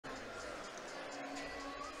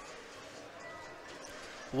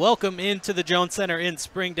Welcome into the Jones Center in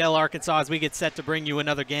Springdale, Arkansas, as we get set to bring you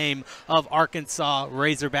another game of Arkansas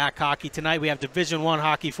Razorback hockey. Tonight we have Division I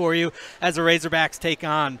hockey for you as the Razorbacks take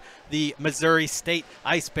on the Missouri State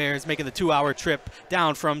Ice Bears, making the 2-hour trip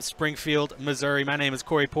down from Springfield, Missouri. My name is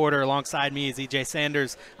Corey Porter. Alongside me is EJ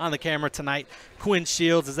Sanders. On the camera tonight, Quinn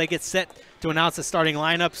Shields, as they get set to announce the starting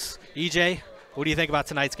lineups. EJ, what do you think about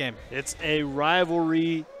tonight's game? It's a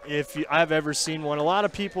rivalry if I've ever seen one. A lot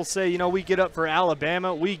of people say, you know, we get up for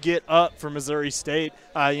Alabama, we get up for Missouri State.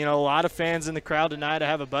 You know, a lot of fans in the crowd tonight. I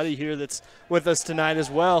have a buddy here that's with us tonight as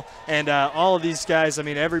well. And all of these guys, I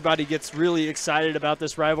mean, everybody gets really excited about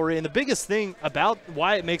this rivalry. And the biggest thing about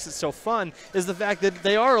why it makes it so fun is the fact that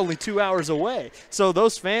they are only 2 hours away. So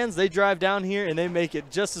those fans, they drive down here and they make it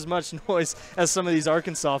just as much noise as some of these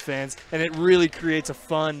Arkansas fans. And it really creates a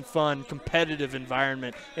fun, competitive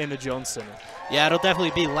environment in the Jones Center. Yeah, it'll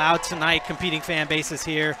definitely be loud tonight. Competing fan bases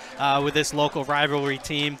here with this local rivalry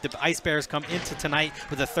team. The Ice Bears come into tonight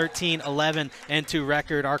with a 13-11-2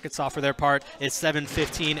 record. Arkansas, for their part, is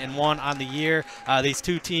 7-15-1 on the year. These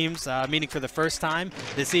two teams meeting for the first time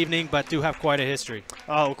this evening, but do have quite a history.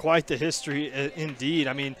 Oh, quite the history indeed.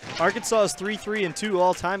 I mean, Arkansas is 3-3-2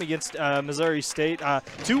 all time against Missouri State.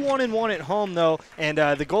 2-1-1 at home though, and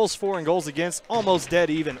the goals for and goals against almost dead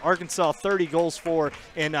even. Arkansas 30 goals for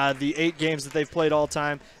in the 8 games that they've played all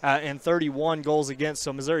time, and 31 goals against.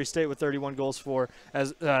 So Missouri State with 31 goals for.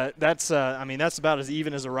 As that's I mean, that's about as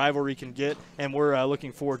even as a rivalry can get, and we're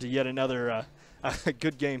looking forward to yet another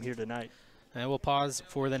good game here tonight. And we'll pause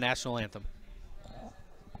for the national anthem.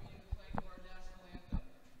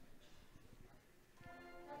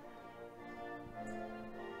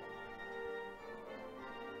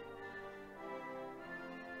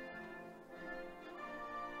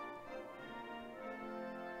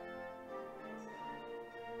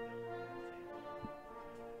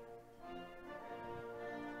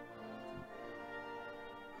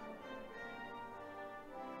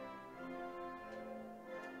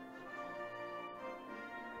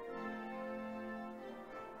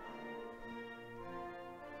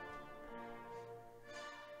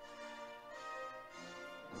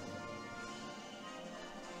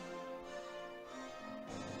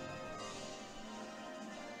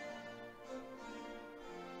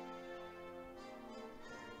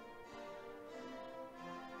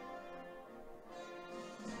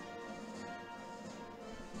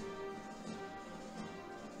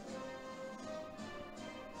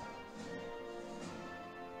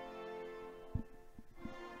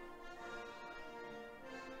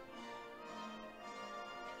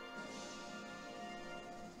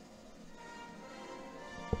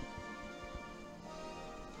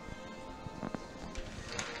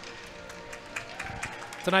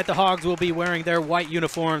 Tonight the Hogs will be wearing their white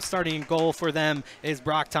uniforms. Starting in goal for them is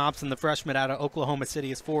Brock Thompson, the freshman out of Oklahoma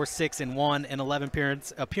City. Is 4-6-1 in 11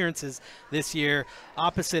 appearances this year.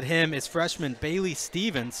 Opposite him is freshman Bailey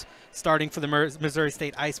Stevens, starting for the Missouri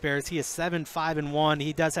State Ice Bears. He is 7-5-1.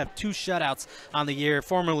 He does have 2 shutouts on the year,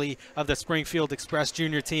 formerly of the Springfield Express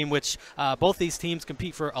junior team, which both these teams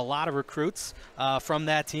compete for a lot of recruits from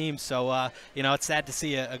that team. So, you know, it's sad to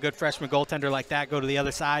see a good freshman goaltender like that go to the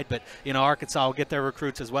other side, but, you know, Arkansas will get their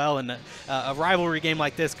recruits as well, and a rivalry game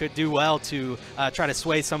like this could do well to try to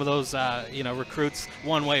sway some of those you know, recruits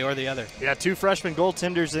one way or the other. Yeah, 2 freshman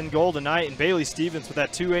goaltenders in goal tonight, and Bailey Stevens with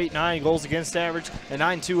that .289 goals against average, a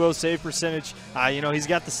 .920 save percentage. You know, he's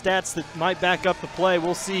got the stats that might back up the play.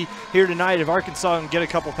 We'll see here tonight if Arkansas can get a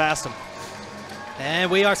couple past him.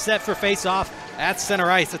 And we are set for face-off at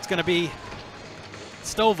center ice. It's going to be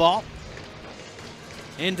Stovall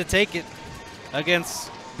in to take it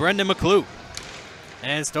against Brendan McClue.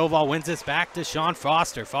 And Stovall wins this back to Sean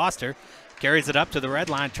Foster. Foster carries it up to the red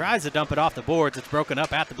line, tries to dump it off the boards. It's broken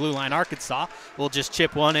up at the blue line. Arkansas will just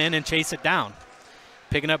chip one in and chase it down.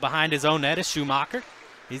 Picking up behind his own net is Schumacher.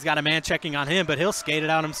 He's got a man checking on him, but he'll skate it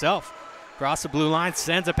out himself. Across the blue line,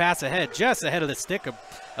 sends a pass ahead, just ahead of the stick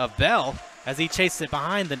of Bell as he chases it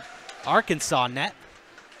behind the Arkansas net.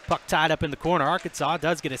 Puck tied up in the corner. Arkansas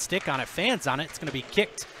does get a stick on it, fans on it. It's going to be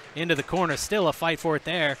kicked into the corner. Still a fight for it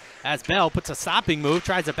there as Bell puts a stopping move,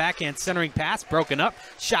 tries a backhand centering pass, broken up.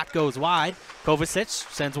 Shot goes wide. Kovacic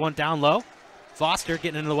sends one down low. Foster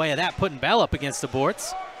getting in the way of that, putting Bell up against the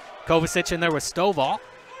boards. Kovacic in there with Stovall,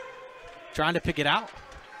 trying to pick it out.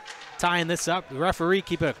 Tying this up. The referee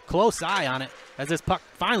keeping a close eye on it as this puck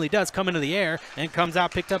finally does come into the air and comes out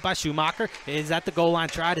picked up by Schumacher. Is at the goal line,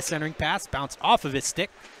 tried a centering pass, bounced off of his stick.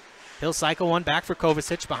 He'll cycle one back for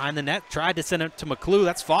Kovacic behind the net. Tried to send it to McClue.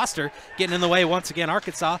 That's Foster getting in the way once again.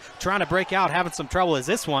 Arkansas trying to break out, having some trouble as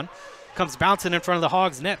this one comes bouncing in front of the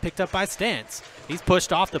Hogs net, picked up by Stans. He's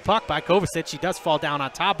pushed off the puck by Kovacic. He does fall down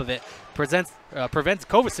on top of it. Prevents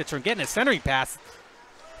Kovacic from getting a centering pass.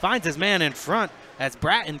 Finds his man in front as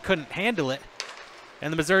Bratton couldn't handle it.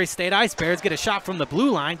 And the Missouri State Ice Bears get a shot from the blue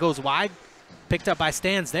line, goes wide. Picked up by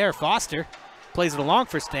Stans there. Foster plays it along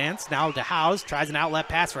for Stans. Now to Howes, tries an outlet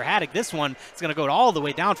pass for Haddock. This one is going to go all the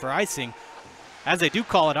way down for icing. As they do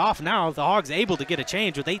call it off now, the Hogs able to get a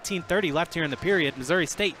change with 18:30 left here in the period. Missouri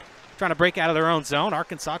State trying to break out of their own zone.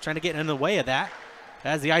 Arkansas trying to get in the way of that.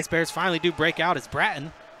 As the Ice Bears finally do break out, as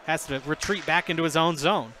Bratton has to retreat back into his own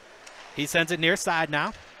zone. He sends it near side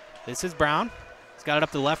now. This is Brown. He's got it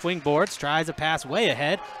up the left wing boards, tries a pass way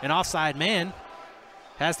ahead. An offside man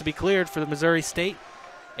has to be cleared for the Missouri State.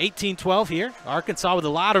 18-12 here. Arkansas with a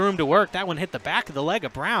lot of room to work. That one hit the back of the leg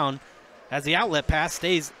of Brown as the outlet pass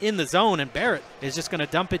stays in the zone, and Barrett is just going to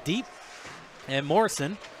dump it deep. And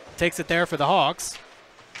Morrison takes it there for the Hogs.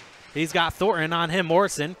 He's got Thornton on him.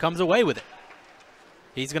 Morrison comes away with it.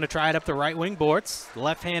 He's going to try it up the right wing boards.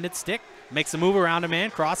 Left-handed stick. Makes a move around a man,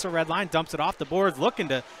 cross the red line, dumps it off the boards, looking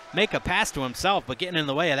to make a pass to himself, but getting in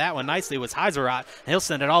the way of that one nicely was Heiserot. He'll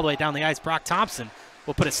send it all the way down the ice. Brock Thompson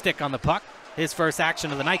will put a stick on the puck. His first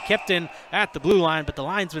action of the night, kept in at the blue line, but the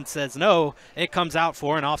linesman says no. It comes out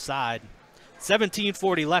for an offside.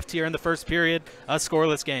 17:40 left here in the first period, a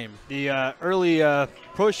scoreless game. The early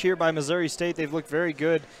push here by Missouri State, they've looked very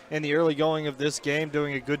good in the early going of this game,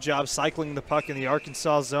 doing a good job cycling the puck in the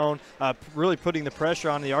Arkansas zone, really putting the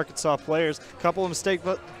pressure on the Arkansas players. A couple of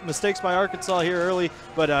mistakes by Arkansas here early,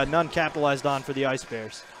 but none capitalized on for the Ice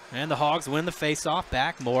Bears. And the Hogs win the faceoff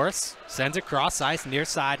back. Morris sends it cross ice near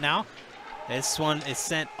side now. This one is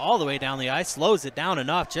sent all the way down the ice, slows it down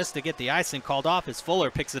enough just to get the icing called off as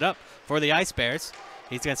Fuller picks it up for the Ice Bears.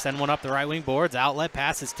 He's going to send one up the right wing boards. Outlet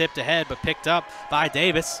pass is tipped ahead, but picked up by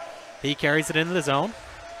Davis. He carries it into the zone.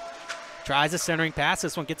 Tries a centering pass.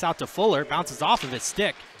 This one gets out to Fuller, bounces off of his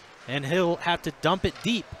stick, and he'll have to dump it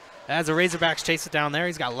deep as the Razorbacks chase it down there.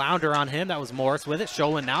 He's got Lounder on him. That was Morris with it.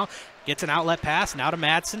 Scholin now gets an outlet pass. Now to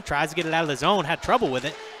Madsen. Tries to get it out of the zone. Had trouble with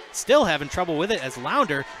it. Still having trouble with it as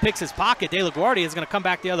Lounder picks his pocket. De La Guardia is going to come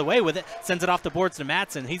back the other way with it. Sends it off the boards to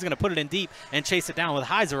Madsen. He's going to put it in deep and chase it down with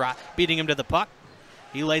Heiserot, beating him to the puck.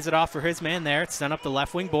 He lays it off for his man there. It's sent up the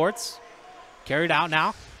left wing boards. Carried out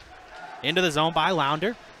now. Into the zone by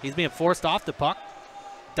Lounder. He's being forced off the puck.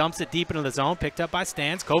 Dumps it deep into the zone. Picked up by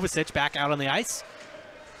Stans. Kovacic back out on the ice.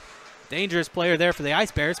 Dangerous player there for the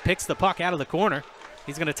Ice Bears. Picks the puck out of the corner.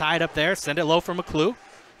 He's going to tie it up there. Send it low for McClue.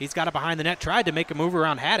 He's got it behind the net. Tried to make a move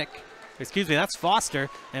around Haddock. Excuse me, that's Foster.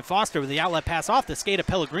 And Foster with the outlet pass off the skate of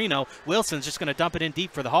Pellegrino. Wilson's just going to dump it in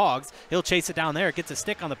deep for the Hogs. He'll chase it down there. Gets a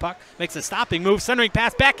stick on the puck. Makes a stopping move. Centering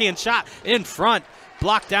pass. Backhand shot in front.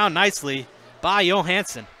 Blocked down nicely by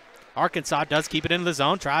Johansson. Arkansas does keep it in the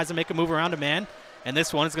zone. Tries to make a move around a man. And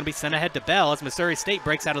this one is going to be sent ahead to Bell as Missouri State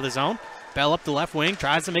breaks out of the zone. Bell up the left wing.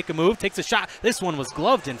 Tries to make a move. Takes a shot. This one was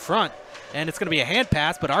gloved in front. And it's going to be a hand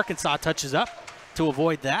pass, but Arkansas touches up to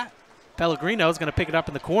avoid that. Pellegrino is going to pick it up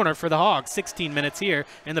in the corner for the Hogs. 16 minutes here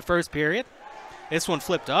in the first period. This one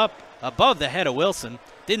flipped up above the head of Wilson.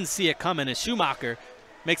 Didn't see it coming as Schumacher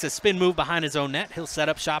makes a spin move behind his own net. He'll set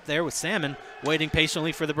up shop there with Salmon waiting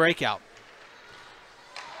patiently for the breakout.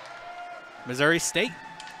 Missouri State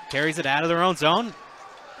carries it out of their own zone.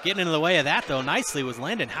 Getting into the way of that, though, nicely was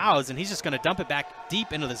Landon Howes, and he's just going to dump it back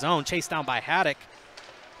deep into the zone, chased down by Haddock.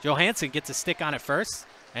 Johansson gets a stick on it first.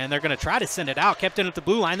 And they're going to try to send it out. Kept in at the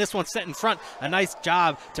blue line. This one's set in front. A nice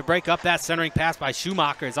job to break up that centering pass by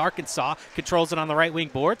Schumacher as Arkansas controls it on the right wing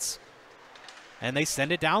boards. And they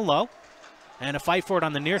send it down low. And a fight for it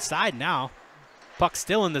on the near side now. Puck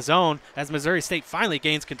still in the zone as Missouri State finally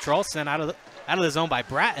gains control. Sent out of the zone by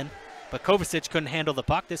Bratton. But Kovacic couldn't handle the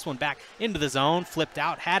puck. This one back into the zone. Flipped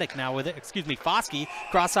out. Haddock now with it. Excuse me, Foskey.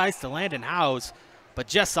 Cross ice to Landon Howes. But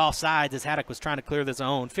just offsides as Haddock was trying to clear the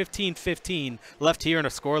zone. 15-15 left here in a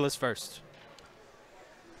scoreless first.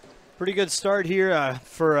 Pretty good start here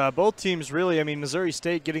for both teams, really. I mean, Missouri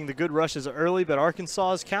State getting the good rushes early, but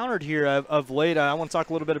Arkansas has countered here of late. I want to talk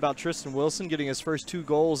a little bit about Tristan Wilson getting his first 2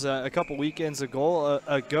 goals a couple weekends ago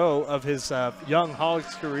of his young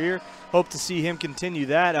Hogs career. Hope to see him continue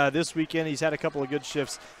that. This weekend he's had a couple of good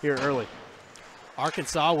shifts here early.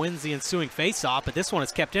 Arkansas wins the ensuing faceoff, but this one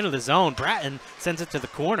is kept into the zone. Bratton sends it to the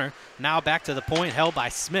corner. Now back to the point held by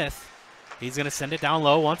Smith. He's going to send it down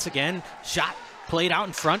low once again. Shot played out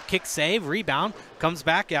in front. Kick save. Rebound. Comes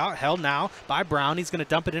back out. Held now by Brown. He's going to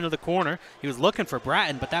dump it into the corner. He was looking for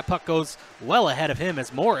Bratton, but that puck goes well ahead of him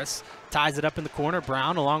as Morris ties it up in the corner.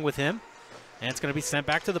 Brown along with him. And it's going to be sent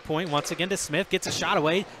back to the point once again to Smith. Gets a shot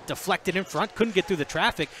away. Deflected in front. Couldn't get through the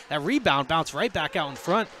traffic. That rebound bounced right back out in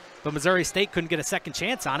front. but Missouri State couldn't get a second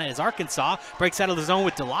chance on it as Arkansas breaks out of the zone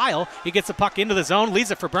with Delisle. He gets the puck into the zone,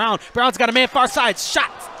 leaves it for Brown. Brown's got a man far side,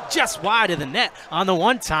 shot just wide of the net on the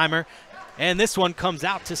one-timer. And this one comes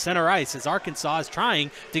out to center ice as Arkansas is trying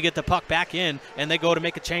to get the puck back in, and they go to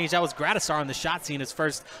make a change. That was Gradisar on the shot, seeing his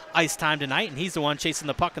first ice time tonight, and he's the one chasing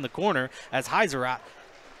the puck in the corner as Heiserat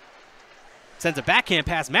sends a backhand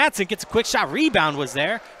pass. Madsen gets a quick shot. Rebound was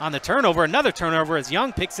there on the turnover. Another turnover as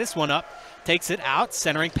Young picks this one up. Takes it out.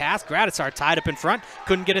 Centering pass. Gradisar tied up in front.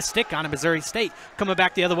 Couldn't get a stick on it. Missouri State coming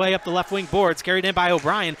back the other way up the left wing boards. Carried in by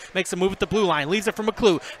O'Brien. Makes a move at the blue line. Leaves it for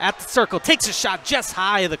McClue at the circle. Takes a shot just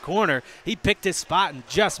high of the corner. He picked his spot and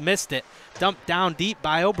just missed it. Dumped down deep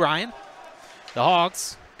by O'Brien. The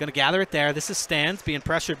Hogs going to gather it there. This is Stans being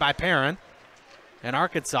pressured by Perrin. And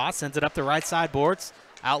Arkansas sends it up the right side boards.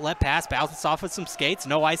 Outlet pass, bounces off with some skates.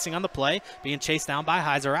 No icing on the play. Being chased down by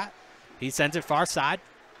Heiserat. He sends it far side.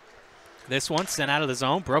 This one sent out of the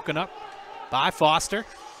zone, broken up by Foster.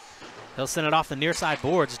 He'll send it off the near side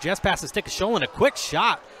boards. Just past the stick of Scholin. A quick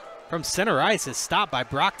shot from center ice is stopped by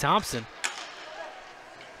Brock Thompson.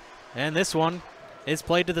 And this one is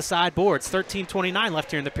played to the side boards. 13:29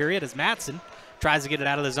 left here in the period as Madsen tries to get it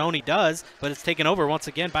out of the zone. He does, but it's taken over once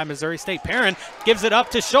again by Missouri State. Perrin gives it up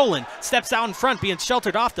to Scholin. Steps out in front, being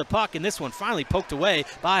sheltered off the puck, and this one finally poked away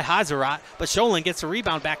by Heiserat. But Scholin gets a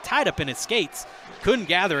rebound back, tied up in his skates. Couldn't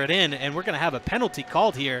gather it in, and we're going to have a penalty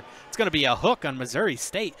called here. It's going to be a hook on Missouri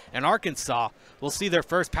State, and Arkansas will see their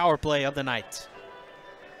first power play of the night.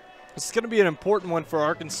 It's going to be an important one for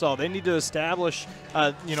Arkansas. They need to establish,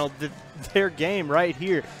 their game right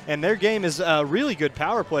here. And their game is a really good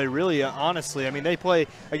power play, really, honestly. I mean, they play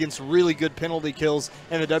against really good penalty kills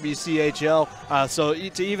in the WCHL. So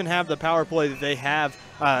to even have the power play that they have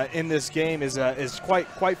in this game is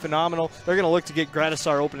quite phenomenal. They're going to look to get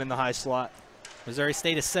Gradisar open in the high slot. Missouri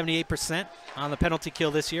State is 78% on the penalty kill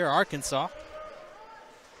this year. Arkansas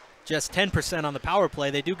just 10% on the power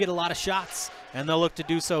play. They do get a lot of shots, and they'll look to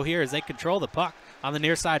do so here as they control the puck on the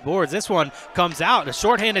near side boards. This one comes out. A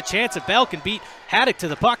shorthanded chance if Bell can beat Haddock to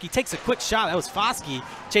the puck. He takes a quick shot. That was Foskey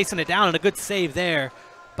chasing it down, and a good save there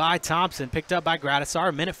by Thompson. Picked up by Gradisar.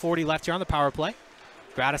 A minute 40 left here on the power play.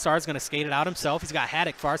 Gradisar is going to skate it out himself. He's got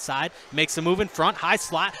Haddock far side. Makes a move in front. High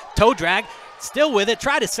slot. Toe drag. Still with it.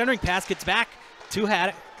 Tried a centering pass. Gets back to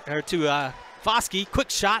Haddock, or to Foskey.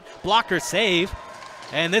 Quick shot. Blocker save.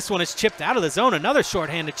 And this one is chipped out of the zone. Another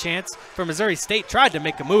shorthanded chance for Missouri State. Tried to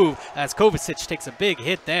make a move as Kovacic takes a big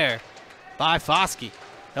hit there by Foskey.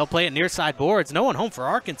 They'll play it near side boards. No one home for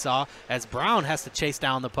Arkansas as Brown has to chase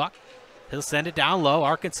down the puck. He'll send it down low.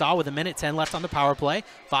 Arkansas with a minute 10 left on the power play.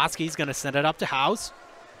 Foskey's going to send it up to Howes.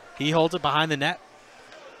 He holds it behind the net.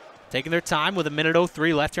 Taking their time with a minute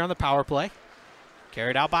 03 left here on the power play.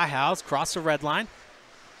 Carried out by Howes. Cross the red line.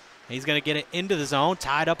 He's going to get it into the zone,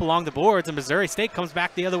 tied up along the boards, and Missouri State comes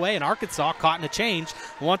back the other way, and Arkansas caught in a change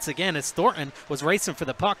once again as Thornton was racing for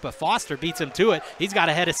the puck, but Foster beats him to it. He's got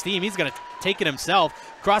a head of steam. He's going to take it himself,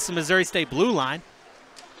 cross the Missouri State blue line.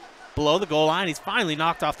 Below the goal line, he's finally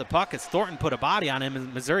knocked off the puck as Thornton put a body on him,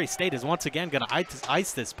 and Missouri State is once again going to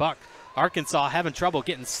ice this puck. Arkansas having trouble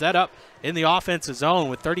getting set up in the offensive zone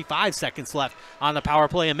with 35 seconds left on the power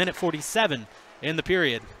play, a minute 47 in the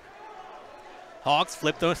period. Hogs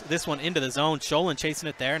flip this one into the zone. Scholin chasing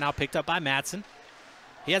it there, now picked up by Madsen.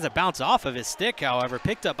 He has a bounce off of his stick, however,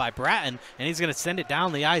 picked up by Bratton, and he's going to send it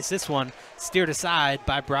down the ice. This one steered aside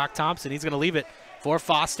by Brock Thompson. He's going to leave it for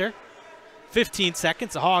Foster. 15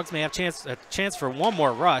 seconds. The Hogs may have a chance for one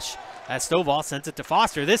more rush as Stovall sends it to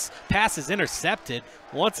Foster. This pass is intercepted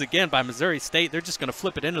once again by Missouri State. They're just going to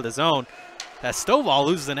flip it into the zone as Stovall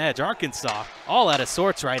loses an edge. Arkansas all out of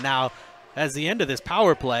sorts right now as the end of this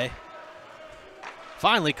power play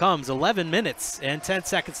finally comes. 11 minutes and 10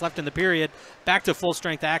 seconds left in the period. Back to full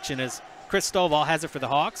strength action as Chris Stovall has it for the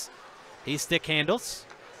Hawks. He stick handles,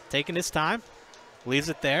 taking his time, leaves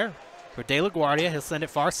it there for De La Guardia. He'll send it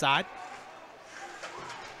far side.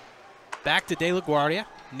 Back to De La Guardia,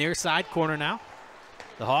 near side corner now.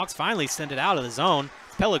 The Hawks finally send it out of the zone.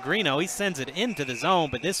 Pellegrino, he sends it into the zone,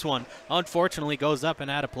 but this one unfortunately goes up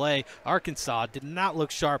and out of play. Arkansas did not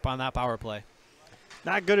look sharp on that power play.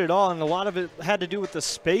 Not good at all, and a lot of it had to do with the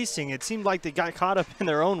spacing. It seemed like they got caught up in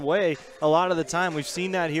their own way a lot of the time. We've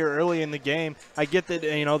seen that here early in the game. I get that,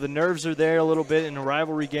 the nerves are there a little bit in a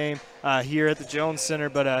rivalry game here at the Jones Center,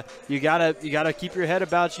 but you gotta keep your head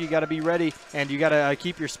about you. You gotta be ready, and you gotta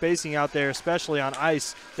keep your spacing out there, especially on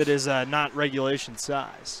ice that is not regulation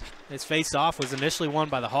size. This face-off was initially won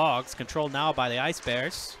by the Hogs, controlled now by the Ice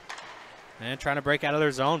Bears, and trying to break out of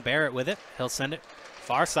their zone. Barrett with it. He'll send it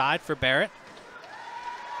far side for Barrett.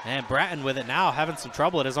 And Bratton with it now, having some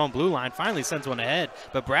trouble at his own blue line. Finally sends one ahead,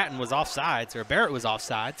 but Bratton was offsides, or Barrett was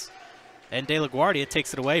offsides. And De La Guardia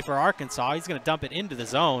takes it away for Arkansas. He's going to dump it into the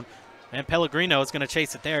zone. And Pellegrino is going to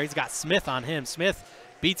chase it there. He's got Smith on him. Smith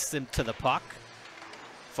beats him to the puck.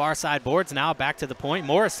 Far side boards now, back to the point.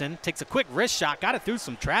 Morrison takes a quick wrist shot, got it through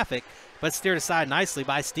some traffic, but steered aside nicely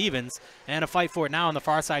by Stevens. And a fight for it now on the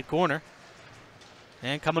far side corner.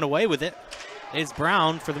 And coming away with it is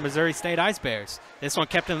Brown for the Missouri State Ice Bears. This one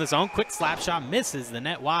kept in the zone. Quick slap shot, misses the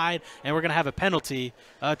net wide, and we're going to have a penalty,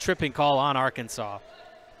 tripping call on Arkansas.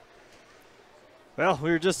 Well,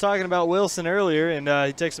 we were just talking about Wilson earlier, and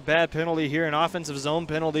he takes a bad penalty here, an offensive zone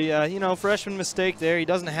penalty. Freshman mistake there. He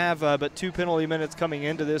doesn't have but 2 penalty minutes coming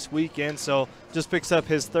into this weekend, so just picks up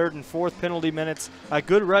his 3rd and 4th penalty minutes. A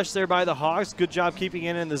good rush there by the Hogs. Good job keeping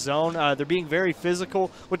it in the zone. They're being very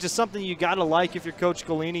physical, which is something you got to like if you're Coach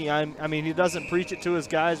Galini. I mean, he doesn't preach it to his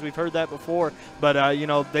guys. We've heard that before, but,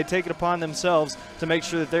 they take it upon themselves to make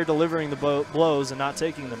sure that they're delivering the blows and not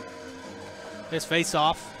taking them. This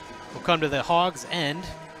face-off will come to the Hogs' end.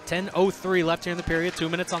 10:03 left here in the period, 2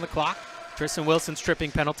 minutes on the clock. Tristan Wilson's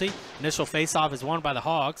tripping penalty. Initial faceoff is won by the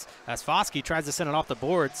Hogs as Foskey tries to send it off the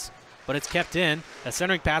boards, but it's kept in. A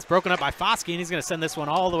centering pass broken up by Foskey, and he's going to send this one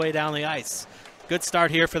all the way down the ice. Good start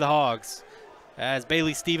here for the Hogs as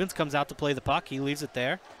Bailey Stevens comes out to play the puck. He leaves it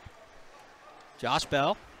there. Josh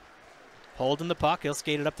Bell holding the puck. He'll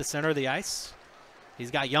skate it up the center of the ice.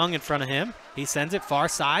 He's got Young in front of him. He sends it far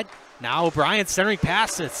side. Now O'Brien centering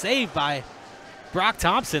pass. It's saved by Brock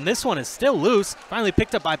Thompson. This one is still loose. Finally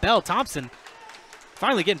picked up by Bell. Thompson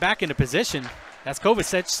finally getting back into position as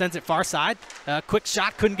Kovacic sends it far side. Quick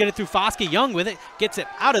shot. Couldn't get it through Foskey. Young with it. Gets it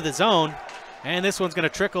out of the zone. And this one's going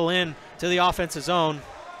to trickle in to the offensive zone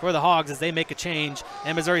for the Hogs as they make a change.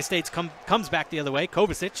 And Missouri State comes back the other way.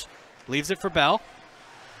 Kovacic leaves it for Bell.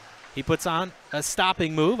 He puts on a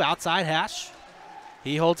stopping move outside hash.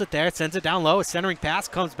 He holds it there, sends it down low. A centering pass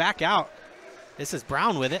comes back out. This is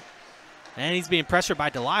Brown with it. And he's being pressured by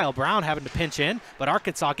Delisle. Brown having to pinch in, but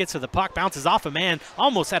Arkansas gets to the puck, bounces off a man.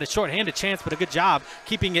 Almost had a short-handed chance, but a good job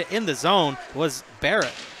keeping it in the zone was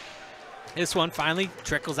Barrett. This one finally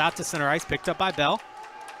trickles out to center ice, picked up by Bell.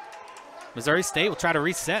 Missouri State will try to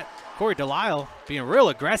reset. Corey Delisle being real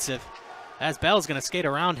aggressive as Bell's going to skate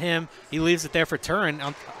around him. He leaves it there for Turin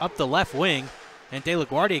up the left wing. And De La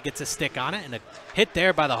Guardia gets a stick on it, and a hit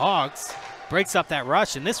there by the Hogs breaks up that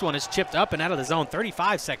rush, and this one is chipped up and out of the zone.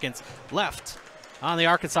 35 seconds left on the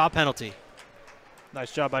Arkansas penalty.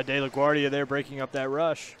 Nice job by De La Guardia there breaking up that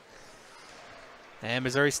rush. And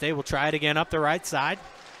Missouri State will try it again up the right side.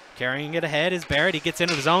 Carrying it ahead is Barrett. He gets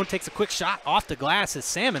into the zone, takes a quick shot off the glass as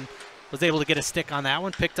Salmon was able to get a stick on that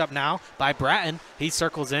one. Picked up now by Bratton. He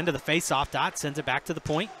circles into the face-off dot, sends it back to the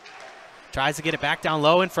point. Tries to get it back down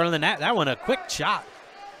low in front of the net. That one a quick shot.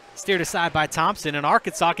 Steered aside by Thompson, and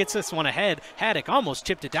Arkansas gets this one ahead. Haddock almost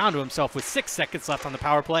chipped it down to himself with 6 seconds left on the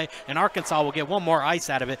power play, and Arkansas will get one more ice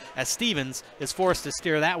out of it as Stevens is forced to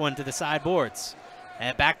steer that one to the sideboards.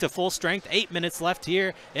 And back to full strength. 8 minutes left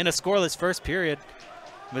here in a scoreless first period.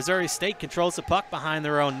 Missouri State controls the puck behind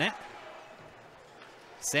their own net.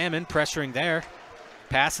 Salmon pressuring there.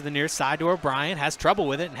 Pass to the near side to O'Brien. Has trouble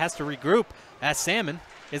with it and has to regroup as Salmon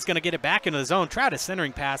is going to get it back into the zone. Tried a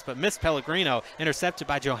centering pass, but missed Pellegrino. Intercepted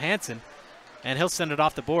by Johansson. And he'll send it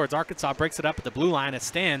off the boards. Arkansas breaks it up at the blue line as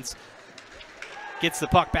Stans gets the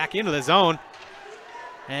puck back into the zone.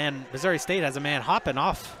 And Missouri State has a man hopping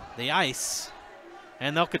off the ice.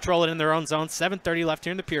 And they'll control it in their own zone. 7:30 left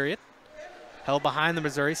here in the period. Held behind the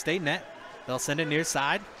Missouri State net. They'll send it near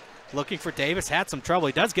side. Looking for Davis. Had some trouble.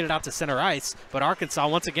 He does get it out to center ice, but Arkansas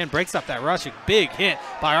once again breaks up that rush. A big hit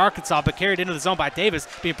by Arkansas, but carried into the zone by Davis,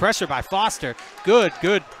 being pressured by Foster. Good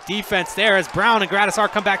defense there as Brown and Gradisar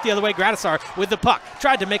come back the other way. Gradisar with the puck.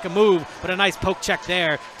 Tried to make a move, but a nice poke check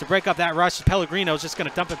there to break up that rush. Pellegrino is just going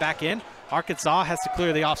to dump it back in. Arkansas has to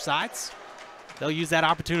clear the offsides. They'll use that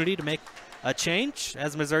opportunity to make a change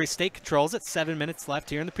as Missouri State controls it. 7 minutes left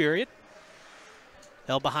here in the period.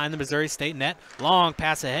 Held behind the Missouri State net. Long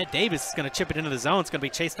pass ahead. Davis is going to chip it into the zone. It's going to be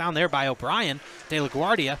chased down there by O'Brien. De La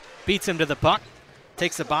Guardia beats him to the puck.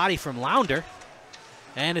 Takes the body from Lounder.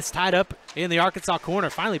 And it's tied up in the Arkansas corner.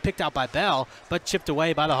 Finally picked out by Bell, but chipped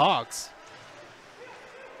away by the Hogs.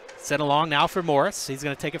 Sent along now for Morris. He's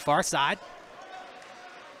going to take it far side.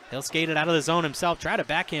 He'll skate it out of the zone himself. Try to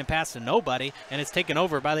backhand pass to nobody, and it's taken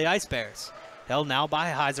over by the Ice Bears. Held now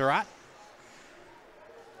by Heiserat.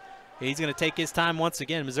 He's going to take his time once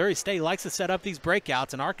again. Missouri State likes to set up these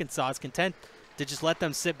breakouts, and Arkansas is content to just let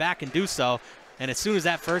them sit back and do so. And as soon as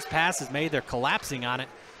that first pass is made, they're collapsing on it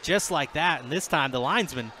just like that. And this time the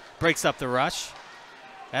linesman breaks up the rush.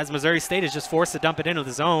 as Missouri State is just forced to dump it into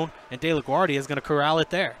the zone, and De La Guardia is going to corral it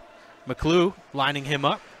there. McClue lining him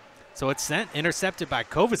up. So it's sent, intercepted by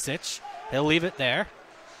Kovacic. He'll leave it there.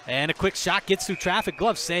 And a quick shot gets through traffic.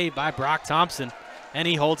 Glove saved by Brock Thompson, and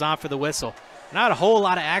he holds on for the whistle. Not a whole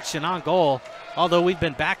lot of action on goal, although we've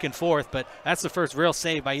been back and forth, but that's the first real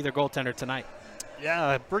save by either goaltender tonight.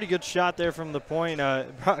 Yeah, a pretty good shot there from the point.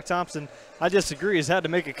 Brock Thompson, I disagree, has had to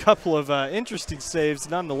make a couple of interesting saves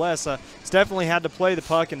nonetheless. He's definitely had to play the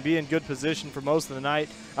puck and be in good position for most of the night.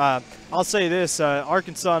 I'll say this,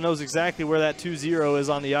 Arkansas knows exactly where that 2-0 is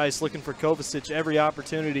on the ice, looking for Kovacic every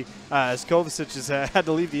opportunity, as Kovacic has had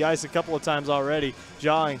to leave the ice a couple of times already,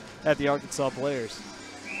 jawing at the Arkansas players.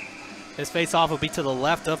 His face-off will be to the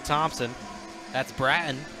left of Thompson. That's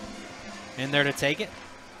Bratton in there to take it.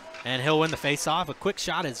 And he'll win the face-off. A quick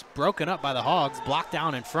shot is broken up by the Hogs, blocked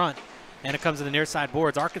down in front, and it comes to the near side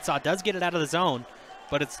boards. Arkansas does get it out of the zone,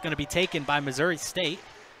 but it's going to be taken by Missouri State.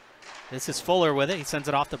 This is Fuller with it. He sends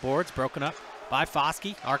it off the boards, broken up by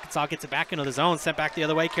Foskey. Arkansas gets it back into the zone, sent back the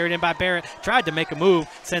other way, carried in by Barrett. Tried to make a move,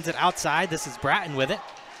 sends it outside. This is Bratton with it.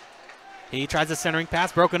 He tries a centering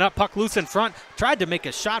pass, broken up, puck loose in front. Tried to make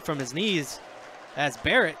a shot from his knees as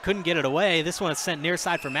Barrett couldn't get it away. This one is sent near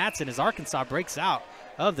side for Matson as Arkansas breaks out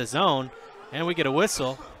of the zone, and we get a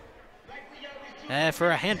whistle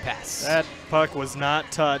for a hand pass. That puck was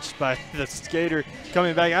not touched by the skater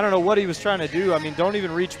coming back. I don't know what he was trying to do. I mean, don't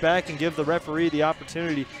even reach back and give the referee the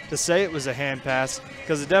opportunity to say it was a hand pass,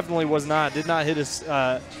 because it definitely was not. Did not hit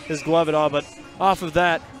his glove at all. But off of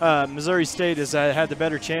that, Missouri State has had the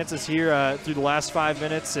better chances here through the last 5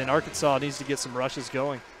 minutes, and Arkansas needs to get some rushes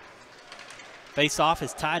going. Face-off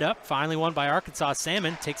is tied up, finally won by Arkansas.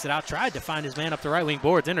 Salmon takes it out, tried to find his man up the right wing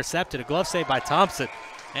boards, intercepted, a glove save by Thompson,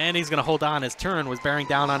 and he's going to hold on as Turin was bearing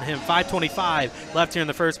down on him. 5:25 left here in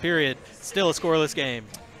the first period, still a scoreless game.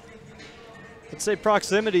 I'd say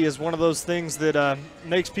proximity is one of those things that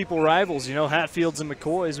makes people rivals. You know, Hatfields and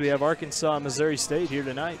McCoys. We have Arkansas and Missouri State here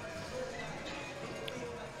tonight.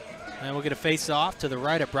 And we'll get a face-off to the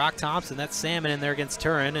right of Brock Thompson. That's Salmon in there against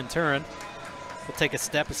Turin, and Turin will take a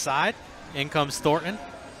step aside. In comes Thornton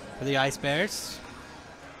for the Ice Bears.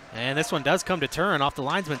 And this one does come to Turin off the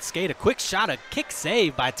linesman's skate. A quick shot, a kick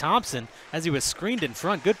save by Thompson as he was screened in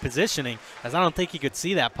front. Good positioning, as I don't think he could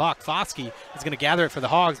see that puck. Foskey is going to gather it for the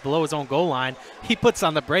Hogs below his own goal line. He puts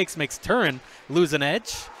on the brakes, makes Turin lose an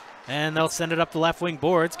edge, and they'll send it up the left wing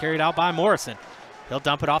boards, carried out by Morrison. He'll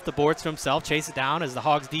dump it off the boards to himself, chase it down as the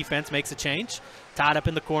Hogs defense makes a change. Tied up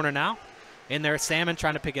in the corner now. In there, Salmon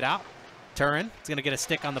trying to pick it out. Turin is going to get a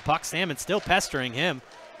stick on the puck. Salmon still pestering him.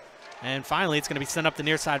 And finally, it's going to be sent up the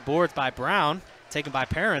near side boards by Brown. Taken by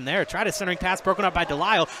Perrin there. Tried a centering pass, broken up by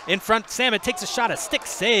Delisle. In front, Salmon takes a shot, a stick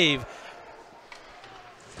save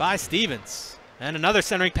by Stevens. And another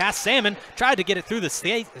centering pass. Salmon tried to get it through the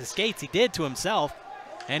skates. He did to himself.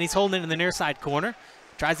 And he's holding it in the near side corner.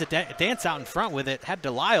 Tries to dance out in front with it. Had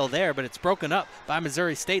Delisle there, but it's broken up by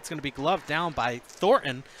Missouri State. It's going to be gloved down by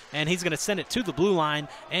Thornton, and he's going to send it to the blue line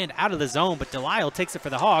and out of the zone, but Delisle takes it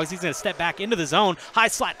for the Hogs. He's going to step back into the zone. High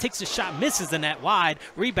slot, takes a shot, misses the net wide.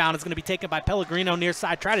 Rebound is going to be taken by Pellegrino near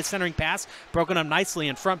side. Tried a centering pass, broken up nicely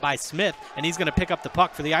in front by Smith, and he's going to pick up the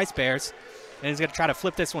puck for the Ice Bears. And he's going to try to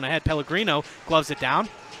flip this one ahead. Pellegrino gloves it down.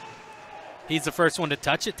 He's the first one to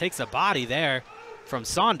touch it, takes a body there from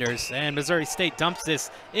Saunders, and Missouri State dumps this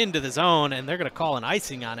into the zone, and they're going to call an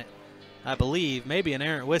icing on it, I believe, maybe an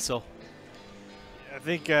errant whistle. I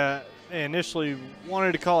think they initially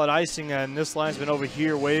wanted to call it icing, and this linesman over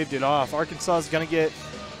here waved it off. Arkansas is going to get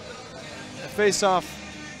a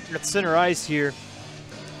face-off at center ice here.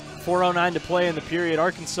 4:09 to play in the period.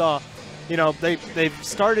 Arkansas, you know, they've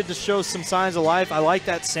started to show some signs of life. I like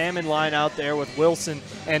that Salmon line out there with Wilson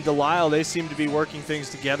and Delisle. They seem to be working things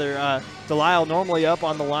together. Delisle normally up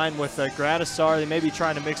on the line with Gradisar. They may be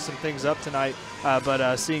trying to mix some things up tonight,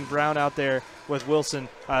 but seeing Brown out there with Wilson,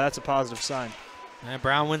 that's a positive sign. And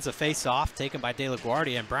Brown wins the face-off, taken by De La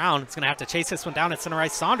Guardia. And Brown is going to have to chase this one down at center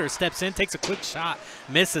ice. Saunders steps in, takes a quick shot,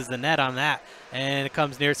 misses the net on that. And it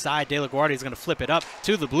comes near side. De La Guardia is going to flip it up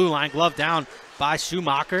to the blue line. Glove down by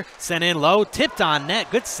Schumacher. Sent in low, tipped on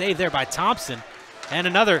net. Good save there by Thompson. And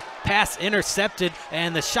another pass intercepted,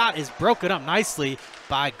 and the shot is broken up nicely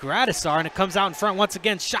by Gradisar, and it comes out in front once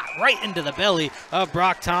again. Shot right into the belly of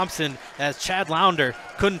Brock Thompson as Chad Launder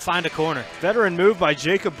couldn't find a corner. Veteran move by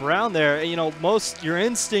Jacob Brown there. You know, your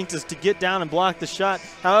instinct is to get down and block the shot,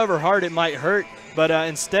 however hard it might hurt. But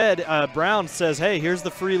instead, Brown says, hey, here's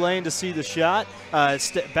the free lane to see the shot.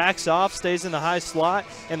 Backs off, stays in the high slot,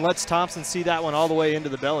 and lets Thompson see that one all the way into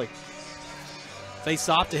the belly. Face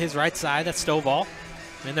off to his right side. That's Stovall.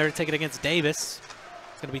 In there to take it against Davis.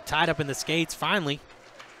 It's going to be tied up in the skates finally.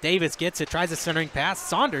 Davis gets it, tries a centering pass.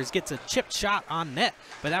 Saunders gets a chipped shot on net,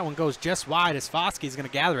 but that one goes just wide as Foskey is going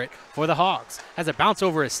to gather it for the Hogs. Has a bounce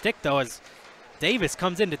over his stick, though, as Davis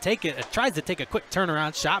comes in to take it, tries to take a quick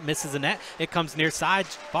turnaround shot, misses the net. It comes near side.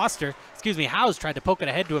 Howes tried to poke it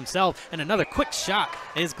ahead to himself, and another quick shot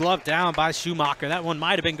is gloved down by Schumacher. That one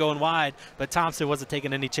might have been going wide, but Thompson wasn't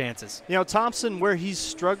taking any chances. You know, Thompson, where he's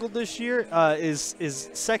struggled this year is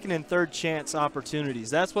second and third chance opportunities.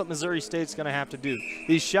 That's what Missouri State's going to have to do.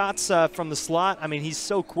 These shots from the slot, I mean, he's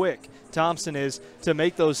so quick. Thompson is to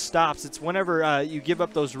make those stops. It's whenever you give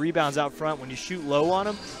up those rebounds out front, when you shoot low on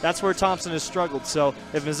them, that's where Thompson has struggled. So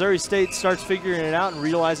if Missouri State starts figuring it out and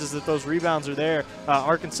realizes that those rebounds are there,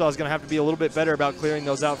 Arkansas is going to have to be a little bit better about clearing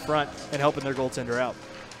those out front and helping their goaltender out.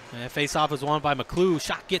 Face-off was won by McClue.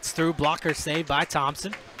 Shot gets through. Blocker saved by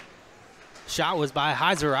Thompson. Shot was by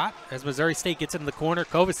Heiserat as Missouri State gets into the corner.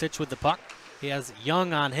 Kovacic with the puck. He has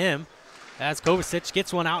Young on him as Kovacic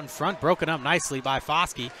gets one out in front, broken up nicely by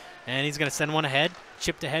Foskey. And he's going to send one ahead,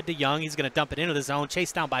 chipped ahead to Young. He's going to dump it into the zone,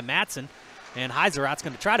 chased down by Matson. And Heiserat's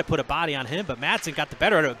going to try to put a body on him, but Matson got the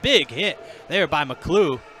better of a big hit there by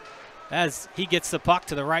McClue as he gets the puck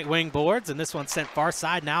to the right wing boards, and this one's sent far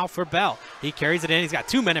side now for Bell. He carries it in. He's got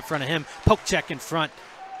 2 men in front of him. Poke check in front.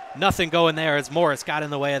 Nothing going there as Morris got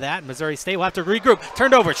in the way of that. Missouri State will have to regroup.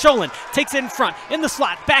 Turned over. Scholin takes it in front. In the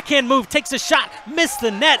slot. Backhand move. Takes a shot. Missed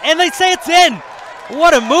the net. And they say it's in.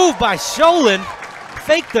 What a move by Scholin.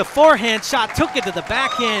 Faked the forehand shot. Took it to the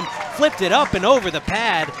backhand. Flipped it up and over the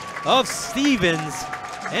pad of Stevens.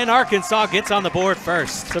 And Arkansas gets on the board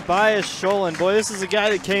first. Tobias Scholin, boy, this is a guy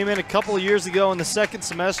that came in a couple of years ago in the second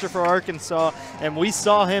semester for Arkansas, and we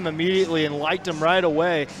saw him immediately and liked him right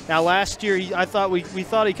away. Now, last year, we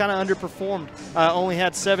thought he kind of underperformed. Only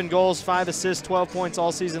had 7 goals, 5 assists, 12 points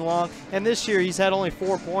all season long. And this year, he's had only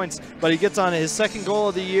 4 points, but he gets on his second goal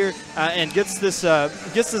of the year and gets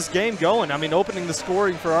this game going. I mean, opening the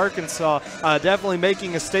scoring for Arkansas, definitely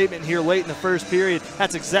making a statement here late in the first period.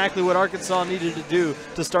 That's exactly what Arkansas needed to do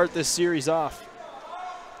to start this series off.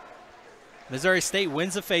 Missouri State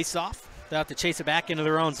wins the faceoff. They'll have to chase it back into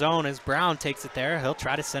their own zone as Brown takes it there. He'll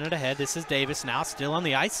try to send it ahead. This is Davis now, still on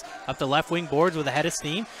the ice. Up the left wing boards with a head of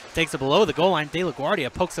steam. Takes it below the goal line. De La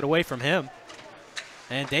Guardia pokes it away from him.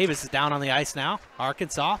 And Davis is down on the ice now.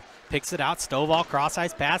 Arkansas picks it out. Stovall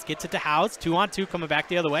cross-ice pass. Gets it to Howes. 2-on-2 coming back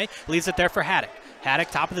the other way. Leaves it there for Haddock.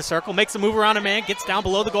 Haddock top of the circle. Makes a move around a man. Gets down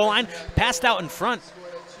below the goal line. Passed out in front.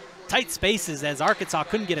 Tight spaces as Arkansas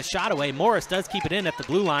couldn't get a shot away. Morris does keep it in at the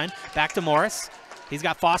blue line. Back to Morris. He's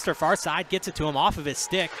got Foster far side. Gets it to him off of his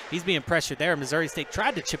stick. He's being pressured there. Missouri State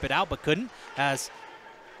tried to chip it out but couldn't as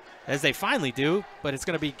they finally do. But it's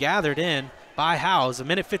going to be gathered in by Howes.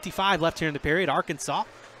 1:55 left here in the period. Arkansas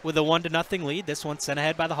with a 1-0 lead. This one sent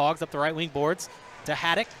ahead by the Hogs up the right wing boards to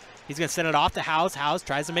Haddock. He's going to send it off to Howes. Howes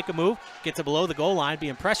tries to make a move. Gets it below the goal line,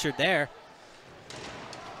 being pressured there.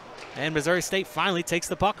 And Missouri State finally takes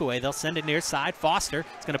the puck away. They'll send it near side. Foster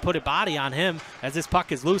is going to put a body on him as this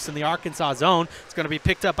puck is loose in the Arkansas zone. It's going to be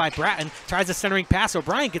picked up by Bratton. Tries a centering pass.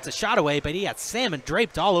 O'Brien gets a shot away, but he had Salmon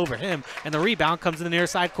draped all over him. And the rebound comes in the near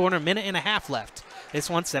side corner. 1.5 left. This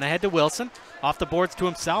one sent ahead to Wilson. Off the boards to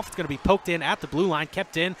himself. It's going to be poked in at the blue line.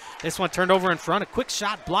 Kept in. This one turned over in front. A quick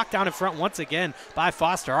shot blocked down in front once again by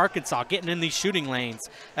Foster. Arkansas getting in these shooting lanes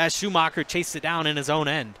as Schumacher chased it down in his own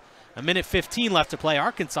end. 1:15 left to play.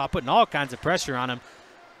 Arkansas putting all kinds of pressure on him.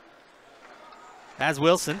 As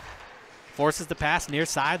Wilson forces the pass near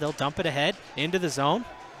side, they'll dump it ahead into the zone.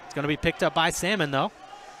 It's going to be picked up by Salmon, though,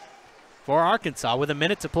 for Arkansas with 1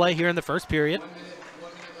 minute to play here in the first period.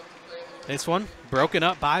 This one broken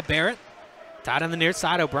up by Barrett. Tied on the near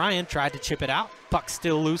side, O'Brien tried to chip it out. Puck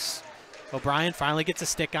still loose. O'Brien finally gets a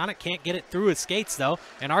stick on it. Can't get it through his skates, though.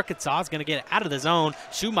 And Arkansas is going to get it out of the zone.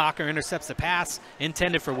 Schumacher intercepts the pass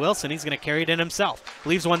intended for Wilson. He's going to carry it in himself.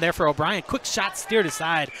 Leaves one there for O'Brien. Quick shot steered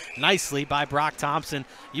aside nicely by Brock Thompson.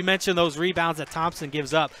 You mentioned those rebounds that Thompson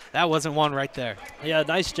gives up. That wasn't one right there. Yeah,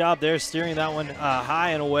 nice job there steering that one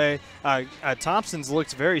high and away. Thompson's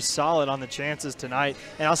looked very solid on the chances tonight.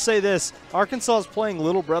 And I'll say this, Arkansas is playing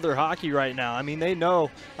little brother hockey right now. I mean, they know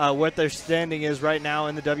what their standing is right now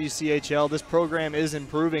in the WCHL. This program is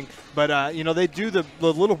improving, but you know, they do the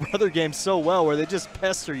little brother game so well where they just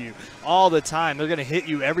pester you all the time. They're going to hit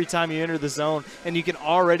you every time you enter the zone, and you can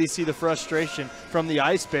already see the frustration from the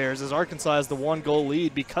Ice Bears as Arkansas has the 1-goal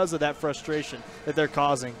lead because of that frustration that they're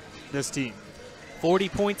causing this team.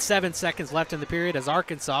 40.7 seconds left in the period as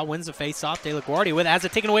Arkansas wins the faceoff. De La Guardia with it, has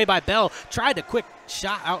it taken away by Bell. Tried a quick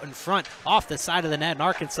shot out in front off the side of the net, and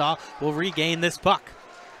Arkansas will regain this puck.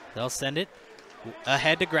 They'll send it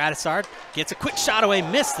ahead to Gradisard. Gets a quick shot away,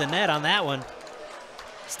 missed the net on that one.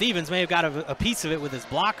 Stevens may have got a piece of it with his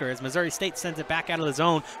blocker as Missouri State sends it back out of the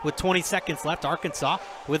zone with 20 seconds left. Arkansas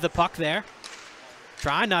with the puck there.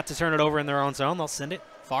 Trying not to turn it over in their own zone. They'll send it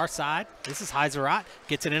far side. This is Heiserat.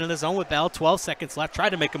 Gets it into the zone with Bell. 12 seconds left.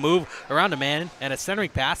 Tried to make a move around a man and a centering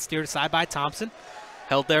pass steered aside by Thompson.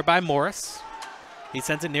 Held there by Morris. He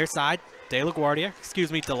sends it near side.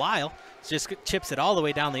 Delisle just chips it all the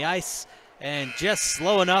way down the ice and just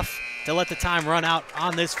slow enough to let the time run out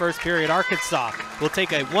on this first period. Arkansas will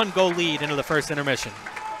take a 1-goal lead into the first intermission.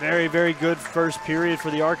 Very, very good first period for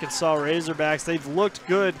the Arkansas Razorbacks. They've looked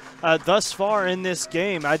good thus far in this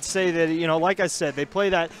game. I'd say that, like I said, they play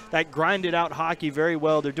that grinded out hockey very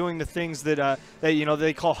well. They're doing the things that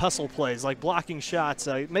they call hustle plays, like blocking shots,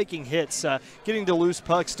 making hits, getting to loose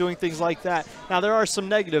pucks, doing things like that. Now, there are some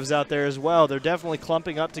negatives out there as well. They're definitely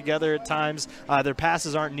clumping up together at times. Their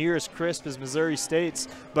passes aren't near as crisp as Missouri State's,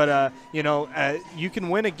 but, you can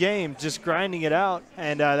win a game just grinding it out,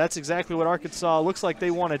 and that's exactly what Arkansas looks like they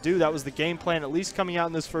want to do. That was the game plan, at least coming out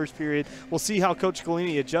in this first period. We'll see how Coach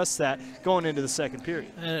Galini adjusts that going into the second period.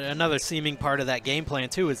 Another seeming part of that game plan,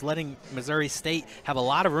 too, is letting Missouri State have a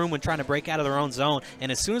lot of room when trying to break out of their own zone.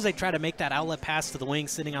 And as soon as they try to make that outlet pass to the wing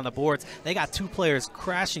sitting on the boards, they got two players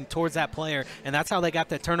crashing towards that player, and that's how they got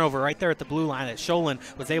that turnover right there at the blue line. That Sholin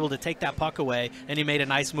was able to take that puck away, and he made a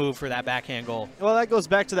nice move for that backhand goal. Well, that goes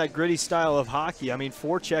back to that gritty style of hockey. I mean,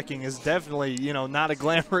 forechecking is definitely, not a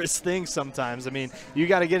glamorous thing sometimes. I mean, you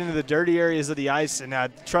got to get into the dirty areas of the ice, and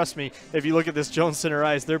trust me, if you look at this Jones Center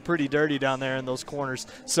ice, they're pretty dirty down there in those corners.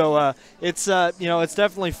 So it's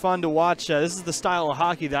definitely fun to watch. This is the style of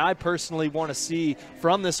hockey that I personally want to see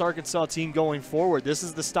from this Arkansas team going forward. This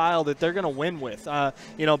is the style that they're going to win with.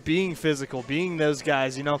 Being physical, being those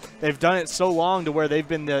guys. They've done it so long to where they've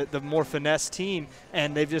been the more finesse team,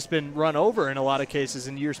 and they've just been run over in a lot of cases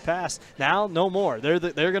in years past. Now, no more. They're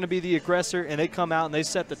going to be the aggressor, and they come out and they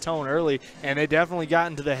set the tone early, and they definitely got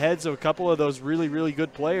into the heads of a couple of those really, really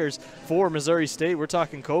good players for Missouri State. We're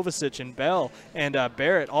talking Kovacic and Bell and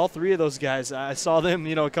Barrett. All three of those guys, I saw them,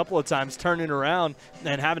 a couple of times turning around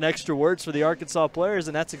and having extra words for the Arkansas players,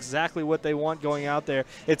 and that's exactly what they want going out there.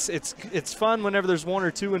 It's fun whenever there's one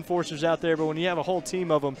or two enforcers out there, but when you have a whole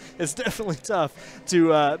team of them, it's definitely tough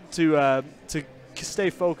to stay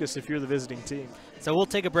focused if you're the visiting team. So we'll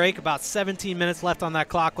take a break. About 17 minutes left on that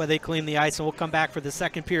clock while they clean the ice, and we'll come back for the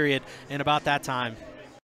second period in about that time.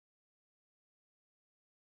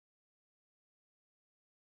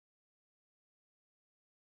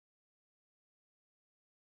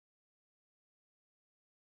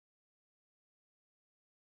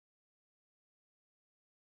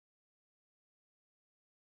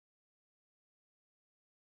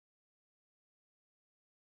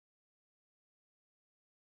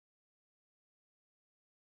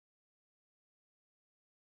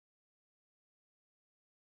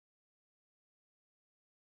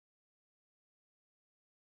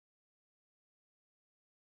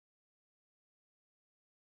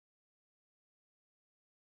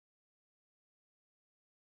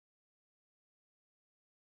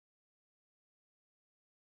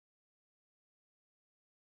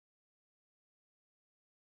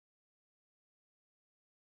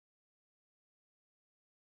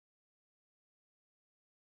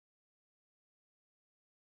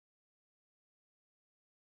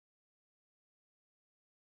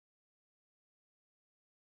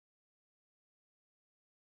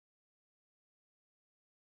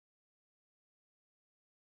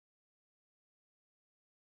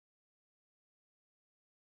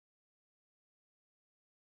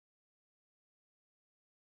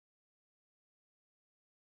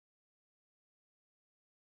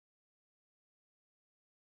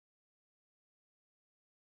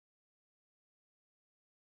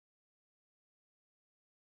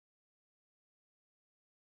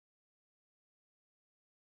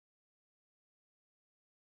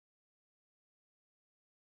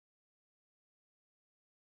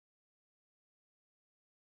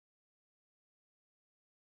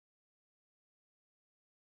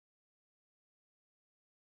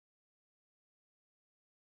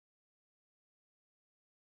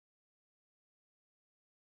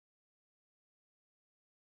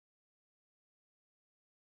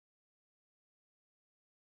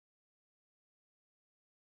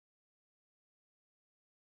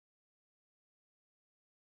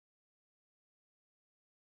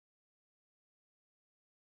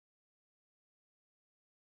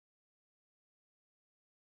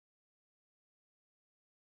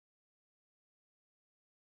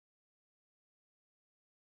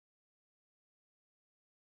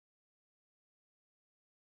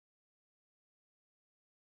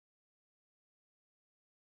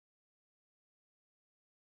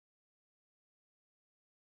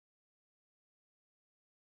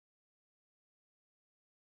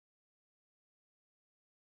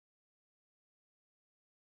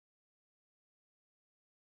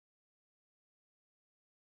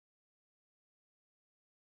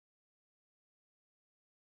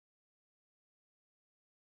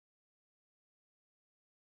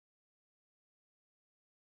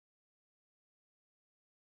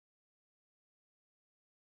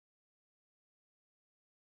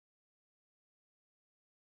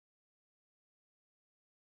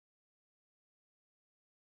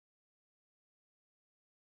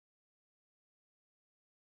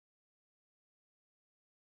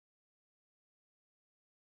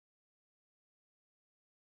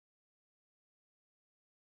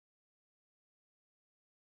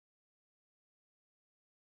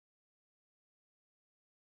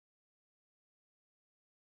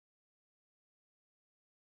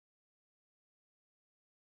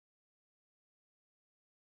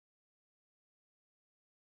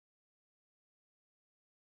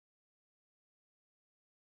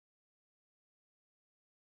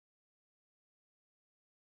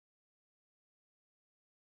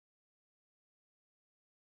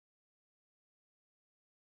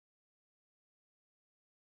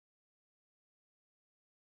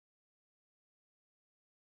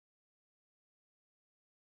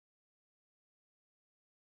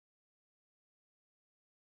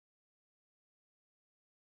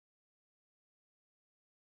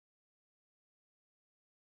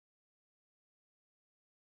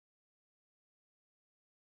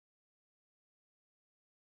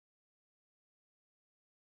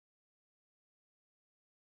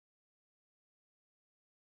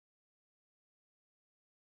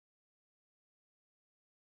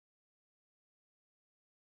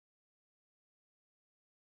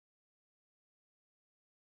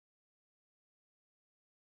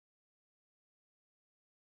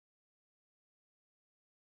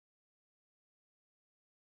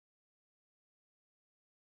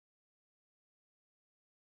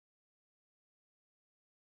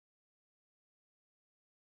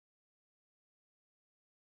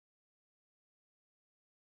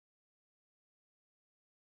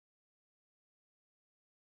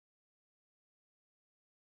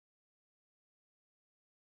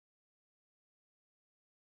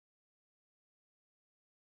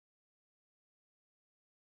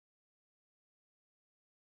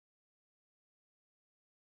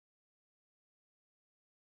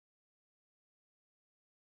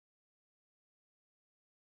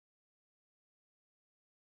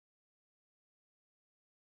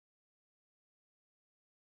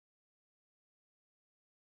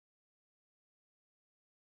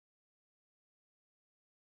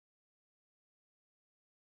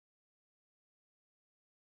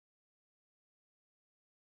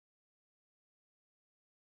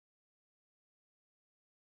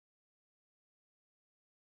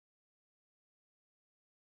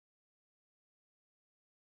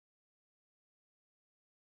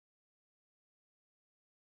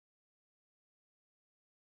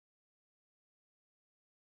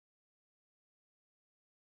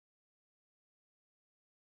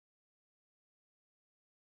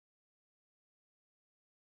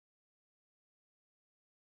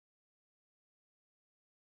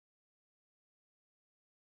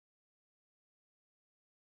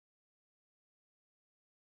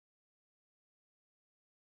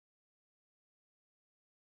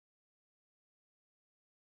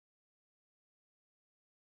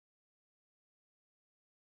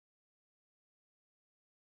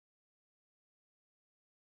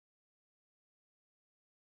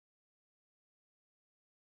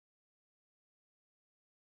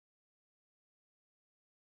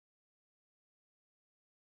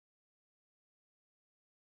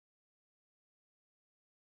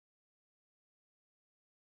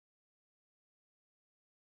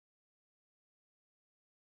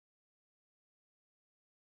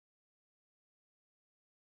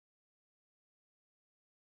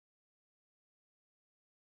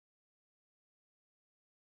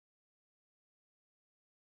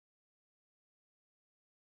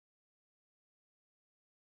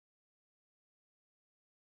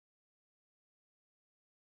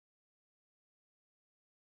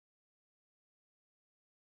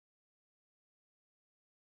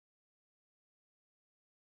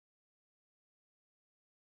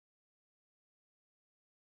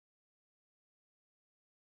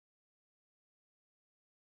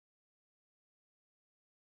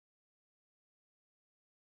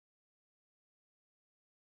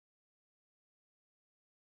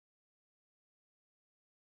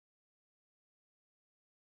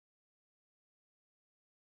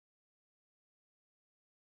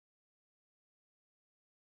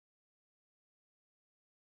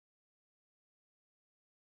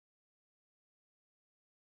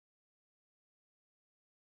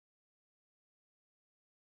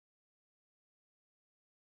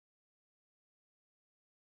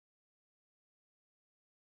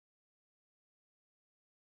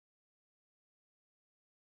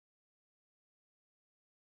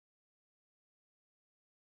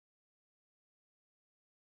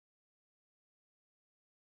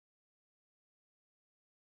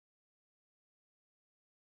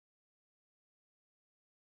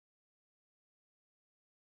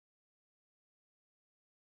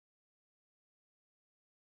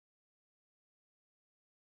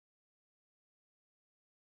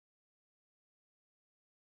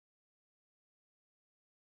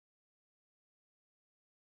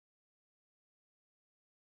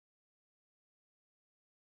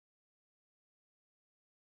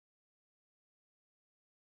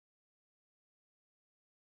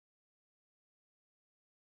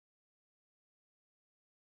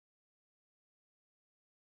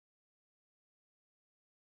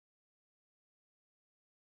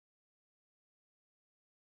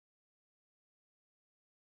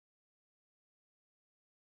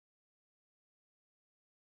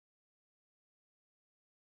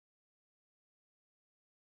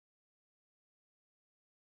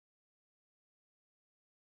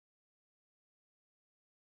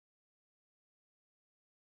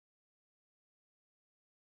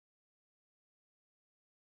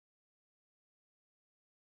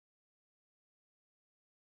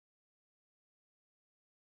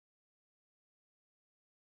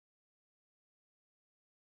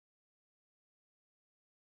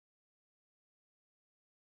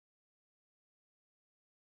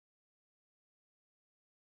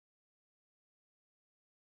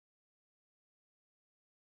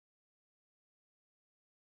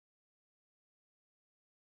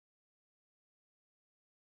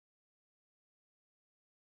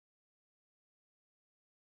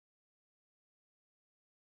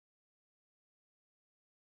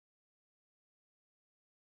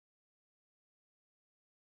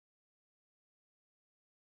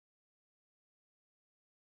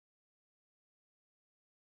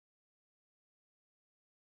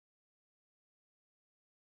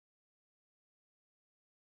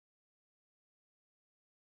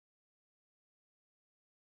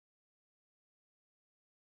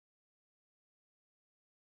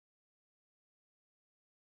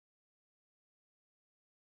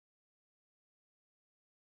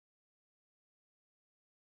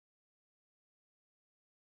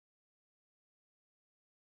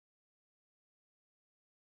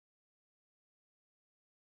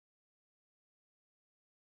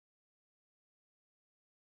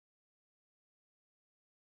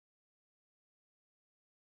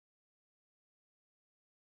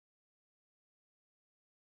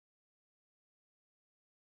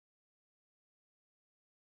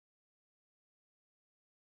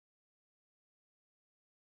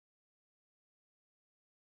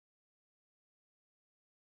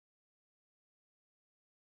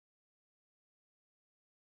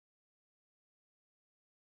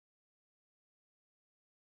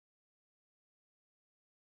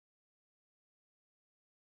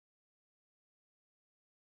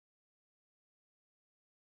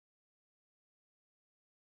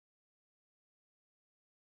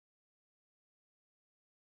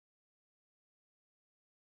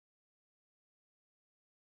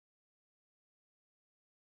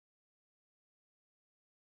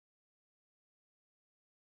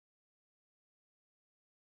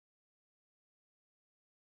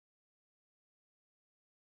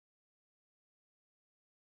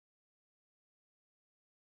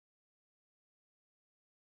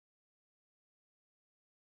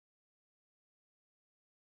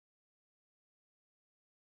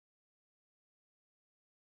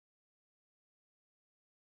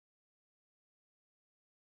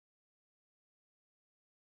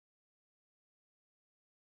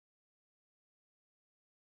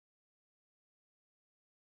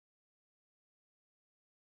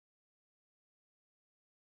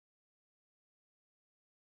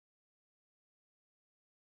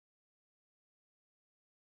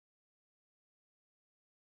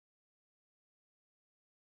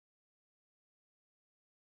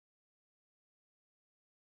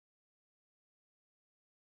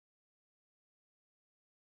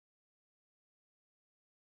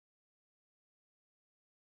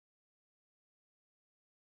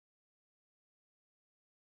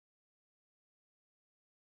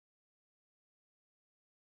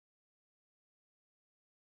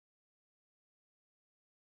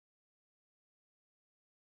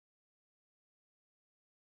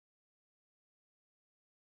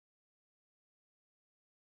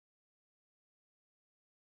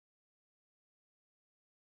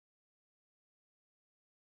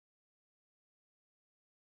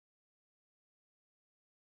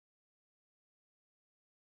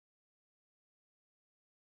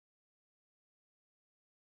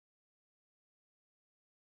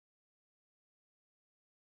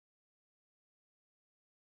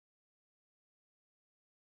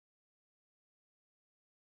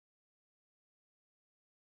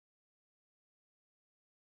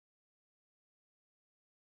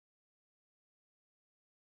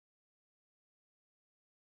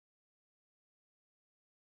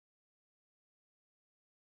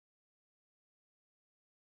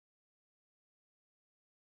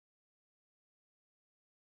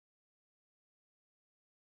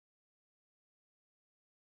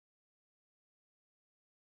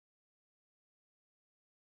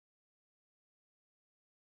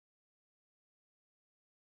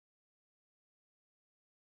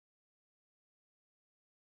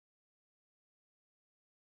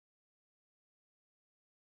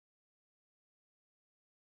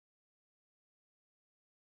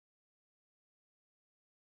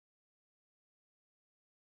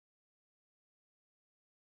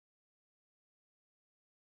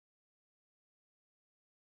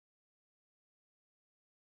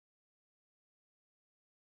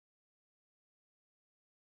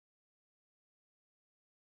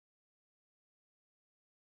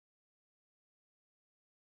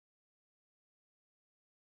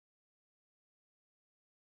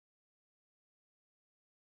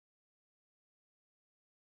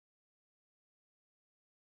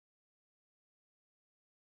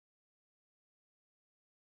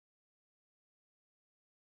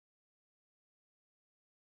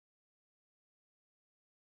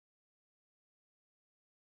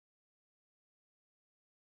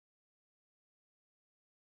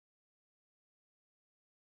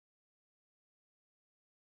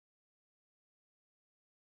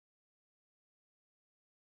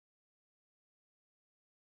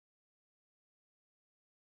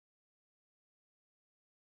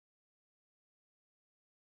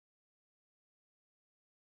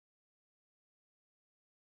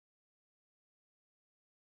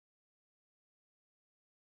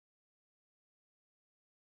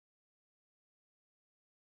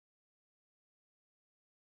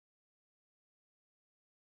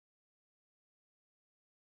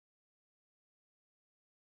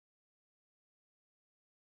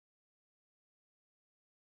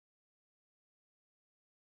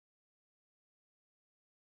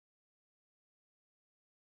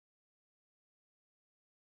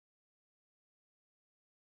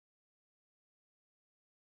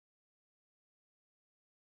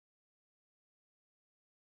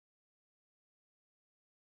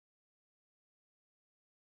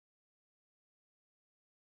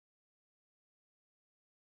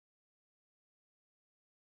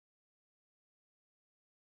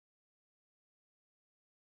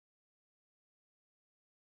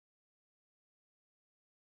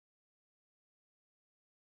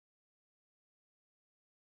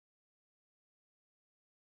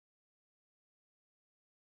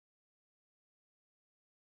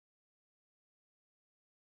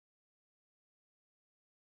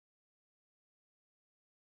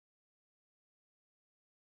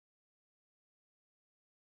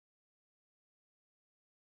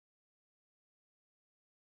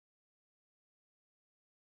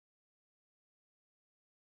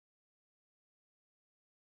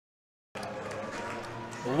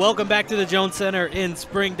 Welcome back to the Jones Center in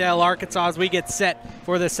Springdale, Arkansas, as we get set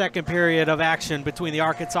for the second period of action between the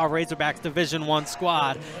Arkansas Razorbacks Division I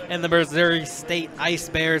squad and the Missouri State Ice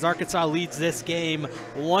Bears. Arkansas leads this game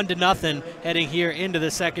 1-0 heading here into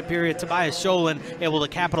the second period. Tobias Sholin able to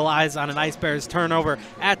capitalize on an Ice Bears turnover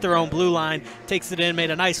at their own blue line, takes it in,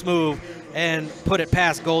 made a nice move, and put it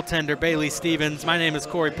past goaltender Bailey Stevens. My name is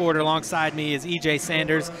Corey Porter. Alongside me is EJ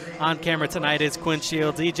Sanders. On camera tonight is Quinn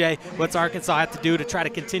Shields. EJ, what's Arkansas have to do to try to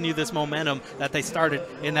continue this momentum that they started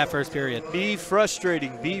in that first period? Be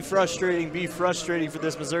frustrating for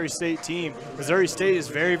this Missouri State team. Missouri State is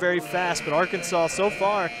very, very fast, but Arkansas so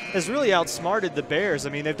far has really outsmarted the Bears. I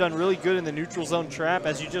mean, they've done really good in the neutral zone trap,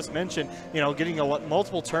 as you just mentioned, getting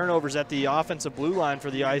multiple turnovers at the offensive blue line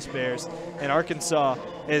for the Ice Bears. And Arkansas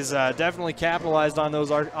is definitely capitalized on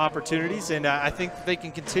those opportunities, and I think they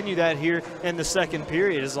can continue that here in the second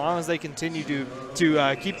period as long as they continue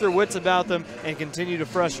to keep their wits about them and continue to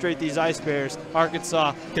frustrate these Ice Bears.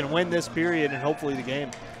 Arkansas can win this period and hopefully the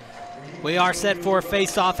game. We are set for a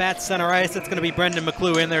face-off at center ice. It's going to be Brendan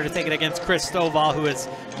McClue in there to take it against Chris Stovall, who has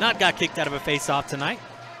not got kicked out of a face-off tonight,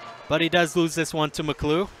 but he does lose this one to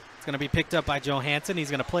McClue. It's going to be picked up by Johansson.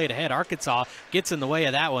 He's going to play it ahead. Arkansas gets in the way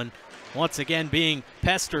of that one. Once again being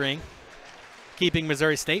pestering, keeping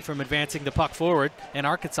Missouri State from advancing the puck forward, and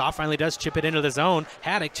Arkansas finally does chip it into the zone.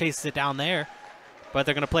 Haddock chases it down there, but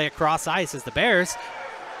they're going to play it cross ice as the Bears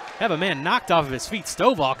have a man knocked off of his feet.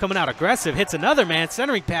 Stovall coming out aggressive, hits another man,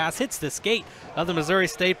 centering pass, hits the skate of the Missouri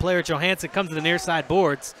State player. Johansson comes to the near side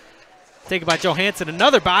boards. Taken by Johansson,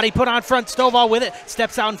 another body, put on front, Stovall with it,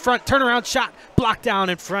 steps out in front, turnaround shot, blocked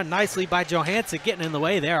down in front nicely by Johansson, getting in the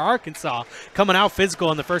way there. Arkansas coming out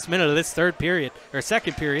physical in the first minute of this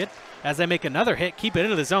second period, as they make another hit, keep it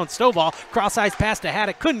into the zone. Stovall, cross-ice pass to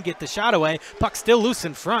Haddock, couldn't get the shot away, puck still loose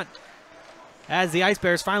in front. As the Ice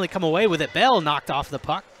Bears finally come away with it, Bell knocked off the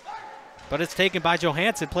puck, but it's taken by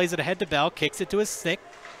Johansson, plays it ahead to Bell, kicks it to his stick,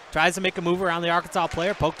 tries to make a move around the Arkansas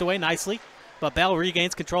player, poked away nicely. But Bell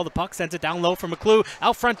regains control of the puck, sends it down low for McClue.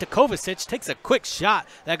 Out front to Kovacic, takes a quick shot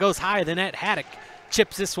that goes high of the net. Haddock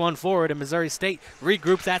chips this one forward, and Missouri State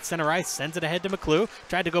regroups at center ice, sends it ahead to McClue.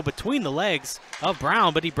 Tried to go between the legs of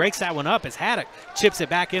Brown, but he breaks that one up as Haddock chips it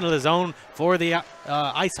back into the zone for the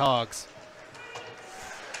Ice Hogs.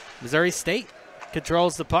 Missouri State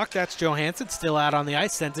controls the puck. That's Johansson still out on the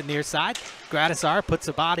ice, sends it near side. Gradisar puts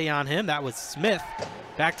a body on him. That was Smith.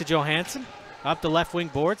 Back to Johansson. Up the left wing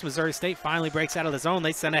boards. Missouri State finally breaks out of the zone.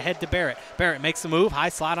 They send ahead to Barrett. Barrett makes the move. High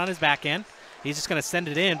slot on his backhand. He's just going to send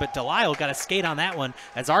it in, but Delisle got a skate on that one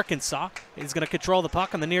as Arkansas is going to control the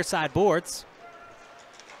puck on the near side boards.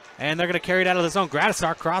 And they're going to carry it out of the zone.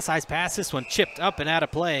 Gradisar cross-ice pass. This one chipped up and out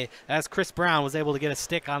of play as Chris Brown was able to get a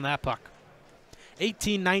stick on that puck.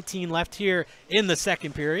 18-19 left here in the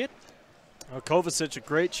second period. Kovacic, a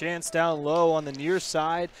great chance down low on the near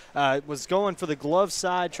side. Was going for the glove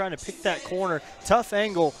side, trying to pick that corner. Tough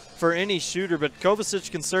angle for any shooter, but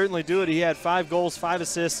Kovacic can certainly do it. He had 5 goals, 5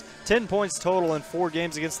 assists, 10 points total in 4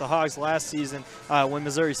 games against the Hogs last season when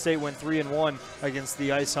Missouri State went 3-1 against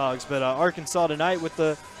the Ice Hogs. But Arkansas tonight with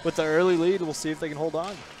the early lead. We'll see if they can hold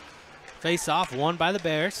on. Face off, won by the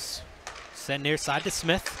Bears. Sent near side to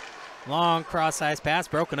Smith. Long cross-ice pass,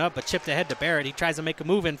 broken up, but chipped ahead to Barrett. He tries to make a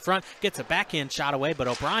move in front, gets a backhand shot away, but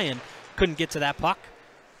O'Brien couldn't get to that puck.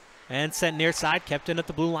 And sent near side, kept in at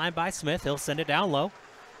the blue line by Smith. He'll send it down low.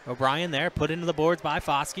 O'Brien there, put into the boards by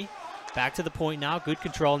Foskey. Back to the point now, good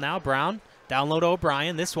control now. Brown, down low to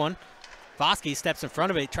O'Brien. This one, Foskey steps in front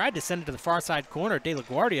of it. He tried to send it to the far side corner. De La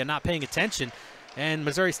Guardia not paying attention. And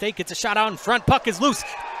Missouri State gets a shot out in front. Puck is loose,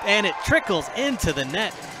 and it trickles into the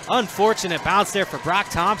net. Unfortunate bounce there for Brock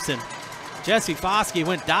Thompson. Jesse Foskey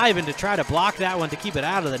went diving to try to block that one to keep it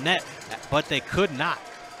out of the net, but they could not.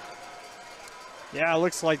 Yeah, it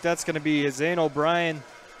looks like that's going to be Zane O'Brien,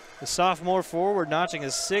 the sophomore forward, notching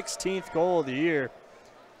his 16th goal of the year.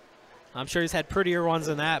 I'm sure he's had prettier ones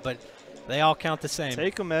than that, but they all count the same.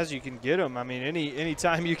 Take them as you can get them. I mean, any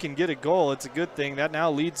time you can get a goal, it's a good thing. That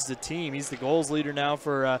now leads the team. He's the goals leader now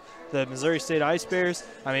for the Missouri State Ice Bears.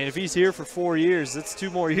 I mean, if he's here for 4 years, that's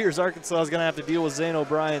 2 more years Arkansas is going to have to deal with Zane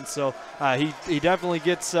O'Brien. So he definitely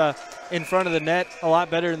gets in front of the net a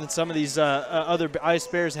lot better than some of these other Ice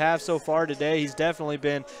Bears have so far today. He's definitely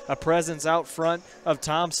been a presence out front of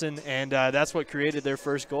Thompson, and that's what created their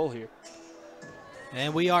first goal here.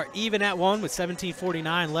 And we are even at 1 with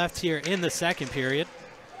 17:49 left here in the second period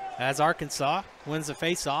as Arkansas wins the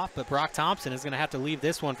face-off, but Brock Thompson is going to have to leave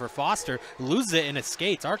this one for Foster. Loses it in his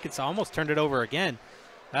skates. Arkansas almost turned it over again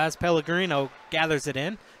as Pellegrino gathers it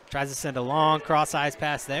in. Tries to send a long cross-ice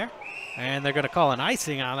pass there, and they're going to call an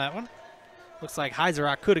icing on that one. Looks like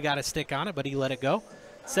Heiserock could have got a stick on it, but he let it go.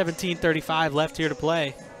 17:35 left here to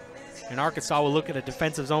play. And Arkansas will look at a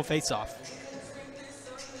defensive zone faceoff.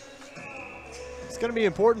 It's going to be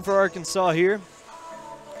important for Arkansas here.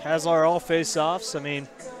 Has our all face-offs. I mean,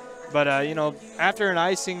 but, you know, after an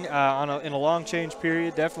icing in a long change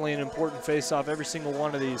period, definitely an important face-off. Every single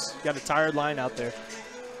one of these. Got a tired line out there.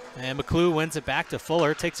 And McClue wins it back to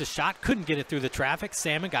Fuller. Takes a shot. Couldn't get it through the traffic.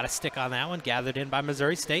 Salmon got a stick on that one. Gathered in by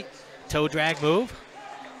Missouri State. Toe drag move.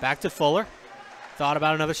 Back to Fuller. Thought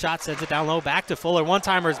about another shot, sends it down low, back to Fuller.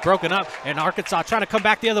 One-timer is broken up, and Arkansas trying to come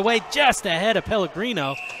back the other way just ahead of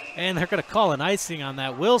Pellegrino. And they're going to call an icing on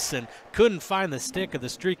that. Wilson couldn't find the stick of the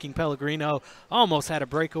streaking Pellegrino. Almost had a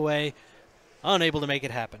breakaway, unable to make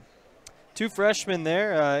it happen. Two freshmen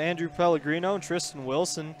there, Andrew Pellegrino and Tristan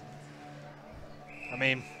Wilson. I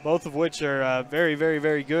mean, both of which are very, very,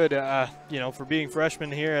 very good, you know, for being freshmen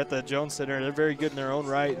here at the Jones Center. They're very good in their own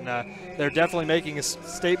right, and they're definitely making a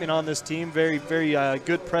statement on this team. Very, very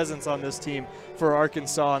good presence on this team for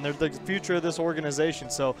Arkansas, and they're the future of this organization.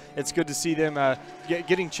 So it's good to see them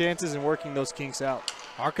getting chances and working those kinks out.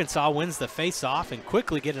 Arkansas wins the face-off and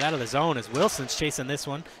quickly get it out of the zone as Wilson's chasing this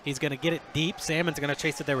one. He's going to get it deep. Salmon's going to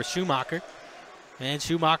chase it there with Schumacher. And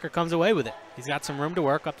Schumacher comes away with it. He's got some room to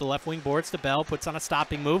work up the left wing boards to Bell, puts on a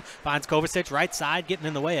stopping move, finds Kovacic right side. Getting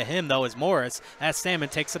in the way of him, though, is Morris. As Salmon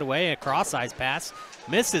takes it away, a cross-eyes pass.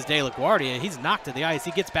 Misses De La Guardia. He's knocked to the ice.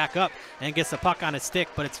 He gets back up and gets the puck on his stick,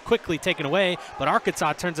 but it's quickly taken away. But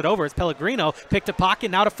Arkansas turns it over as Pellegrino picked a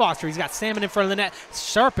pocket, now to Foster. He's got Salmon in front of the net.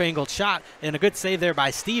 Sharp angled shot, and a good save there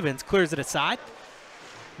by Stevens. Clears it aside.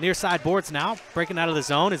 Near side boards now. Breaking out of the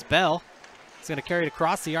zone is Bell. He's going to carry it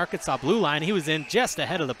across the Arkansas blue line. He was in just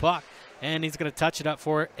ahead of the puck, and he's going to touch it up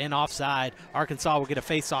for it and offside. Arkansas will get a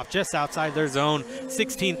face-off just outside their zone.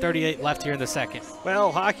 16:38 left here in the second.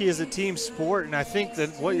 Well, hockey is a team sport, and I think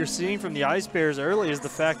that what you're seeing from the Ice Bears early is the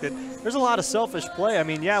fact that there's a lot of selfish play. I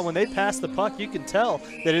mean, yeah, when they pass the puck, you can tell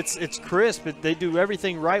that it's crisp. They do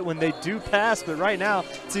everything right when they do pass, but right now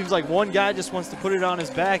it seems like one guy just wants to put it on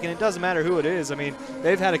his back, and it doesn't matter who it is. I mean,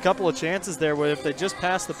 they've had a couple of chances there where if they just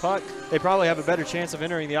pass the puck, they probably have a better chance of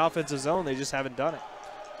entering the offensive zone. They just haven't done it.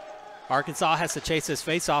 Arkansas has to chase this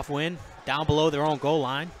face-off win down below their own goal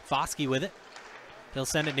line. Foskey with it. He'll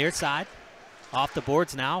send it near side. Off the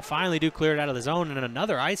boards now. Finally do clear it out of the zone, and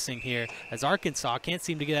another icing here as Arkansas can't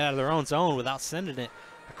seem to get out of their own zone without sending it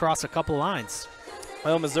across a couple lines.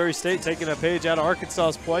 Well, Missouri State taking a page out of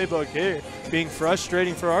Arkansas's playbook here, being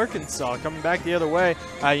frustrating for Arkansas, coming back the other way.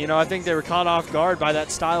 You know, I think they were caught off guard by that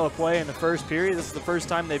style of play in the first period. This is the first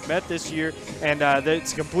time they've met this year, and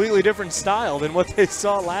it's a completely different style than what they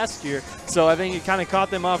saw last year. So I think it kind of caught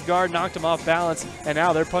them off guard, knocked them off balance, and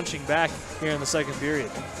now they're punching back here in the second period.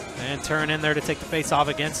 And Turn in there to take the face-off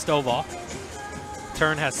against Stovall.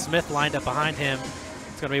 Turn has Smith lined up behind him.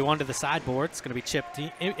 It's going to be one to the sideboard. It's going to be chipped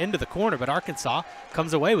into the corner, but Arkansas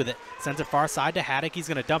comes away with it. Sends it far side to Haddock. He's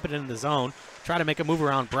going to dump it into the zone. Try to make a move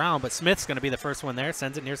around Brown, but Smith's going to be the first one there.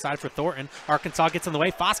 Sends it near side for Thornton. Arkansas gets in the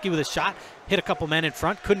way. Foskey with a shot. Hit a couple men in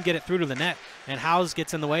front. Couldn't get it through to the net. And Howes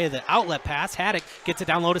gets in the way of the outlet pass. Haddock gets it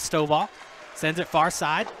down low to Stovall. Sends it far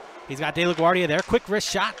side. He's got De La Guardia there. Quick wrist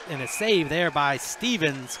shot and a save there by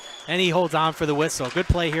Stevens. And he holds on for the whistle. Good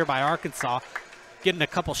play here by Arkansas, getting a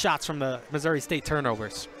couple shots from the Missouri State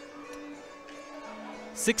turnovers.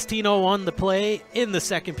 16:01 to play in the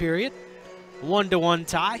second period. 1-1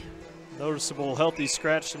 tie. Noticeable healthy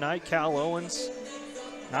scratch tonight. Cal Owens,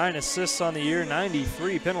 9 assists on the year,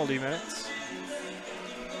 93 penalty minutes.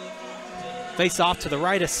 Face off to the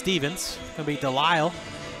right of Stevens. Going to be Delisle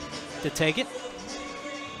to take it.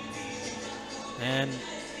 And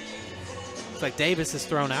looks like Davis is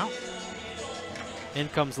thrown out. In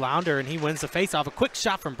comes Lounder, and he wins the face-off. A quick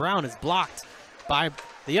shot from Brown is blocked by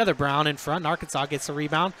the other Brown in front. Arkansas gets the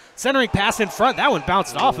rebound. Centering pass in front. That one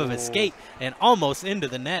bounced off of his skate and almost into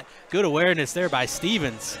the net. Good awareness there by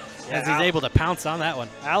Stevens as he's able to pounce on that one.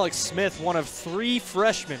 Alex Smith, one of 3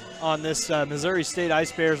 freshmen on this Missouri State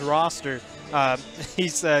Ice Bears roster.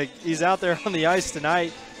 He's out there on the ice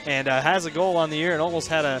tonight and has a goal on the year and almost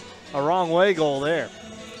had a wrong way goal there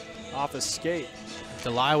off his skate.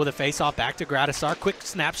 Delisle with a face-off back to Gradisar. Quick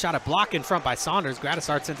snapshot, a block in front by Saunders.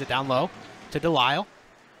 Gradisar sends it down low to Delisle.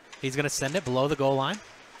 He's going to send it below the goal line.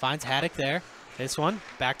 Finds Haddock there. This one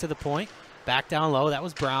back to the point. Back down low. That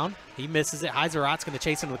was Brown. He misses it. Heiserot's going to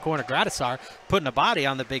chase into the corner. Gradisar putting a body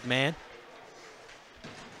on the big man.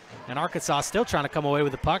 And Arkansas still trying to come away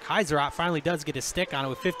with the puck. Heiserot finally does get his stick on it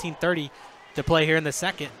with 15:30 to play here in the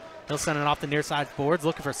second. He'll send it off the near side boards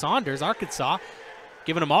looking for Saunders. Arkansas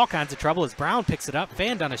giving him all kinds of trouble as Brown picks it up.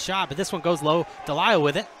 Fanned on a shot, but this one goes low. Delisle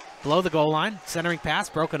with it. Below the goal line. Centering pass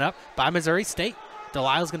broken up by Missouri State.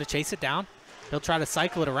 Delisle's going to chase it down. He'll try to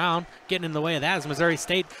cycle it around, getting in the way of that as Missouri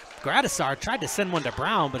State. Gradisar tried to send one to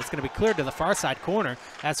Brown, but it's going to be cleared to the far side corner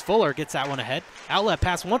as Fuller gets that one ahead. Outlet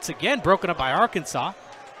pass once again broken up by Arkansas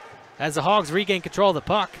as the Hogs regain control of the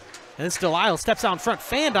puck. And this Delisle steps out in front,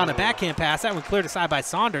 fanned on a backhand pass. That one cleared aside by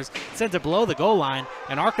Saunders, sends it below the goal line,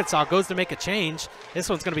 and Arkansas goes to make a change. This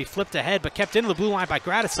one's going to be flipped ahead, but kept into the blue line by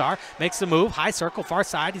Gradisar. Makes the move, high circle, far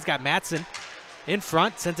side. He's got Matson in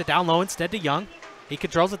front, sends it down low instead to Young. He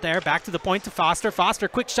controls it there, back to the point to Foster. Foster,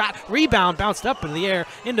 quick shot, rebound, bounced up in the air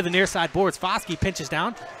into the near side boards. Foskey pinches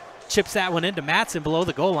down, chips that one into Matson below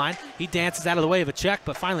the goal line. He dances out of the way of a check,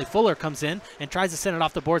 but finally Fuller comes in and tries to send it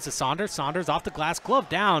off the boards to Saunders. Saunders off the glass, glove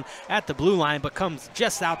down at the blue line, but comes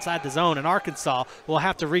just outside the zone, and Arkansas will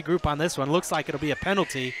have to regroup on this one. Looks like it'll be a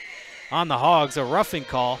penalty on the Hogs, a roughing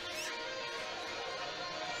call,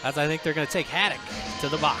 as I think they're going to take Haddock to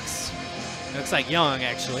the box. Looks like Young,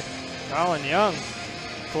 actually. Colin Young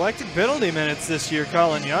collected penalty minutes this year,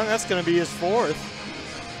 Colin Young. That's going to be his 4th.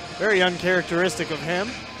 Very uncharacteristic of him.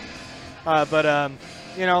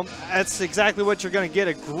 You know, that's exactly what you're going to get.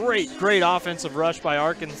 A great offensive rush by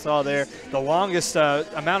Arkansas there. The longest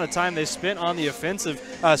amount of time they spent on the offensive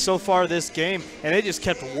so far this game, and they just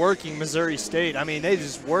kept working Missouri State. I mean, they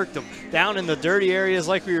just worked them down in the dirty areas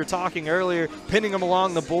like we were talking earlier, pinning them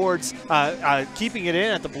along the boards, keeping it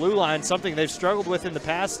in at the blue line, something they've struggled with in the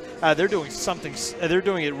past. They're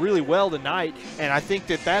doing it really well tonight, and I think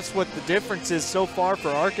that that's what the difference is so far for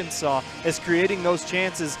Arkansas, is creating those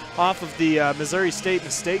chances off of the Missouri State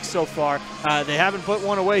mistakes so far. They haven't put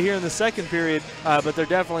one away here in the second period, but they're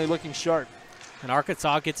definitely looking sharp. And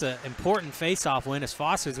Arkansas gets an important face-off win as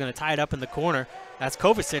Foster's going to tie it up in the corner. As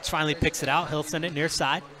Kovacic finally picks it out, he'll send it near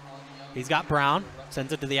side. He's got Brown,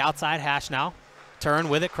 sends it to the outside hash now. Turn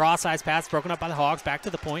with it, cross-ice pass broken up by the Hogs, back to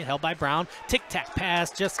the point, held by Brown. Tic-tac pass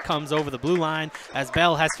just comes over the blue line as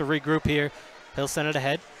Bell has to regroup here. He'll send it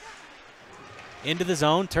ahead. Into the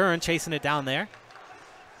zone, Turn chasing it down there.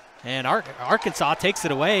 And Arkansas takes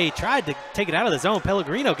it away, tried to take it out of the zone.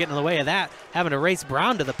 Pellegrino getting in the way of that, having to race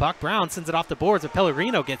Brown to the puck. Brown sends it off the boards, but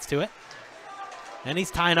Pellegrino gets to it. And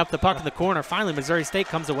he's tying up the puck in the corner. Finally, Missouri State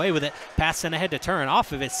comes away with it. Pass sent ahead to Turn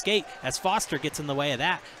off of his skate as Foster gets in the way of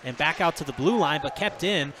that. And back out to the blue line, but kept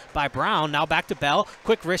in by Brown. Now back to Bell.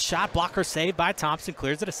 Quick wrist shot. Blocker saved by Thompson.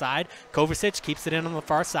 Clears it aside. Kovacic keeps it in on the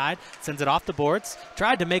far side. Sends it off the boards.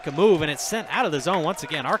 Tried to make a move, and it's sent out of the zone once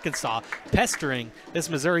again. Arkansas pestering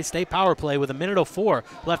this Missouri State power play with 1:04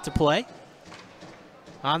 left to play.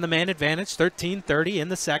 On the man advantage, 13:30 in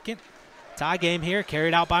the second. Tie game here,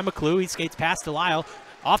 carried out by McClue. He skates past Delisle,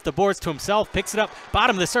 off the boards to himself, picks it up,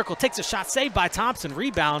 bottom of the circle, takes a shot, saved by Thompson.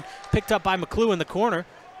 Rebound, picked up by McClue in the corner.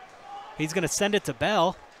 He's going to send it to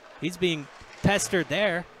Bell. He's being pestered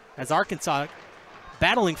there as Arkansas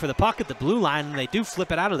battling for the puck at the blue line, and they do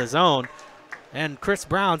flip it out of the zone. And Chris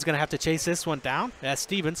Brown's going to have to chase this one down as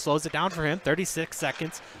Stevens slows it down for him. 36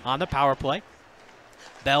 seconds on the power play.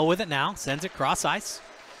 Bell with it now, sends it cross ice.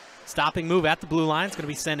 Stopping move at the blue line. It's going to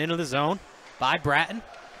be sent into the zone by Bratton.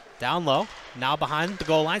 Down low. Now behind the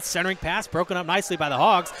goal line. Centering pass broken up nicely by the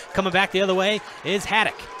Hogs. Coming back the other way is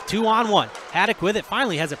Haddock. 2-on-1. Haddock with it.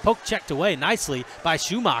 Finally has a poke checked away nicely by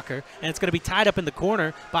Schumacher. And it's going to be tied up in the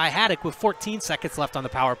corner by Haddock with 14 seconds left on the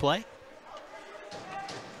power play.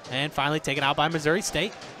 And finally taken out by Missouri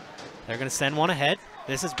State. They're going to send one ahead.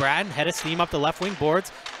 This is Bratton. Head of steam up the left wing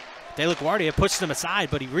boards. De La Guardia pushes him aside,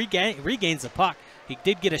 but he regains the puck. He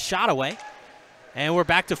did get a shot away. And we're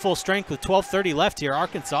back to full strength with 12:30 left here.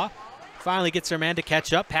 Arkansas finally gets their man to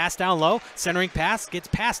catch up. Pass down low. Centering pass. Gets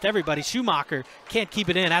past everybody. Schumacher can't keep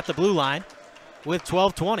it in at the blue line with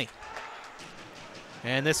 12:20.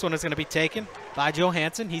 And this one is going to be taken by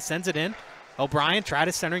Johansson. He sends it in. O'Brien tried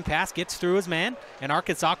a centering pass. Gets through his man. And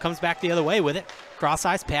Arkansas comes back the other way with it.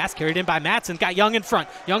 Cross-ice pass carried in by Matson. Got Young in front.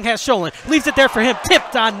 Young has Scholin. Leaves it there for him.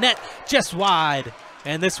 Tipped on net. Just wide.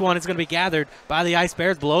 And this one is going to be gathered by the Ice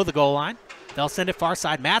Bears below the goal line. They'll send it far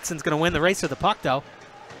side. Matson's going to win the race to the puck, though.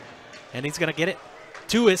 And he's going to get it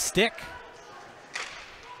to his stick.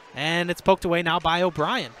 And it's poked away now by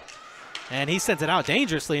O'Brien. And he sends it out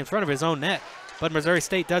dangerously in front of his own net. But Missouri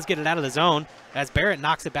State does get it out of the zone as Barrett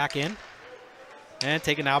knocks it back in. And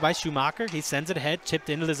taken now by Schumacher. He sends it ahead, chipped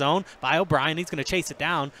into the zone by O'Brien. He's going to chase it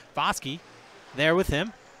down. Foskey there with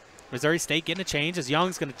him. Missouri State getting a change as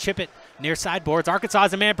Young's going to chip it near side boards. Arkansas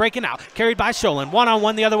has a man breaking out. Carried by Scholin.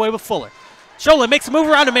 One-on-one the other way with Fuller. Scholin makes a move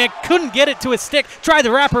around a man. Couldn't get it to his stick. Tried the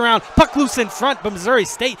wraparound. Puck loose in front, but Missouri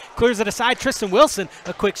State clears it aside. Tristan Wilson,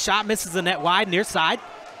 a quick shot, misses the net wide near side.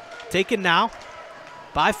 Taken now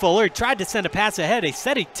by Fuller. He tried to send a pass ahead. He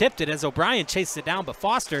said he tipped it as O'Brien chased it down, but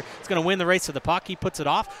Foster is going to win the race to the puck. He puts it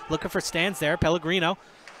off. Looking for stands there. Pellegrino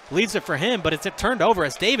leaves it for him, but it's turned over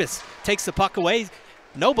as Davis takes the puck away.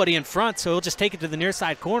 Nobody in front, so he'll just take it to the near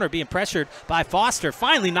side corner, being pressured by Foster.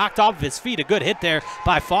 Finally knocked off of his feet. A good hit there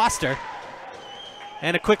by Foster.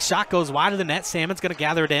 And a quick shot goes wide of the net. Salmon's going to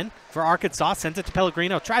gather it in for Arkansas. Sends it to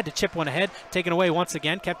Pellegrino. Tried to chip one ahead. Taken away once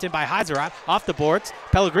again. Kept in by Heiserot. Off the boards.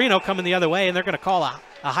 Pellegrino coming the other way, and they're going to call a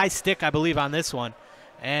high stick, I believe, on this one.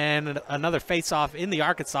 And another face-off in the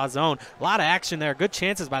Arkansas zone. A lot of action there. Good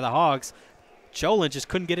chances by the Hogs. Jolin just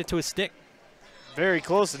couldn't get it to his stick. Very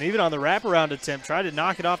close, and even on the wraparound attempt, tried to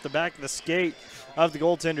knock it off the back of the skate of the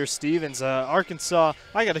goaltender Stevens. Arkansas,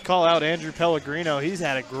 I got to call out Andrew Pellegrino. He's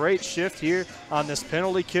had a great shift here on this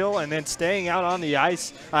penalty kill, and then staying out on the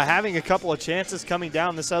ice, having a couple of chances coming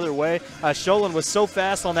down this other way. Sholin was so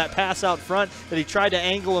fast on that pass out front that he tried to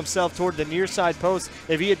angle himself toward the near side post.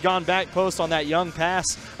 If he had gone back post on that young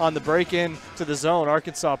pass on the break-in to the zone,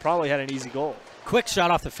 Arkansas probably had an easy goal. Quick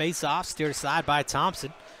shot off the face-off, steered aside by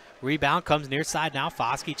Thompson. Rebound comes near side now.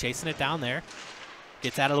 Foskey chasing it down there.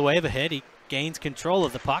 Gets out of the way of a hit. He gains control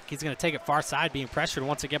of the puck. He's going to take it far side, being pressured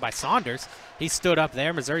once again by Saunders. He stood up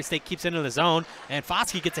there. Missouri State keeps into the zone, and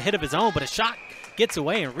Foskey gets a hit of his own, but a shot gets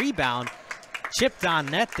away and rebound. Chipped on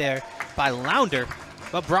net there by Lounder,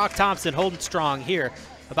 but Brock Thompson holding strong here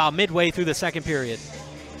about midway through the second period.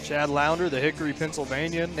 Chad Lounder, the Hickory,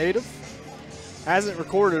 Pennsylvania native, hasn't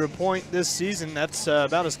recorded a point this season. That's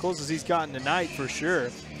about as close as he's gotten tonight for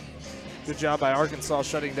sure. Good job by Arkansas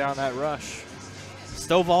shutting down that rush.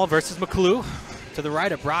 Stovall versus McClue. To the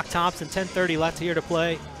right of Brock Thompson, 10:30 left here to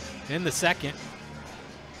play in the second.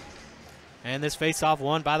 And this faceoff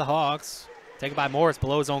won by the Hogs. Taken by Morris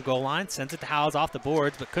below his own goal line. Sends it to Howes off the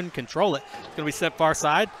boards, but couldn't control it. It's going to be set far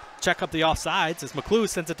side. Check up the offsides as McClue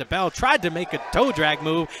sends it to Bell. Tried to make a toe drag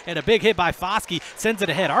move, and a big hit by Foskey. Sends it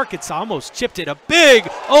ahead. Arkansas almost chipped it. A big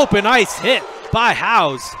open ice hit by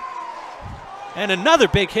Howes. And another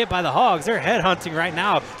big hit by the Hogs. They're headhunting right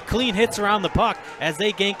now. Clean hits around the puck as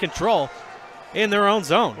they gain control in their own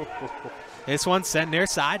zone. This one sent near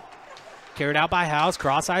side. Carried out by Howes.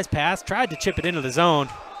 Cross-ice pass. Tried to chip it into the zone.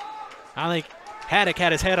 I think Haddock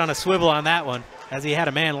had his head on a swivel on that one as he had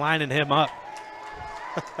a man lining him up.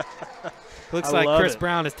 Looks like Chris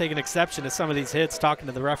Brown is taking exception to some of these hits, talking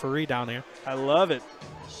to the referee down there. I love it.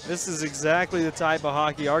 This is exactly the type of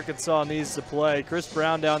hockey Arkansas needs to play. Chris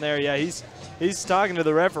Brown down there, yeah, he's talking to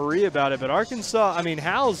the referee about it. But Arkansas, I mean,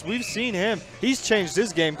 Howes, we've seen him. He's changed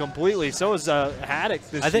his game completely. So has Haddock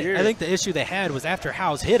this year. I think the issue they had was after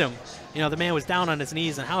Howes hit him, you know, the man was down on his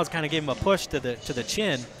knees, and Howes kind of gave him a push to the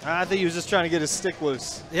chin. I think he was just trying to get his stick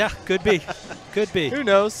loose. Yeah, could be. Could be. Who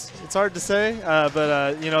knows? It's hard to say.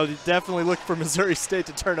 But, you know, definitely look for Missouri State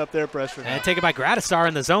to turn up their pressure. And taken by Gradisar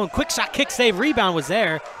in the zone. Quick shot, kick save, rebound was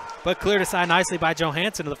there, but cleared aside nicely by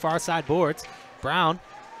Johansson to the far side boards. Brown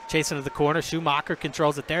chasing to the corner. Schumacher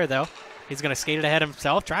controls it there, though. He's going to skate it ahead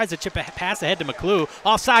himself. Tries to chip a pass ahead to McClue.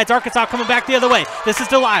 Offsides, Arkansas coming back the other way. This is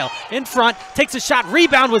Delisle in front. Takes a shot.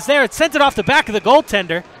 Rebound was there. It sent it off the back of the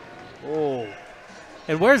goaltender. Oh.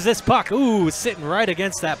 And where's this puck? Ooh, sitting right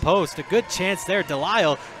against that post. A good chance there.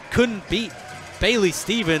 Delisle couldn't beat Bailey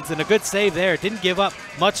Stevens, and a good save there. Didn't give up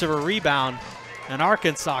much of a rebound. And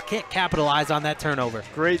Arkansas can't capitalize on that turnover.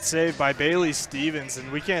 Great save by Bailey Stevens,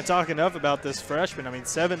 and we can't talk enough about this freshman. I mean,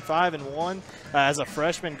 7-5-1 as a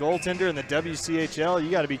freshman goaltender in the WCHL.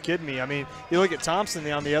 You got to be kidding me. I mean, you look at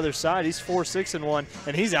Thompson on the other side. He's 4-6-1,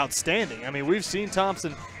 and he's outstanding. I mean, we've seen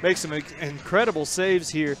Thompson make some incredible saves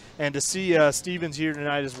here, and to see Stevens here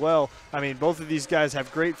tonight as well. I mean, both of these guys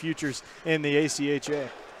have great futures in the ACHA.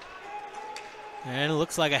 And it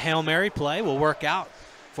looks like a Hail Mary play will work out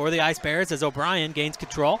for the Ice Bears as O'Brien gains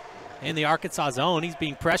control in the Arkansas zone. He's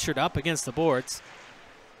being pressured up against the boards.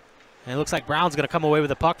 And it looks like Brown's going to come away with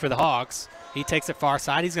the puck for the Hogs. He takes it far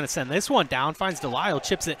side. He's going to send this one down, finds Delisle,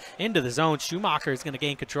 chips it into the zone. Schumacher is going to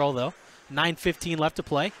gain control, though. 9:15 left to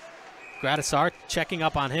play. Gradisar checking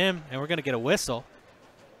up on him, and we're going to get a whistle.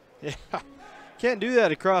 Yeah, can't do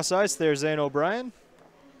that across ice there, Zane O'Brien.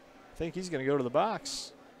 I think he's going to go to the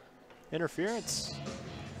box. Interference.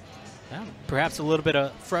 Yeah, perhaps a little bit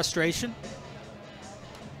of frustration.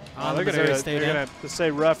 They're going to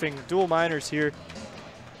say roughing. Dual minors here.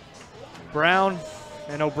 Brown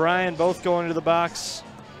and O'Brien both going to the box.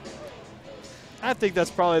 I think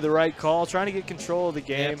that's probably the right call, trying to get control of the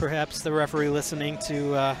game. Yeah, perhaps the referee listening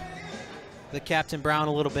to the Captain Brown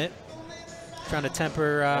a little bit, trying to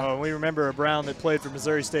temper. We remember a Brown that played for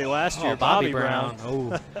Missouri State last year, Bobby Brown.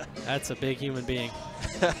 Oh, that's a big human being.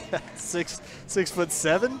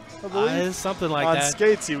 6'7", I believe. Something like that. On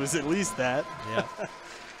skates, he was at least that. Yeah.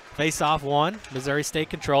 Face-off one. Missouri State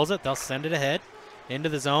controls it. They'll send it ahead into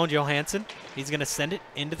the zone. Johansson, he's going to send it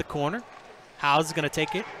into the corner. Howes is going to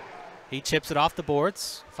take it He chips it off the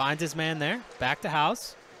boards, finds his man there, back to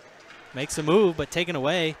House. Makes a move, but taken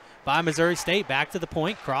away by Missouri State. Back to the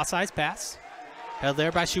point, cross-ice pass. Held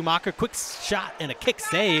there by Schumacher. Quick shot and a kick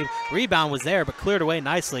save. Rebound was there, but cleared away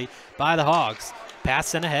nicely by the Hogs. Pass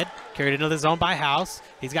sent ahead, carried into the zone by House.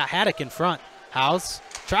 He's got Haddock in front. House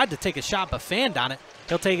tried to take a shot, but fanned on it.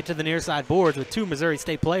 He'll take it to the near side boards with 2 Missouri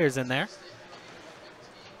State players in there.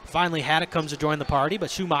 Finally, Haddock comes to join the party,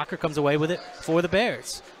 but Schumacher comes away with it for the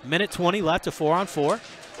Bears. Minute 20 left to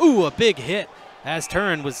 4-on-4. Ooh, a big hit as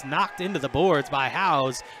Turn was knocked into the boards by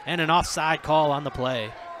Howes, and an offside call on the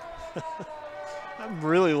play. I'm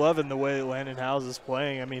really loving the way Landon Howes is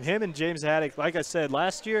playing. I mean, him and James Haddock, like I said,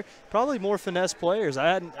 last year, probably more finesse players.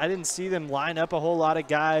 I didn't see them line up a whole lot of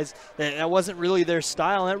guys. That wasn't really their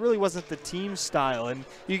style, and that really wasn't the team style. And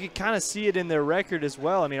you could kind of see it in their record as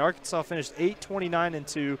well. I mean, Arkansas finished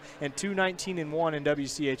 8-29-2 and 2-19-1 in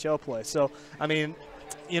WCHL play. So, I mean,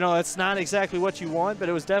 you know, it's not exactly what you want, but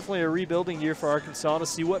it was definitely a rebuilding year for Arkansas to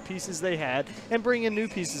see what pieces they had and bring in new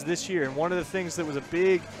pieces this year. And one of the things that was a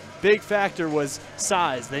big factor was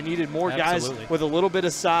size. They needed more guys with a little bit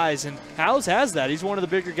of size, and Howes has that. He's one of the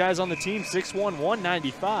bigger guys on the team, 6'1",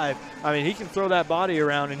 195. I mean, he can throw that body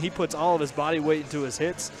around, and he puts all of his body weight into his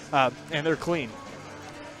hits, and they're clean.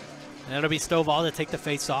 And it'll be Stovall to take the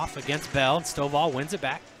face-off against Bell, and Stovall wins it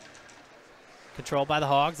back. Controlled by the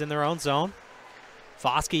Hogs in their own zone.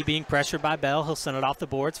 Foskey being pressured by Bell. He'll send it off the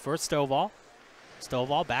boards for Stovall.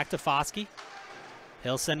 Stovall back to Foskey.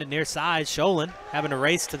 He'll send it near side. Sholin having to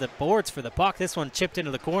race to the boards for the puck. This one chipped into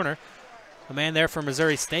the corner. A man there for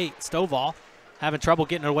Missouri State. Stovall having trouble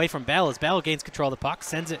getting it away from Bell as Bell gains control of the puck.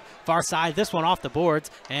 Sends it far side. This one off the boards,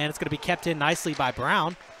 and it's going to be kept in nicely by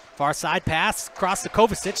Brown. Far side pass across to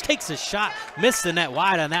Kovacic. Takes a shot. Missed the net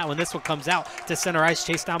wide on that one. This one comes out to center ice.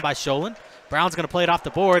 Chased down by Sholin. Brown's going to play it off the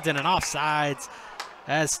boards and an offsides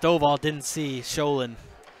as Stovall didn't see Sholin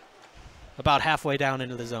about halfway down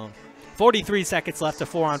into the zone. 43 seconds left to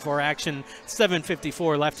 4-on-4 action.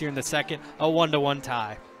 7:54 left here in the second. A 1-1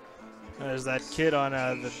 tie. There's that kid on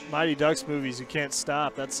the Mighty Ducks movies who can't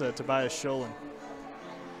stop. That's Tobias Sholin.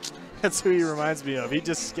 That's who he reminds me of. He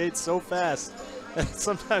just skates so fast.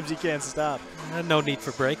 Sometimes he can't stop. No need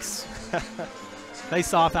for breaks.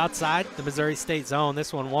 Face off outside the Missouri State zone.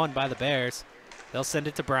 This one won by the Bears. They'll send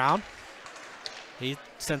it to Brown. He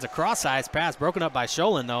sends a cross-ice pass, broken up by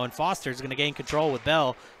Sholin, though, and Foster's going to gain control with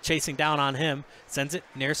Bell chasing down on him. Sends it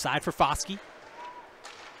near side for Foskey.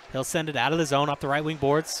 He'll send it out of the zone off the right wing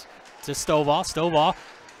boards to Stovall. Stovall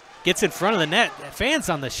gets in front of the net. Fans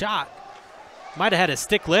on the shot. Might have had his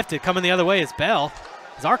stick lifted. Coming the other way is Bell.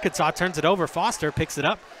 As Arkansas turns it over, Foster picks it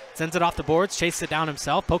up, sends it off the boards, chases it down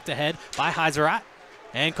himself, poked ahead by Heiserat.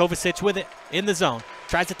 And Kovacic with it in the zone.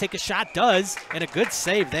 Tries to take a shot, does, and a good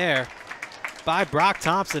save there by Brock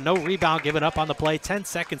Thompson. No rebound given up on the play. 10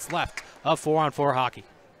 seconds left of 4-on-4 hockey.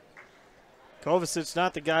 Kovacic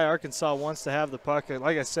not the guy Arkansas wants to have the puck.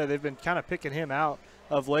 Like I said, they've been kind of picking him out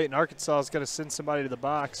of late, and Arkansas is going to send somebody to the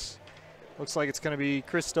box. Looks like it's going to be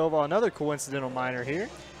Chris Stovall, another coincidental minor here.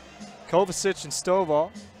 Kovacic and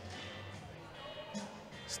Stovall.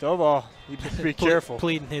 Stovall, you better be careful.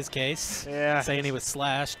 Pleading his case, saying he was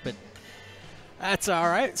slashed, but that's all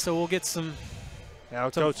right. So we'll get some. Now,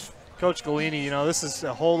 Coach Galini, you know, this is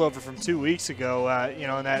a holdover from 2 weeks ago. You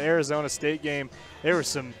know, in that Arizona State game, there were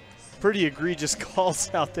some pretty egregious calls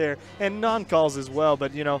out there and non-calls as well.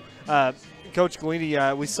 But, you know, Coach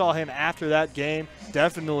Galini, we saw him after that game.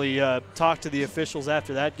 Definitely talk to the officials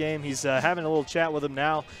after that game. He's having a little chat with them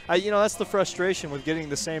now. You know, that's the frustration with getting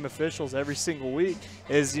the same officials every single week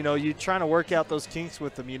is, you know, you're trying to work out those kinks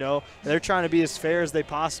with them, you know. They're trying to be as fair as they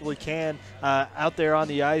possibly can out there on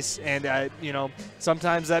the ice. And, you know,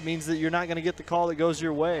 sometimes that means that you're not going to get the call that goes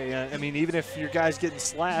your way. I mean, even if your guy's getting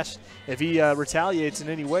slashed, if he retaliates in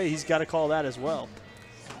any way, he's got to call that as well.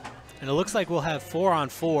 And it looks like we'll have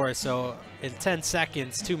 4-on-4, so in 10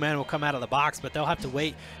 seconds, 2 men will come out of the box, but they'll have to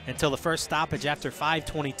wait until the first stoppage after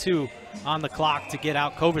 5:22 on the clock to get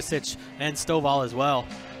out Kovacic and Stovall as well.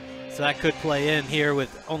 So that could play in here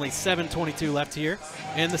with only 7:22 left here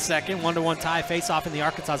in the second. 1-1 tie, face-off in the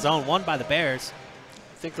Arkansas zone, won by the Bears.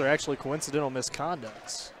 I think they're actually coincidental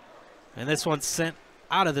misconducts. And this one's sent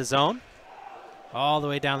out of the zone, all the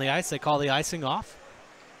way down the ice. They call the icing off.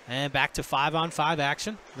 And back to 5-on-5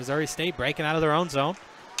 action. Missouri State breaking out of their own zone.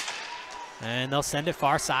 And they'll send it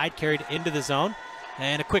far side, carried into the zone.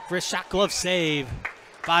 And a quick wrist shot glove save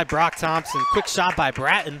by Brock Thompson. Quick shot by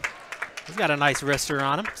Bratton. He's got a nice wrister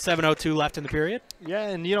on him. 7:02 left in the period. Yeah,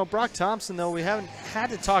 and you know, Brock Thompson, though, we haven't had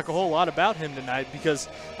to talk a whole lot about him tonight because,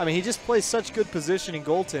 I mean, he just plays such good position in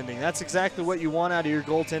goaltending. That's exactly what you want out of your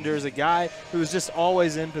goaltender, is a guy who's just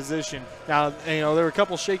always in position. Now, you know, there were a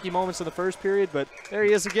couple shaky moments in the first period, but there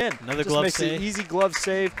he is again. Another just glove makes save. an easy glove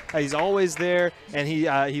save. He's always there, and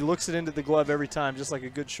he looks it into the glove every time, just like a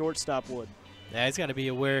good shortstop would. Yeah, he's got to be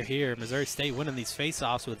aware here. Missouri State winning these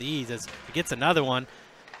faceoffs with ease as he gets another one.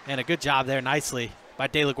 And a good job there nicely by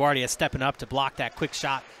De La Guardia stepping up to block that quick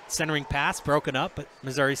shot. Centering pass broken up, but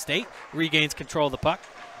Missouri State regains control of the puck.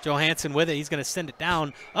 Johansson with it. He's going to send it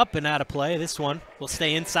down, up and out of play. This one will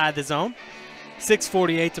stay inside the zone.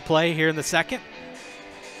 6:48 to play here in the second.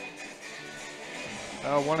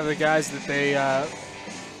 One of the guys that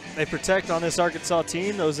they protect on this Arkansas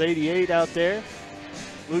team, those 88 out there,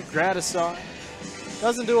 Luke Gradisar,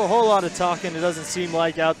 doesn't do a whole lot of talking, it doesn't seem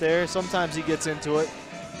like, out there. Sometimes he gets into it.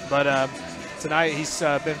 But tonight he's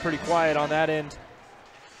been pretty quiet on that end.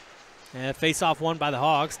 And face-off won by the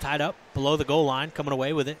Hogs, tied up below the goal line, coming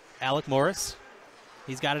away with it. Alec Morris.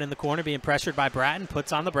 He's got it in the corner, being pressured by Bratton,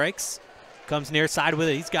 puts on the brakes, comes near side with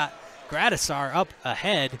it. He's got Gradisar up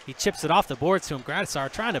ahead. He chips it off the boards to him.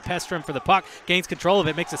 Gradisar trying to pester him for the puck, gains control of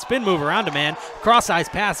it, makes a spin move around a man. Cross-ice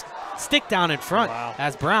pass, stick down in front. Wow.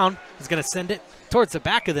 As Brown is going to send it towards the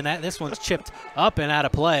back of the net. This one's chipped up and out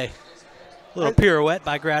of play. Little pirouette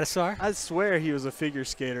by Gradisar. I swear he was a figure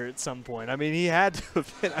skater at some point. I mean, he had to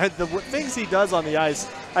have been. The things he does on the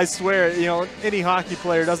ice, I swear, you know, any hockey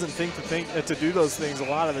player doesn't think to do those things a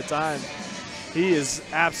lot of the time. He is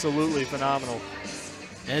absolutely phenomenal.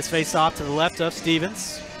 And his face off to the left of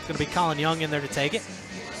Stevens. It's going to be Colin Young in there to take it.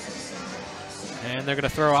 And they're going to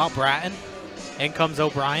throw out Bratton. In comes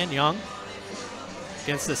O'Brien. Young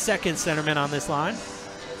against the second centerman on this line.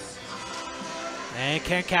 And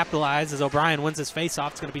can't capitalize as O'Brien wins his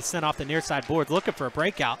faceoff. It's going to be sent off the near side boards, looking for a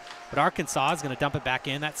breakout. But Arkansas is going to dump it back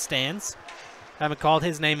in. That stands. Haven't called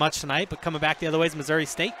his name much tonight, but coming back the other way is Missouri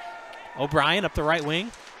State. O'Brien up the right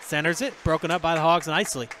wing, centers it, broken up by the Hogs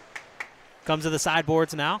nicely. Comes to the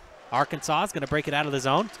sideboards now. Arkansas is going to break it out of the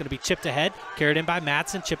zone. It's going to be chipped ahead, carried in by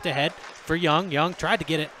Madsen, chipped ahead for Young. Young tried to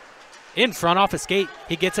get it in front off his skate.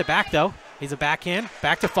 He gets it back, though. He's a backhand.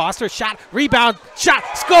 Back to Foster. Shot. Rebound. Shot.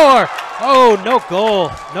 Score. Oh, no goal.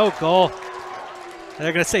 No goal. And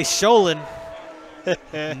they're going to say Sholin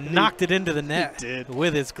knocked it into the net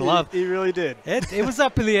with his glove. He really did. It was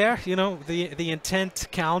up in the air. You know, the intent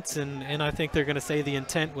counts, and I think they're going to say the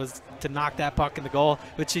intent was to knock that puck in the goal,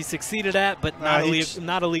 which he succeeded at, but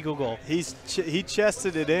not a legal goal. He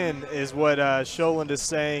chested it in is what Sholin is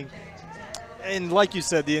saying. And like you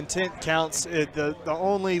said, the intent counts. The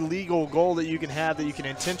only legal goal that you can have that you can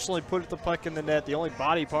intentionally put the puck in the net, the only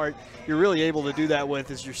body part you're really able to do that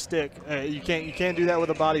with is your stick. You can't do that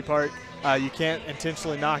with a body part. You can't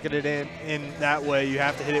intentionally knock it in that way. You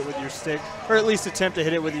have to hit it with your stick, or at least attempt to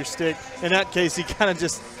hit it with your stick. In that case, he kind of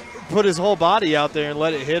just put his whole body out there and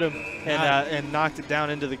let it hit him and knocked it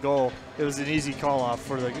down into the goal. It was an easy call off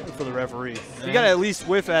for the referee. You got to at least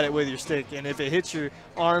whiff at it with your stick, and if it hits your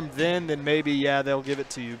arm then maybe, yeah, they'll give it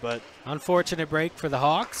to you. But unfortunate break for the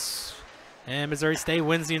Hawks, and Missouri State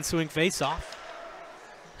wins the ensuing faceoff.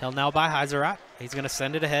 Held now by Heiserat. He's going to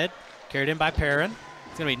send it ahead, carried in by Perrin.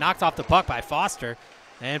 It's going to be knocked off the puck by Foster,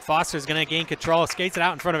 and Foster's going to gain control, skates it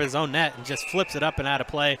out in front of his own net, and just flips it up and out of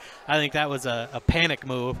play. I think that was a panic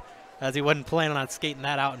move, as he wasn't planning on skating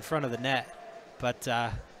that out in front of the net. But,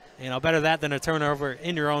 you know, better that than a turnover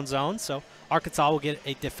in your own zone. So Arkansas will get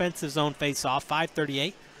a defensive zone face-off.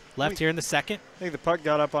 5:38 left here in the second. I think the puck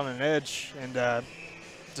got up on an edge and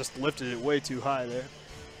just lifted it way too high there.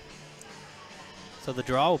 So the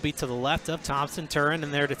draw will be to the left of Thompson. Turin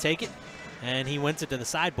in there to take it. And he wins it to the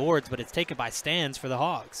sideboards, but it's taken by Stans for the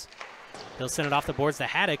Hogs. He'll send it off the boards to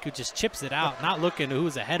Haddock, who just chips it out, not looking to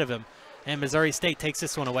who's ahead of him. And Missouri State takes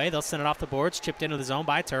this one away. They'll send it off the boards, chipped into the zone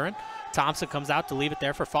by Turin. Thompson comes out to leave it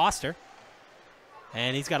there for Foster.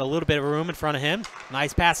 And he's got a little bit of room in front of him.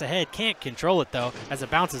 Nice pass ahead. Can't control it, though, as it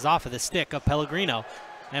bounces off of the stick of Pellegrino.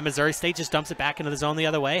 And Missouri State just dumps it back into the zone the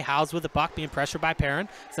other way. Howes with the puck, being pressured by Perrin.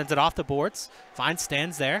 Sends it off the boards. Finds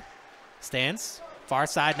Stans there. Stans, far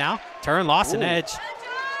side now. Turin lost an edge.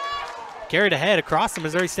 Carried ahead across the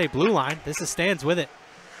Missouri State blue line. This is Stans with it.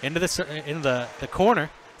 Into the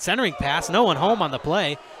corner. Centering pass, no one home on the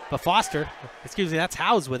play, but Foster, that's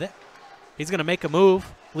Howes with it. He's going to make a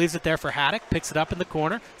move, leaves it there for Haddock, picks it up in the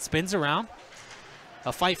corner, spins around.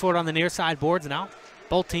 A fight for it on the near side boards now.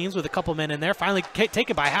 Both teams with a couple men in there. Finally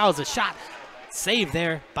taken by Howes, a shot saved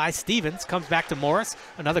there by Stevens. Comes back to Morris,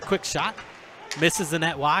 another quick shot. Misses the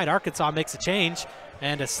net wide. Arkansas makes a change,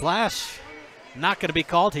 and a slash Not going to be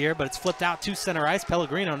called here, but it's flipped out to center ice.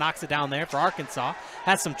 Pellegrino knocks it down there for Arkansas.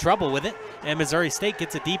 Has some trouble with it, and Missouri State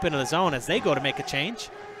gets it deep into the zone as they go to make a change.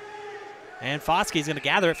 And Foskey's going to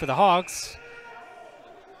gather it for the Hogs.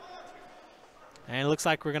 And it looks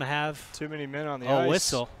like we're going to have too many men on the ice. A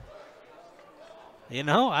whistle. You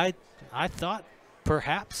know, I thought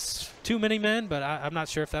perhaps too many men, but I'm not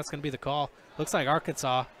sure if that's going to be the call. Looks like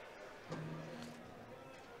Arkansas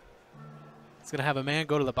is going to have a man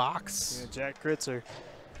go to the box. Yeah, Jack Kritzer.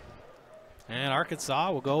 And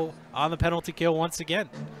Arkansas will go on the penalty kill once again.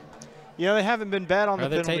 Yeah, they haven't been bad on the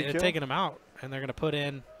penalty kill. They're taking him out, and they're going to put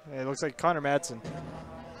in. Yeah, it looks like Connor Madsen.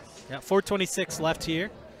 Yeah, 4:26 left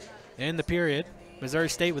here in the period. Missouri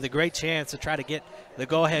State with a great chance to try to get the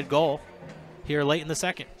go-ahead goal here late in the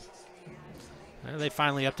second. Well, they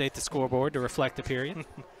finally update the scoreboard to reflect the period.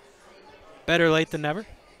 Better late than never.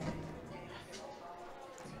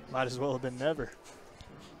 Might as well have been never.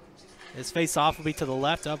 His face-off will be to the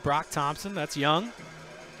left of Brock Thompson. That's Young.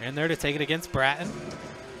 And there to take it against Bratton.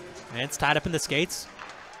 And it's tied up in the skates.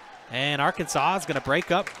 And Arkansas is going to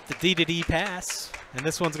break up the D-to-D pass. And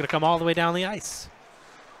this one's going to come all the way down the ice.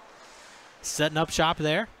 Setting up shop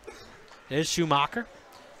there is Schumacher.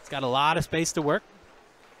 He's got a lot of space to work.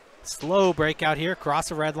 Slow breakout here, across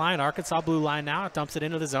the red line. Arkansas blue line now, dumps it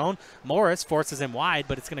into the zone. Morris forces him wide,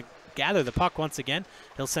 but it's going to gather the puck once again.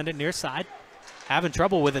 He'll send it near side. Having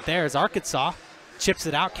trouble with it there as Arkansas chips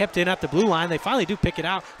it out, kept in at the blue line. They finally do pick it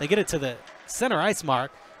out. They get it to the center ice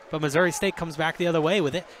mark, but Missouri State comes back the other way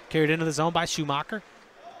with it. Carried into the zone by Schumacher.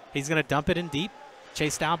 He's going to dump it in deep.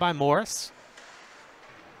 Chased down by Morris.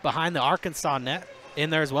 Behind the Arkansas net.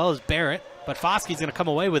 In there as well as Barrett. But Foskey's going to come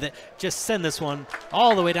away with it. Just send this one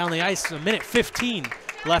all the way down the ice. A minute 15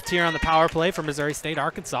 left here on the power play for Missouri State.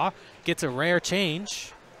 Arkansas gets a rare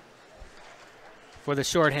change for the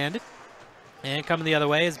shorthanded. And coming the other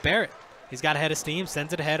way is Barrett. He's got a head of steam.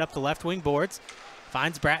 Sends it ahead up the left wing boards.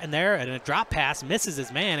 Finds Bratton there, and a drop pass. Misses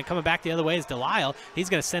his man. And coming back the other way is Delisle. He's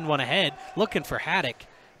going to send one ahead. Looking for Haddock.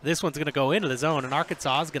 This one's going to go into the zone. And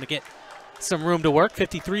Arkansas is going to get some room to work.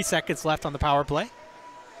 53 seconds left on the power play.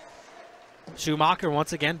 Schumacher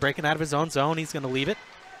once again breaking out of his own zone. He's going to leave it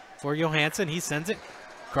for Johansson. He sends it.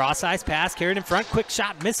 Cross-ice pass, carried in front. Quick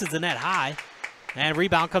shot, misses the net high. And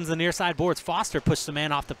rebound comes to the near side boards. Foster pushed the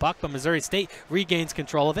man off the puck, but Missouri State regains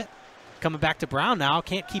control of it. Coming back to Brown now.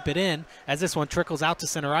 Can't keep it in as this one trickles out to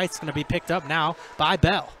center ice. It's going to be picked up now by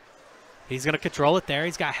Bell. He's going to control it there.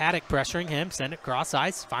 He's got Haddock pressuring him. Send it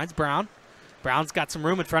cross-ice. Finds Brown. Brown's got some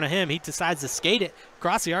room in front of him. He decides to skate it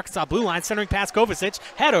across the Arkansas blue line, centering past Kovacic.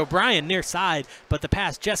 Had O'Brien near side, but the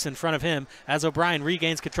pass just in front of him as O'Brien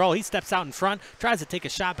regains control. He steps out in front, tries to take a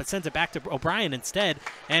shot, but sends it back to O'Brien instead.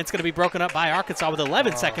 And it's going to be broken up by Arkansas with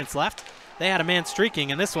 11 seconds left. They had a man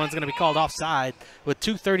streaking, and this one's going to be called offside with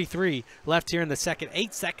 2:33 left here in the second.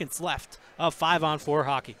 8 seconds left of 5-on-4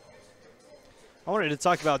 hockey. I wanted to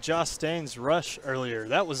talk about Josh Staines' rush earlier.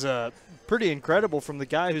 That was pretty incredible from the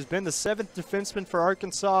guy who's been the 7th defenseman for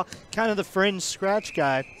Arkansas, kind of the fringe scratch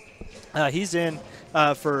guy. He's in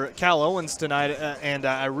for Cal Owens tonight, and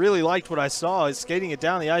I really liked what I saw. He's skating it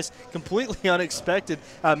down the ice, completely unexpected.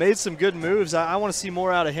 Made some good moves. I want to see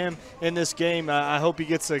more out of him in this game. I hope he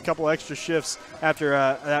gets a couple extra shifts after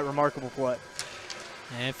that remarkable play.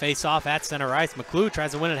 And face off at center ice. McClue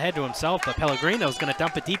tries to win it ahead to himself, but Pellegrino's going to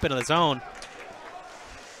dump it deep into the zone.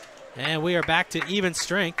 And we are back to even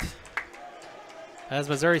strength as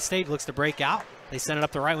Missouri State looks to break out. They send it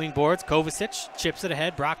up the right wing boards. Kovacic chips it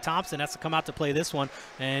ahead. Brock Thompson has to come out to play this one,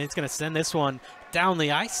 and he's going to send this one down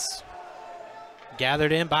the ice.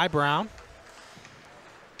 Gathered in by Brown.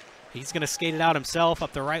 He's going to skate it out himself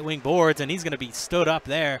up the right wing boards, and he's going to be stood up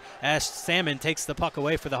there as Salmon takes the puck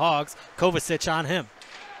away for the Hogs. Kovacic on him.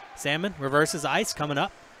 Salmon reverses ice, coming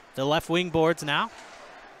up the left wing boards now.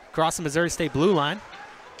 Across the Missouri State blue line.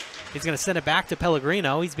 He's going to send it back to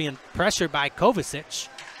Pellegrino. He's being pressured by Kovacic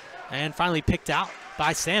and finally picked out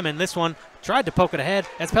by Salmon. This one tried to poke it ahead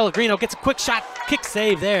as Pellegrino gets a quick shot, kick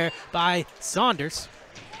save there by Stevens,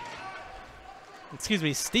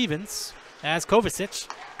 as Kovacic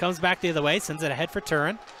comes back the other way, sends it ahead for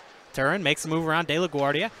Turin. Turin makes a move around De La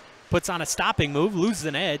Guardia, puts on a stopping move, loses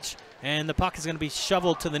an edge, and the puck is going to be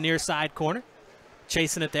shoveled to the near side corner.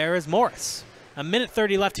 Chasing it there is Morris. A minute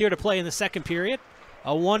 30 left here to play in the second period.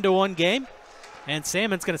 A 1-1 game, and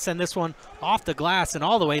Salmon's going to send this one off the glass and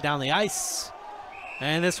all the way down the ice.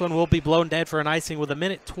 And this one will be blown dead for an icing with a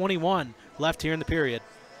minute 21 left here in the period.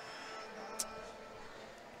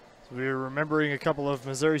 We're remembering a couple of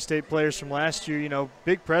Missouri State players from last year. You know,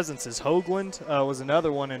 big presences. Hoagland was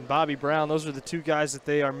another one, and Bobby Brown. Those are the two guys that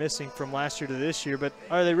they are missing from last year to this year. But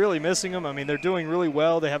are they really missing them? I mean, they're doing really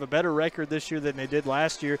well. They have a better record this year than they did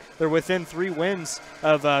last year. They're within 3 wins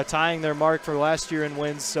of tying their mark for last year in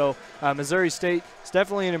wins. So Missouri State is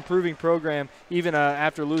definitely an improving program, even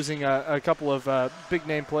after losing a couple of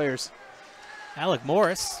big-name players. Alec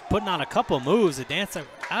Morris putting on a couple moves to dance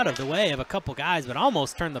out of the way of a couple guys, but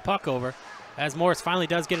almost turned the puck over as Morris finally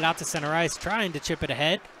does get it out to center ice, trying to chip it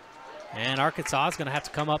ahead. And Arkansas is going to have to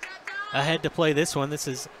come up ahead to play this one. This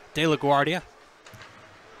is De La Guardia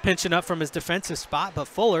pinching up from his defensive spot, but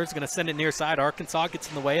Fuller's going to send it near side. Arkansas gets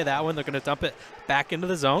in the way of that one. They're going to dump it back into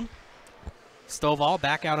the zone. Stovall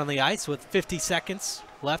back out on the ice with 50 seconds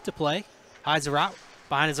left to play. Heiserat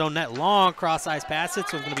behind his own net, long cross-ice pass.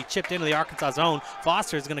 It's going to be chipped into the Arkansas zone.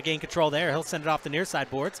 Foster is going to gain control there. He'll send it off the near side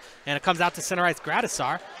boards, and it comes out to center ice.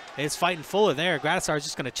 Gradisar is fighting Fuller there. Gradisar is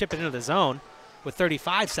just going to chip it into the zone with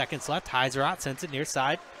 35 seconds left. Heiserat sends it near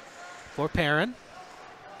side for Perrin.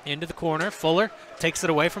 Into the corner. Fuller takes it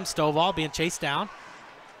away from Stovall, being chased down.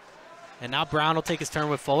 And now Brown will take his turn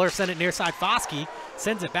with Fuller. Send it near side. Foskey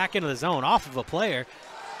sends it back into the zone off of a player.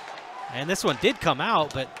 And this one did come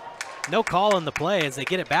out, but no call in the play as they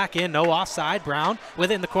get it back in. No offside. Brown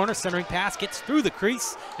within the corner. Centering pass gets through the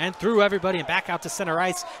crease and through everybody and back out to center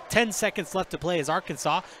ice. 10 seconds left to play as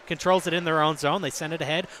Arkansas controls it in their own zone. They send it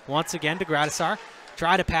ahead once again to Gradisar.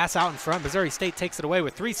 Try to pass out in front. Missouri State takes it away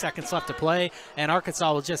with 3 seconds left to play, and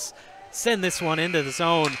Arkansas will just send this one into the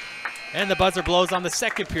zone. And the buzzer blows on the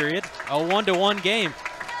second period. A 1-1 game.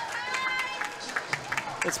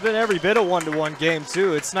 It's been every bit a 1-1 game,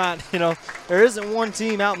 too. It's not, you know, there isn't one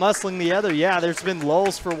team out muscling the other. Yeah, there's been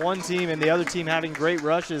lulls for one team and the other team having great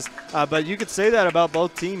rushes. But you could say that about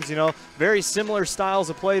both teams, you know. Very similar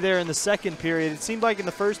styles of play there in the second period. It seemed like in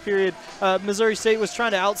the first period, Missouri State was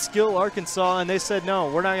trying to outskill Arkansas, and they said,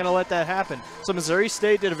 no, we're not going to let that happen. So Missouri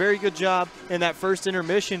State did a very good job in that first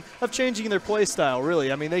intermission of changing their play style,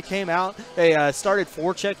 really. I mean, they came out, they started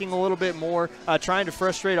forechecking a little bit more, trying to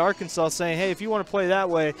frustrate Arkansas, saying, hey, if you want to play that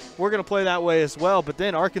way, we're going to play that way as well. But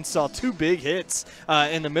then Arkansas, 2 big hits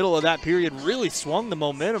in the middle of that period really swung the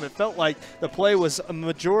momentum. It felt like the play was a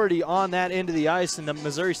majority on that end of the ice in the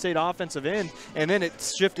Missouri State offensive end, and then it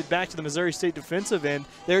shifted back to the Missouri State defensive end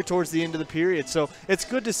there towards the end of the period. So it's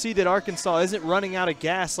good to see that Arkansas isn't running out of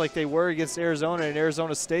gas like they were against Arizona and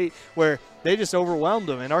Arizona State, where they just overwhelmed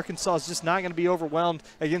them, and Arkansas is just not going to be overwhelmed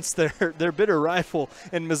against their bitter rival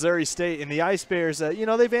in Missouri State. And the Ice Bears, you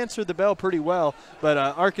know, they've answered the bell pretty well, but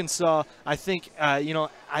Arkansas, I think, you know,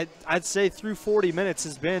 I'd say through 40 minutes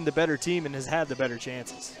has been the better team and has had the better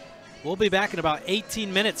chances. We'll be back in about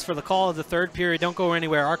 18 minutes for the call of the third period. Don't go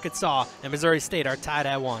anywhere. Arkansas and Missouri State are tied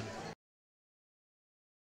at 1.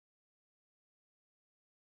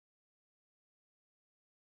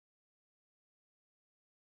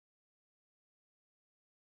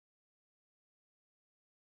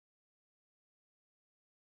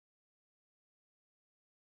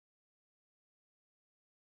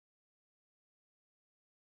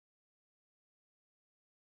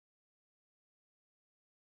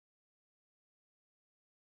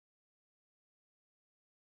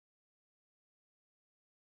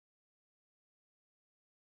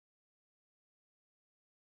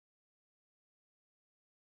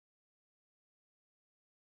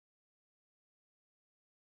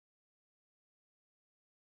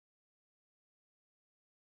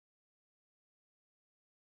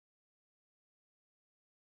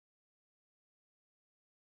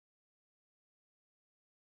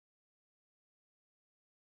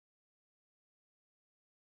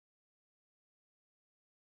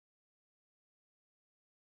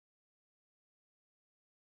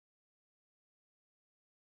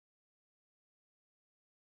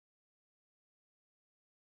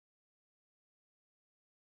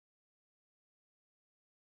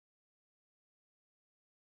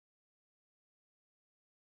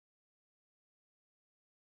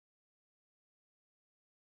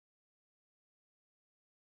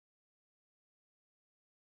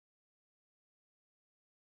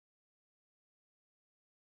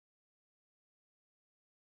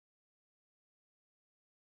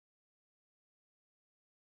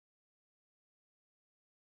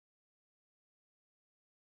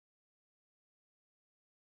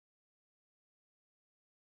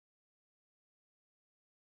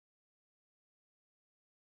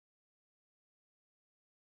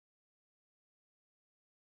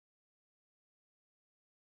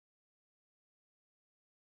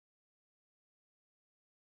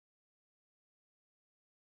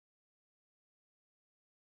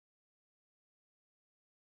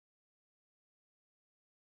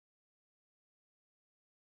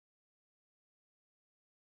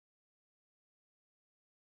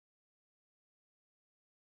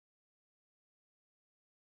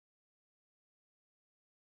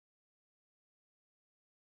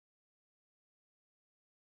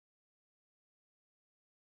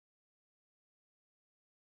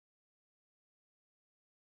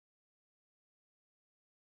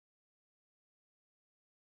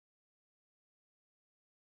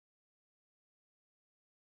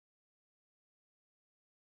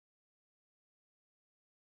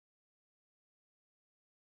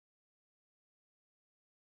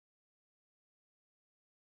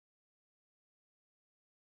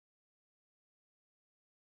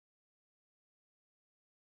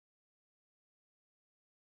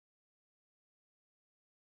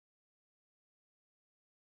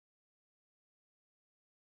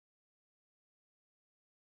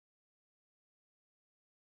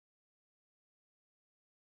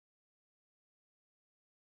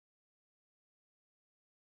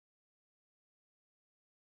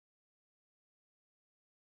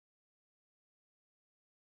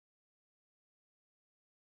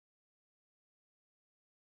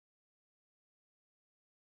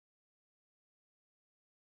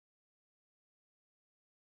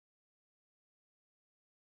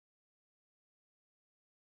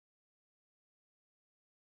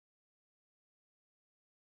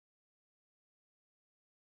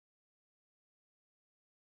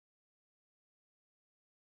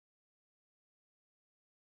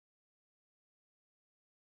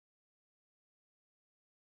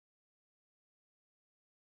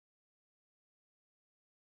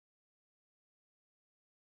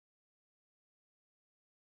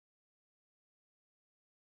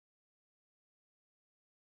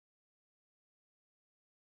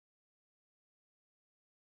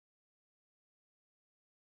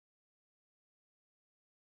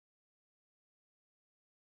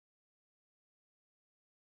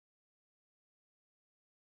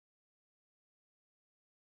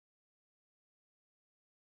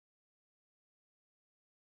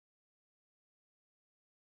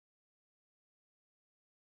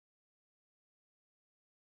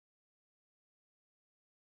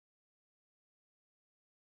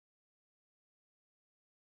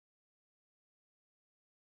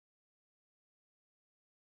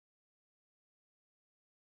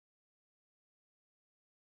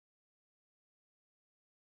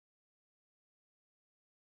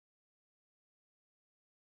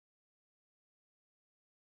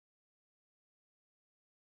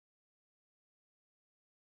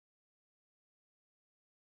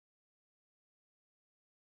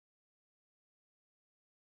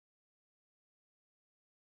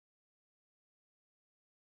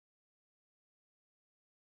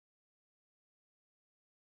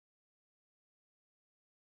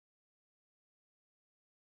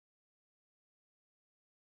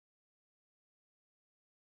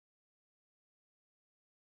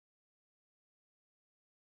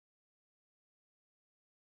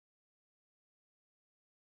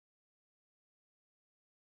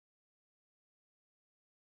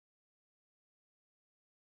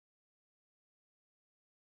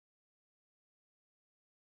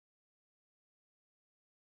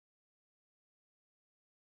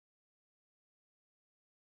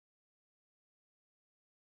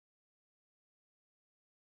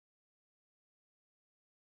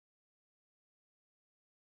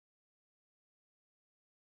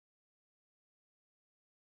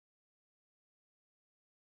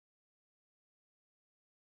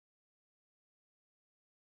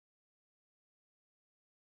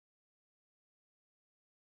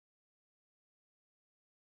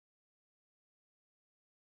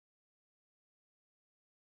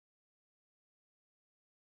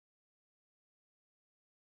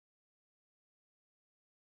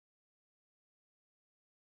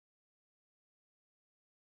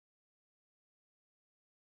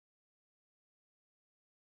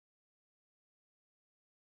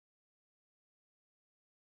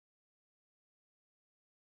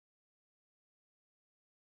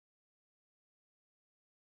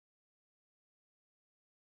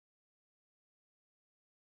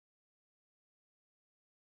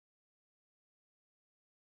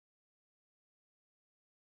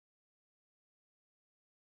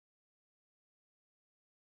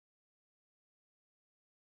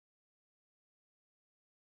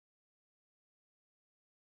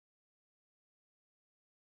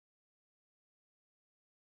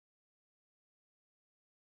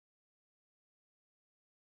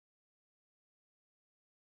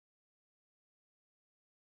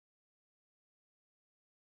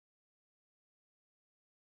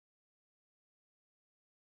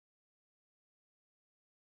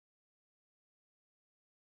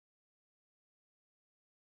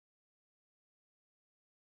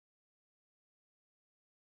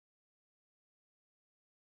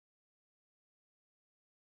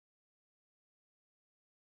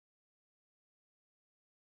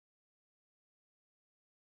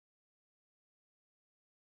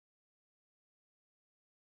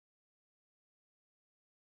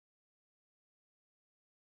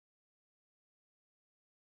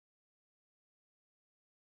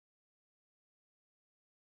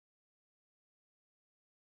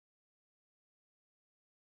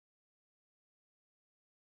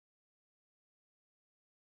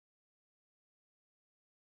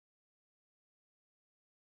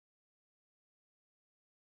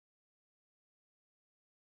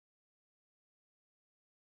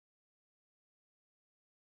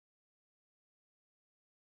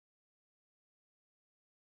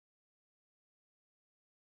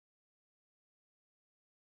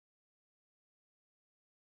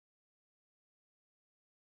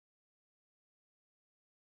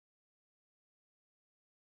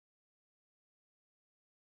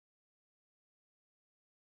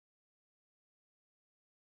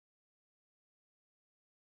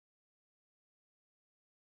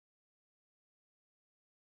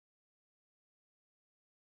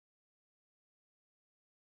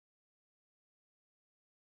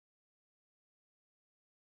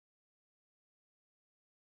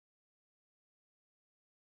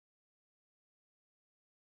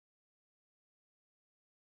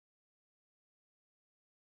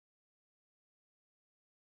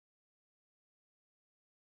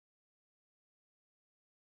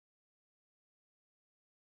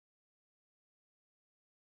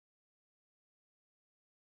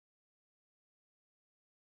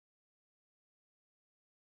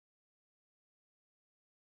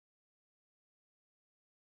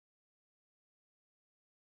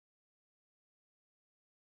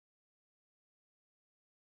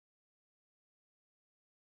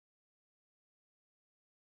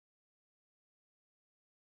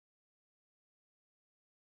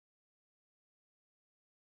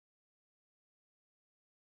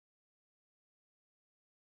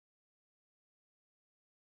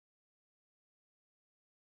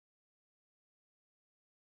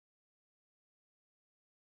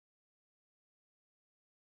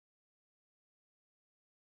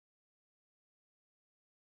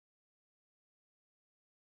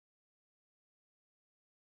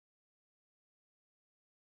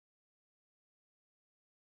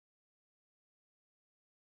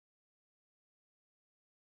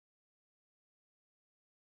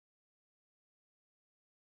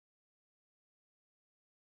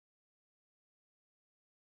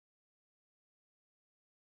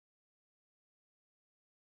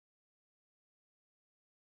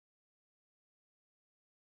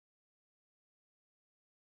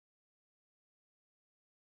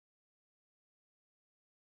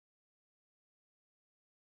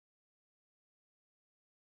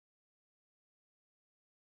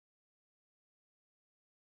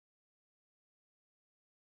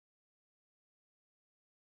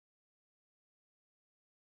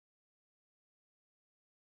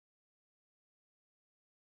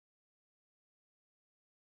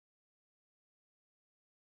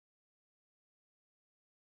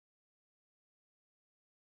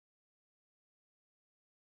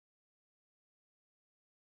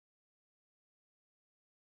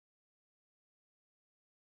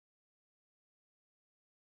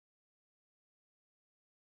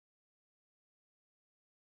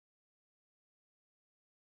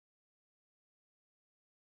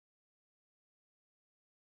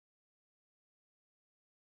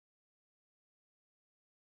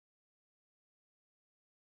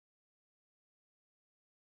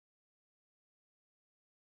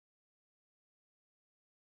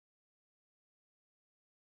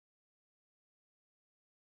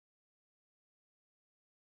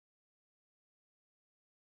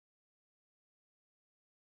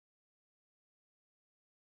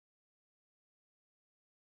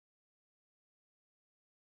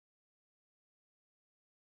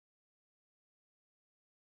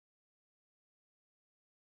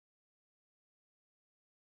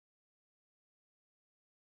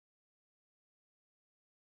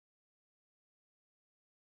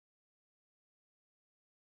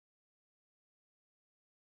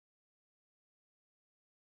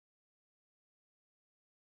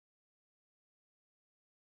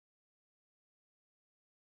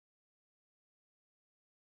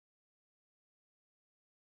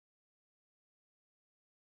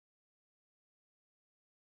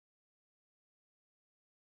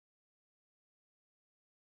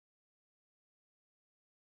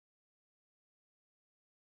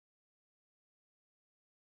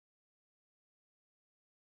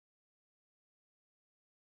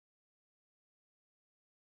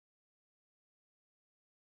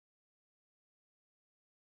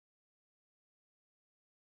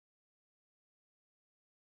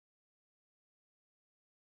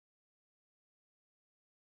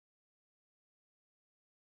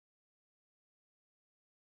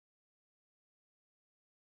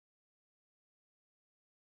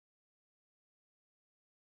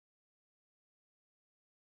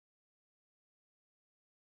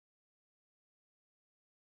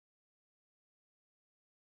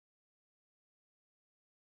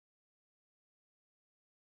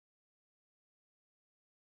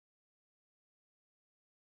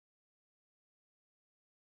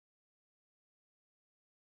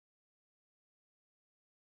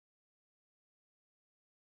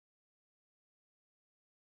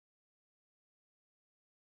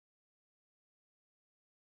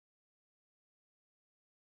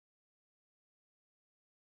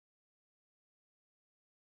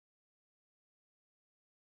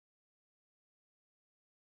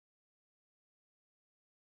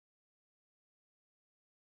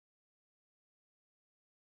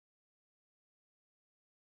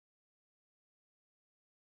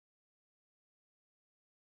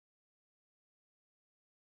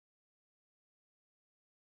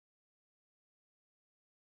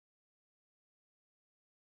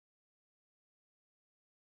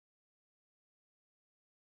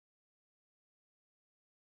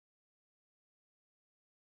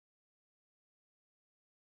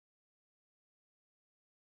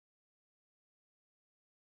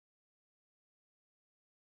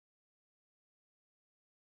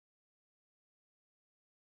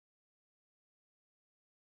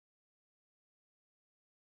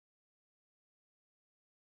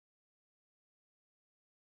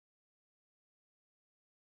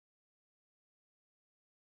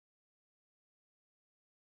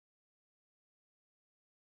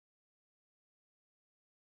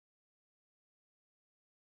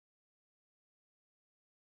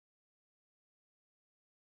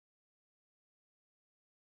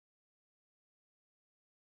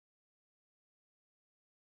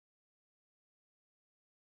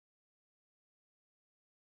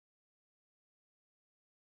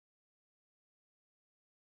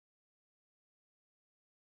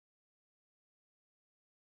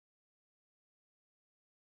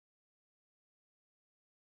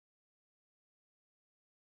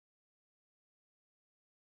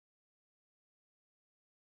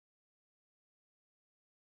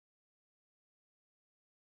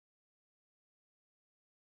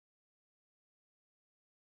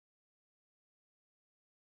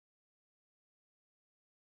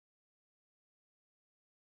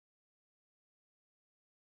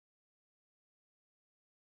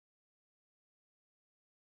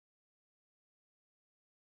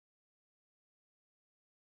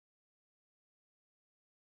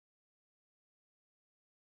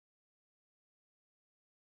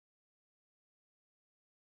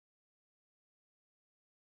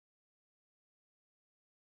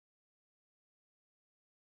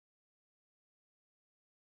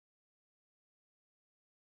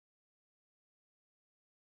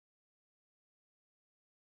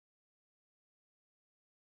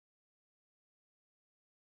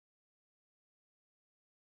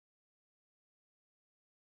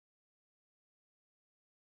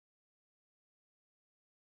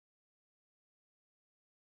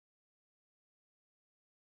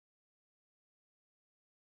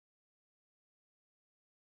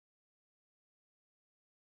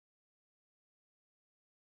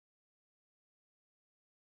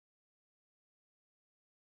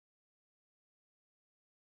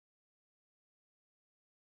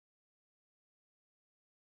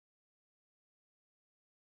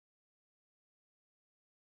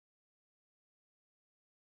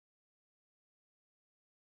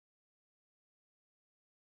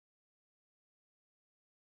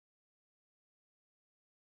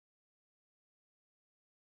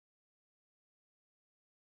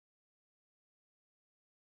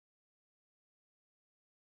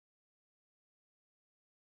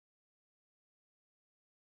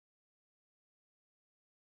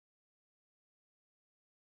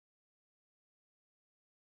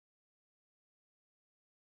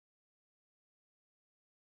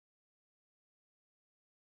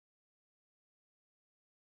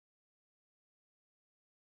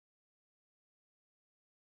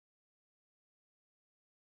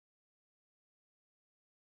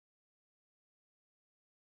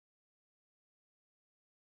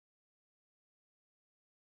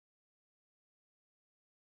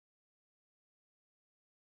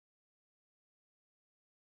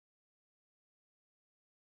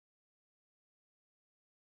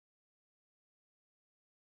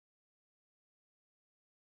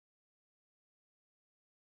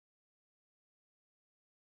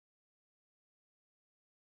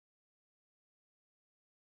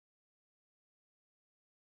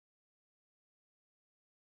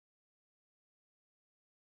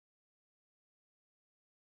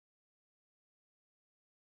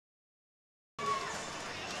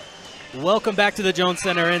 Welcome back to the Jones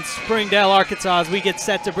Center in Springdale, Arkansas, as we get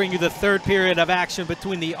set to bring you the third period of action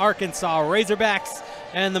between the Arkansas Razorbacks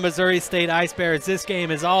and the Missouri State Ice Bears. This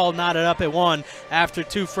game is all knotted up at 1 after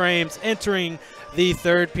 2 frames entering the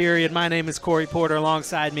third period. My name is Corey Porter.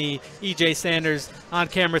 Alongside me, EJ Sanders. On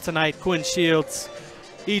camera tonight, Quinn Shields.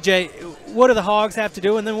 EJ, what do the Hogs have to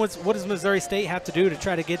do, and then what does Missouri State have to do to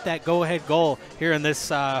try to get that go-ahead goal here in this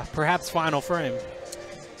perhaps final frame?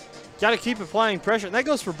 Got to keep applying pressure, and that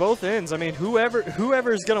goes for both ends. I mean, whoever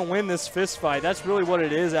is going to win this fist fight, that's really what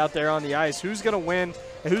it is out there on the ice. Who's going to win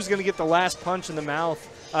and who's going to get the last punch in the mouth?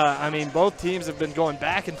 I mean, both teams have been going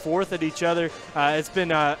back and forth at each other. It's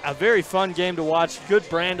been a very fun game to watch. Good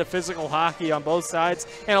brand of physical hockey on both sides,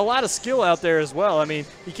 and a lot of skill out there as well. I mean,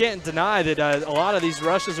 you can't deny that a lot of these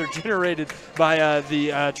rushes are generated by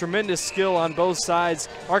the tremendous skill on both sides.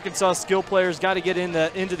 Arkansas skill players got to get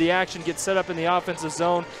into the action, get set up in the offensive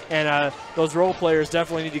zone, and those role players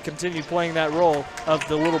definitely need to continue playing that role of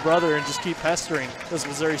the little brother and just keep pestering this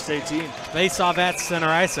Missouri State team. Face off at center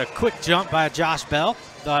ice. A quick jump by Josh Bell.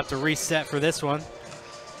 They'll have to reset for this one.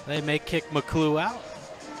 They may kick McClue out.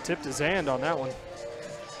 Tipped his hand on that one.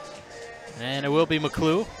 And it will be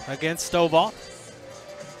McClue against Stovall.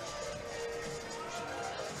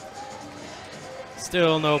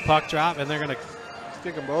 Still no puck drop, and they're going to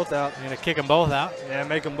kick them both out. They're going to kick them both out. Yeah,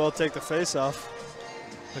 make them both take the face off.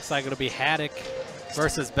 Looks like it'll be Haddock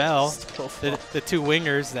versus Bell, the two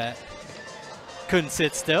wingers that couldn't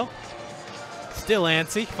sit still. Still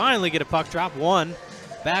antsy. Finally get a puck drop. One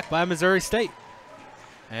back by Missouri State.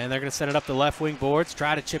 And they're going to set it up the left wing boards,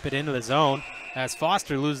 try to chip it into the zone as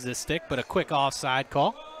Foster loses his stick, but a quick offside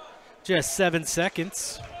call. Just 7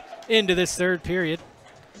 seconds into this third period.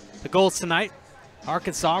 The goals tonight,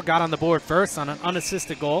 Arkansas got on the board first on an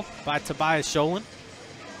unassisted goal by Tobias Sholin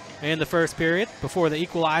in the first period, before the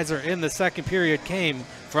equalizer in the second period came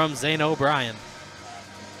from Zane O'Brien.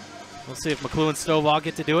 We'll see if McClue and Stovall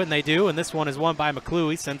get to do it, and they do, and this one is won by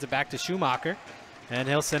McClue. He sends it back to Schumacher, and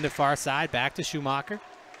he'll send it far side back to Schumacher.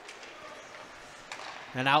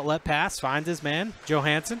 An outlet pass, finds his man,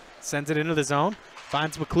 Johansson, sends it into the zone,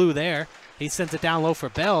 finds McClue there. He sends it down low for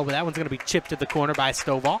Bell, but that one's going to be chipped to the corner by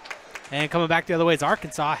Stovall. And coming back the other way is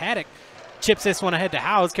Arkansas. Haddock chips this one ahead to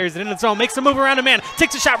Howes, carries it into the zone, makes a move around a man,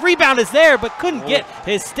 takes a shot, rebound is there, but couldn't get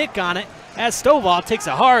his stick on it, as Stovall takes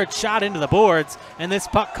a hard shot into the boards, and this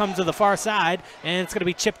puck comes to the far side, and it's going to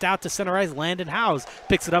be chipped out to center ice. Landon Howes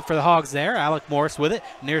picks it up for the Hogs there. Alec Morris with it,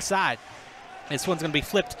 near side. This one's going to be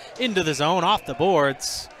flipped into the zone, off the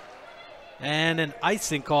boards, and an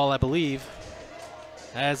icing call, I believe,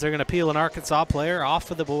 as they're going to peel an Arkansas player off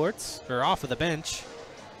of the boards, or off of the bench.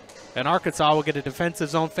 And Arkansas will get a defensive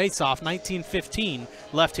zone face-off. 19:15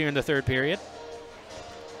 left here in the third period.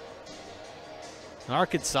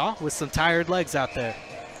 Arkansas with some tired legs out there.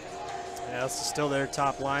 Yeah, this is still their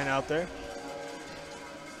top line out there.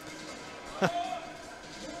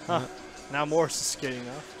 Now Morris is skating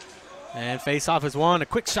off. And face-off is won. A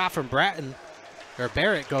quick shot from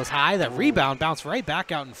Barrett goes high. That rebound bounced right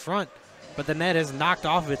back out in front, but the net is knocked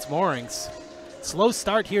off of its moorings. Slow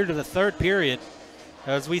start here to the third period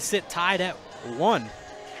as we sit tied at 1.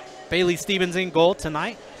 Bailey Stevens in goal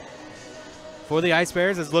tonight for the Ice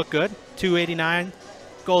Bears has looked good. 289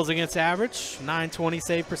 goals against average, 920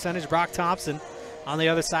 save percentage. Brock Thompson on the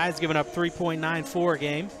other side has given up 3.94 a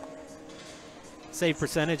game. Save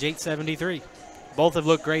percentage, 873. Both have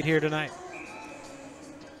looked great here tonight.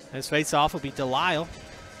 This face-off will be Delisle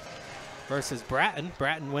versus Bratton.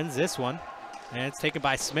 Bratton wins this one, and it's taken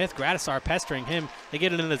by Smith. Gradisar pestering him. They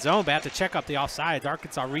get it in the zone, but have to check up the offsides.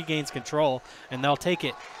 Arkansas regains control, and they'll take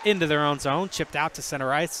it into their own zone. Chipped out to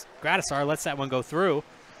center ice. Gradisar lets that one go through,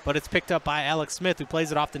 but it's picked up by Alex Smith, who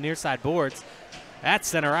plays it off the near side boards at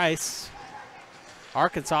center ice.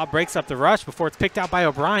 Arkansas breaks up the rush before it's picked out by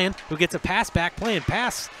O'Brien, who gets a pass back, playing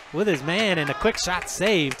pass with his man, and a quick shot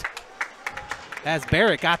saved as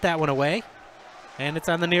Barrett got that one away, and it's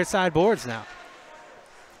on the near side boards now.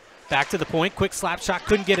 Back to the point, quick slap shot,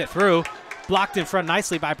 couldn't get it through. Blocked in front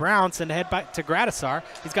nicely by Brown, send ahead to Gradisar.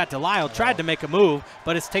 He's got Delisle, tried to make a move,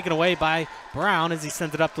 but it's taken away by Brown as he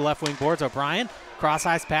sends it up the left wing boards. O'Brien, cross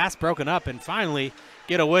ice pass, broken up, and finally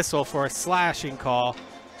get a whistle for a slashing call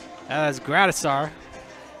as Gradisar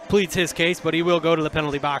pleads his case, but he will go to the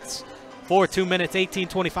penalty box for 2 minutes,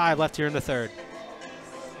 18:25 left here in the third.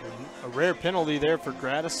 A rare penalty there for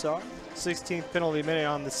Gradisar. 16th penalty minute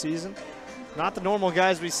on the season. Not the normal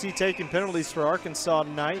guys we see taking penalties for Arkansas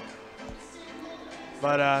tonight.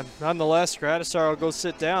 But nonetheless, Gradisar will go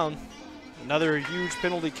sit down. Another huge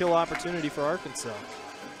penalty kill opportunity for Arkansas.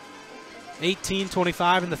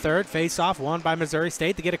 18:25 in the third. Face-off won by Missouri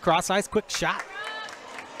State to get a cross-ice quick shot.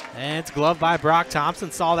 And it's gloved by Brock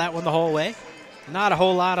Thompson. Saw that one the whole way. Not a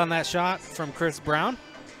whole lot on that shot from Chris Brown.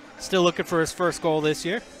 Still looking for his first goal this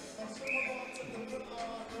year.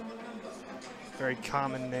 Very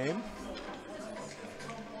common name.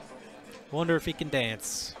 Wonder if he can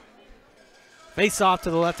dance. Face off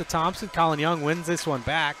to the left of Thompson. Colin Young wins this one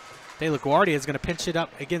back. De La Guardia is going to pinch it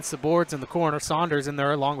up against the boards in the corner. Saunders in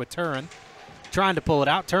there along with Turin. Trying to pull it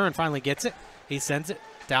out. Turin finally gets it. He sends it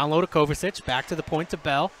down low to Kovacic. Back to the point to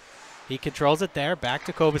Bell. He controls it there. Back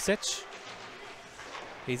to Kovacic.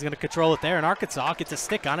 He's going to control it there. And Arkansas gets a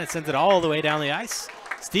stick on it. Sends it all the way down the ice.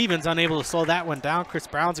 Stevens unable to slow that one down. Chris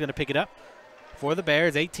Brown's going to pick it up for the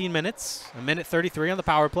Bears. 18 minutes. A minute 33 on the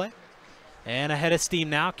power play. And ahead of steam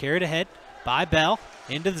now. Carried ahead by Bell.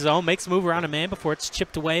 Into the zone. Makes a move around a man before it's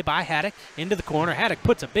chipped away by Haddock. Into the corner. Haddock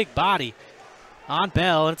puts a big body on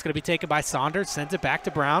Bell. And it's going to be taken by Saunders. Sends it back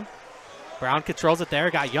to Brown. Brown controls it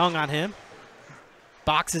there. Got Young on him.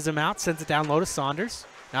 Boxes him out. Sends it down low to Saunders.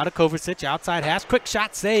 Now to Kovacic. Outside hash. Quick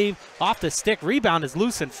shot save. Off the stick. Rebound is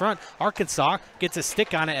loose in front. Arkansas gets a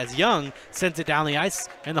stick on it as Young sends it down the ice.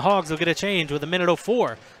 And the Hogs will get a change with a minute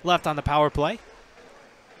 04 left on the power play.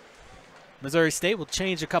 Missouri State will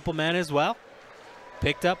change a couple men as well.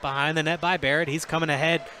 Picked up behind the net by Barrett. He's coming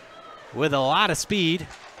ahead with a lot of speed.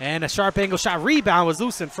 And a sharp angle shot. Rebound was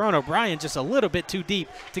loose in front. O'Brien just a little bit too deep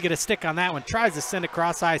to get a stick on that one. Tries to send it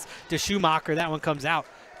cross ice to Schumacher. That one comes out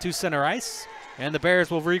to center ice. And the Bears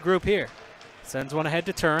will regroup here. Sends one ahead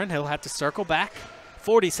to Turin. He'll have to circle back.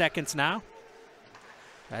 40 seconds now.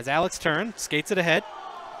 As Alex Turin skates it ahead.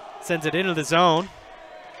 Sends it into the zone.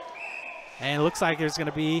 And it looks like there's going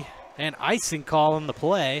to be an icing call on the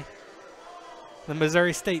play. The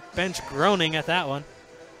Missouri State bench groaning at that one.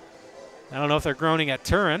 I don't know if they're groaning at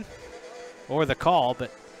Turin or the call,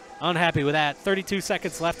 but unhappy with that. 32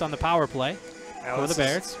 seconds left on the power play for the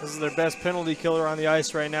Bears. This is their best penalty killer on the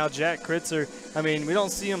ice right now, Jack Kritzer. I mean, we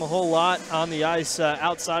don't see him a whole lot on the ice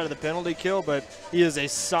outside of the penalty kill, but he is a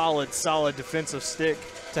solid defensive stick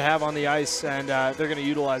to have on the ice, and they're going to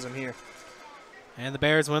utilize him here. And the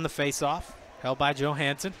Bears win the faceoff, held by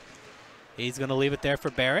Johansson. He's going to leave it there for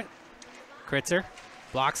Barrett. Kritzer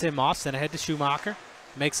blocks him off, sent ahead to Schumacher.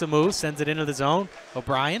 Makes a move, sends it into the zone.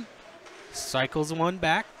 O'Brien cycles one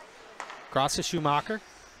back. Across to Schumacher.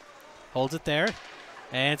 Holds it there.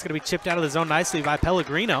 And it's going to be chipped out of the zone nicely by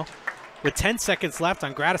Pellegrino. With 10 seconds left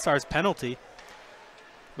on Gradisar's penalty.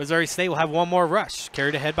 Missouri State will have one more rush.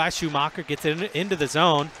 Carried ahead by Schumacher. Gets it into the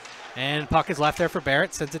zone. And puck is left there for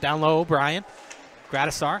Barrett. Sends it down low, O'Brien.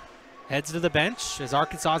 Gradisar heads to the bench as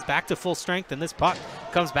Arkansas is back to full strength, and this puck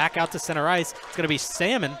comes back out to center ice. It's going to be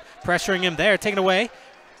Salmon pressuring him there, taken away.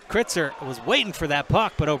 Kritzer was waiting for that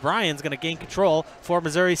puck, but O'Brien's going to gain control for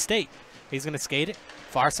Missouri State. He's going to skate it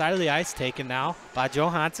far side of the ice, taken now by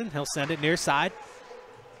Johansson. He'll send it near side.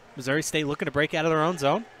 Missouri State looking to break out of their own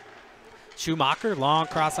zone. Schumacher, long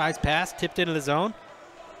cross ice pass, tipped into the zone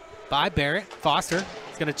by Barrett. Foster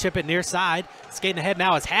is going to chip it near side. Skating ahead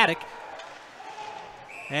now is Haddock.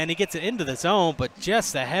 And he gets it into the zone, but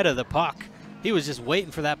just ahead of the puck. He was just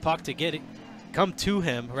waiting for that puck to get it, come to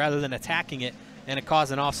him rather than attacking it, and it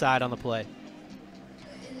caused an offside on the play.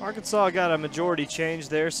 Arkansas got a majority change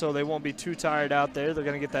there, so they won't be too tired out there. They're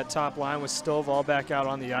going to get that top line with Stovall back out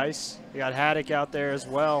on the ice. They got Haddock out there as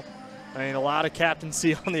well. I mean, a lot of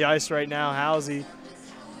captaincy on the ice right now. Housey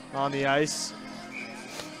on the ice.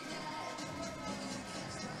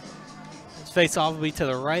 This face-off will be to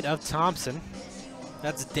the right of Thompson.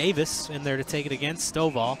 That's Davis in there to take it against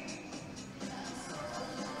Stovall.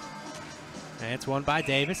 And it's won by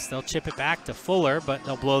Davis. They'll chip it back to Fuller, but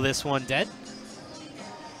they'll blow this one dead.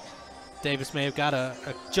 Davis may have got a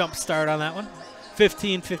jump start on that one.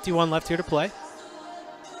 15:51 left here to play.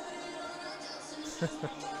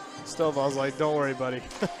 Stovall's like, don't worry, buddy.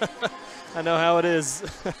 I know how it is.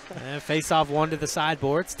 And face-off one to the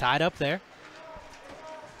sideboards, tied up there.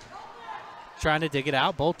 Trying to dig it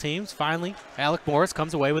out. Both teams finally. Alec Morris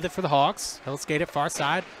comes away with it for the Hogs. He'll skate it far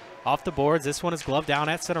side off the boards. This one is gloved down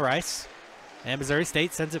at center ice. And Missouri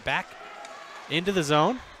State sends it back into the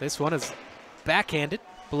zone. This one is backhanded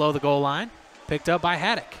below the goal line. Picked up by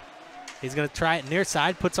Haddock. He's going to try it near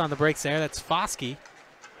side. Puts on the brakes there. That's Foskey.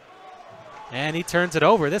 And he turns it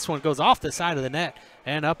over. This one goes off the side of the net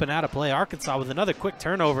and up and out of play. Arkansas with another quick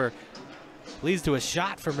turnover leads to a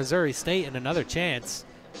shot for Missouri State and another chance.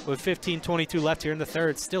 With 15:22 left here in the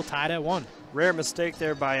third, still tied at 1. Rare mistake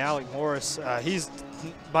there by Alec Morris. He's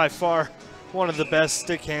by far one of the best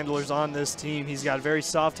stick handlers on this team. He's got very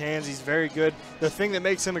soft hands. He's very good. The thing that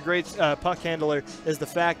makes him a great puck handler is the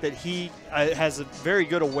fact that he has a very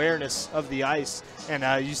good awareness of the ice,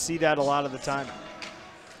 and you see that a lot of the time.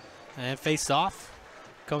 And face off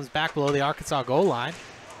comes back below the Arkansas goal line.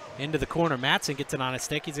 Into the corner, Matson gets it on his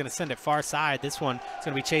stick. He's going to send it far side. This one is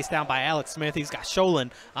going to be chased down by Alex Smith. He's got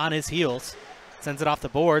Sholin on his heels. Sends it off the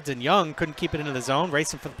boards, and Young couldn't keep it into the zone.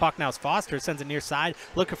 Racing for the puck now is Foster. Sends it near side,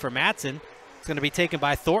 looking for Matson. It's going to be taken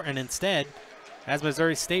by Thornton instead. As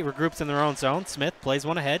Missouri State regroups in their own zone, Smith plays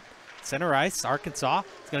one ahead. Center ice, Arkansas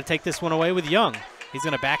is going to take this one away with Young. He's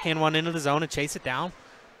going to backhand one into the zone and chase it down.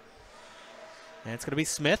 And it's going to be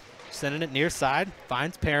Smith sending it near side.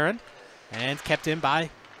 Finds Perrin and kept in by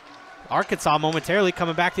Arkansas momentarily.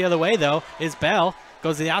 Coming back the other way, though, is Bell.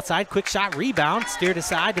 Goes to the outside, quick shot, rebound, steered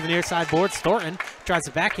aside to the near side boards. Thornton tries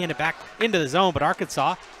to backhand it back into the zone, but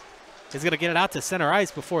Arkansas is going to get it out to center ice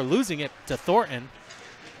before losing it to Thornton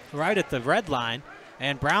right at the red line.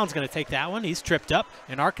 And Brown's going to take that one. He's tripped up,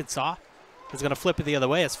 and Arkansas is going to flip it the other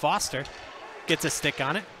way as Foster gets a stick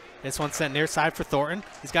on it. This one's sent near side for Thornton.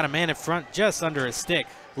 He's got a man in front just under his stick,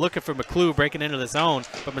 looking for McClue breaking into the zone,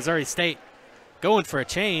 but Missouri State going for a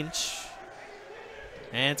change.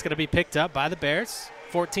 And it's going to be picked up by the Bears.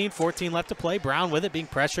 14 left to play. Brown with it, being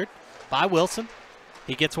pressured by Wilson.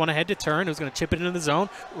 He gets one ahead to Turin, who's going to chip it into the zone.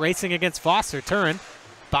 Racing against Foster. Turin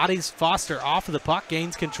bodies Foster off of the puck,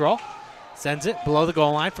 gains control. Sends it below the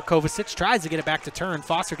goal line for Kovacic. Tries to get it back to Turin.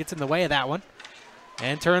 Foster gets in the way of that one.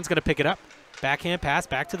 And Turin's going to pick it up. Backhand pass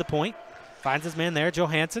back to the point. Finds his man there,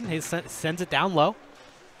 Johansson. He sends it down low.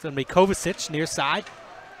 It's going to be Kovacic near side.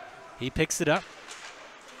 He picks it up.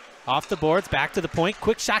 Off the boards, back to the point.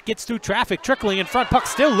 Quick shot gets through traffic, trickling in front. Puck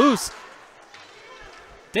still loose.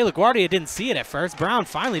 De La Guardia didn't see it at first. Brown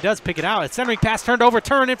finally does pick it out. A centering pass turned over,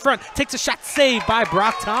 Turin in front. Takes a shot, saved by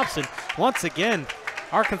Brock Thompson. Once again,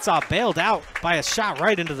 Arkansas bailed out by a shot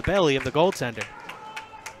right into the belly of the goaltender.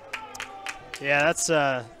 Yeah,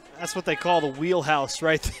 that's what they call the wheelhouse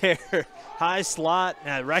right there. High slot,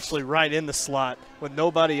 and we're actually right in the slot with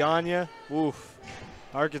nobody on you. Oof.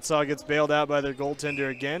 Arkansas gets bailed out by their goaltender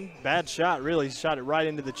again. Bad shot, really. Shot it right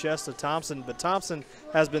into the chest of Thompson, but Thompson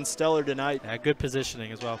has been stellar tonight. Yeah, good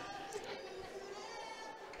positioning as well.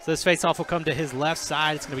 So this faceoff will come to his left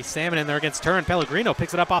side. It's going to be Salmon in there against Turin. Pellegrino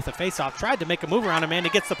picks it up off the faceoff. Tried to make a move around him, and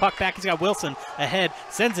he gets the puck back. He's got Wilson ahead,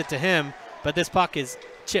 sends it to him, but this puck is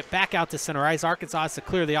chipped back out to center ice. Arkansas has to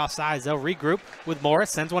clear the offsides. They'll regroup with Morris.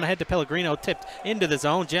 Sends one ahead to Pellegrino, tipped into the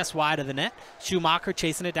zone, just wide of the net. Schumacher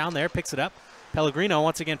chasing it down there, picks it up. Pellegrino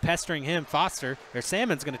once again pestering him.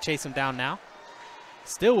 Salmon's going to chase him down now.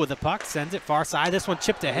 Still with the puck, sends it far side. This one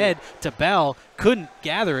chipped ahead to Bell. Couldn't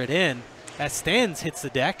gather it in as Stans hits the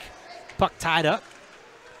deck. Puck tied up.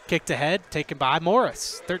 Kicked ahead, taken by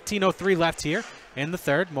Morris. 13:03 left here in the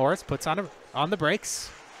third. Morris puts on the brakes.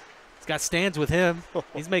 He's got Stans with him.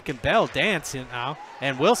 He's making Bell dance now.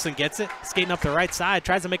 And Wilson gets it, skating up the right side.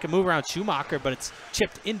 Tries to make a move around Schumacher, but it's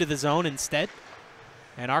chipped into the zone instead.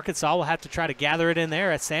 And Arkansas will have to try to gather it in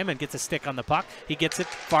there as Salmon gets a stick on the puck. He gets it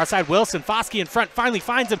far side. Wilson, Foskey in front, finally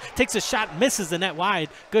finds him, takes a shot, misses the net wide.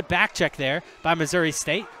 Good back check there by Missouri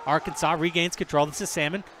State. Arkansas regains control. This is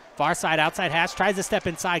Salmon. Far side, outside hash, tries to step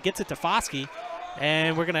inside, gets it to Foskey.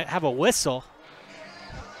 And we're going to have a whistle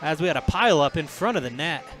as we had a pile up in front of the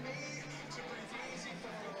net.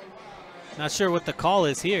 Not sure what the call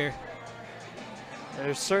is here.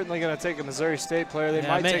 They're certainly going to take a Missouri State player. They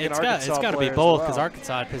might take an Arkansas player. It's got to be both because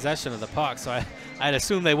Arkansas had possession of the puck, so I'd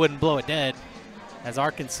assume they wouldn't blow it dead as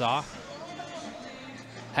Arkansas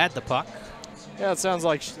had the puck. Yeah,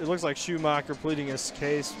 it looks like Schumacher pleading his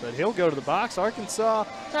case, but he'll go to the box. Arkansas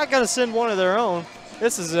not going to send one of their own.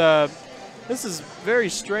 This is a very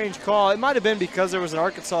strange call. It might have been because there was an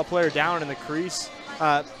Arkansas player down in the crease.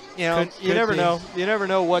 You never know. You never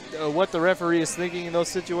know what the referee is thinking in those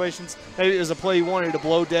situations. Maybe it was a play he wanted to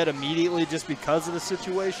blow dead immediately just because of the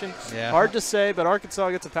situation. Yeah. Hard to say, but Arkansas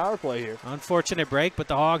gets a power play here. Unfortunate break, but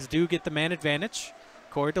the Hogs do get the man advantage.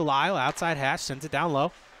 Corey Delisle, outside hash, sends it down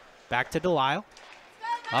low. Back to Delisle.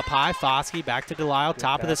 Up high, Foskey, back to Delisle,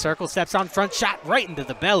 top of the circle, steps on front, shot right into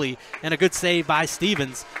the belly, and a good save by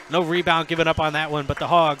Stevens. No rebound given up on that one, but the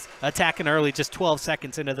Hogs attacking early, just 12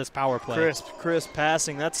 seconds into this power play. Crisp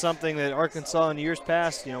passing. That's something that Arkansas in years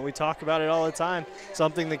past, we talk about it all the time,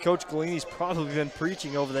 something that Coach Galini's probably been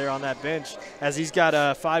preaching over there on that bench, as he's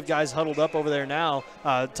got 5 guys huddled up over there now,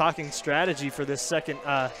 talking strategy for this second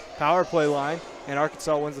power play line, and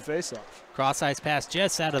Arkansas wins the faceoff. Cross-ice pass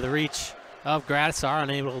just out of the reach of Gradisar,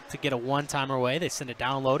 unable to get a one-timer away. They send it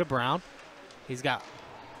down low to Brown. He's got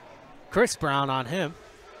Chris Brown on him.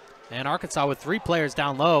 And Arkansas with 3 players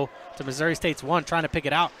down low to Missouri State's 1, trying to pick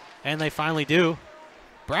it out. And they finally do.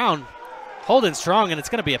 Brown holding strong, and it's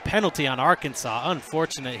going to be a penalty on Arkansas.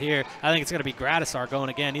 Unfortunate here. I think it's going to be Gradisar going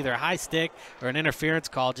again. Either a high stick or an interference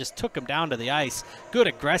call. Just took him down to the ice. Good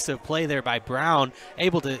aggressive play there by Brown.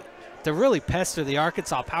 Able to really pester the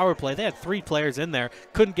Arkansas power play. They had 3 players in there.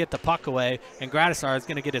 Couldn't get the puck away. And Gradisar is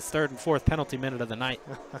going to get his 3rd and 4th penalty minute of the night.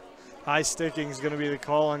 High sticking is going to be the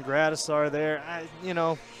call on Gradisar there. You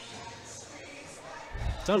know,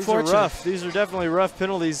 it's unfortunate. These are definitely rough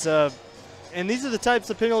penalties. And these are the types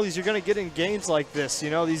of penalties you're going to get in games like this. You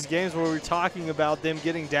know, these games where we're talking about them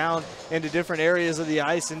getting down into different areas of the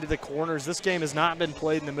ice, into the corners. This game has not been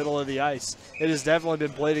played in the middle of the ice. It has definitely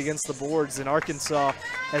been played against the boards, and Arkansas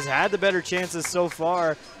has had the better chances so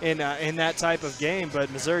far in that type of game.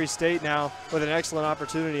 But Missouri State now with an excellent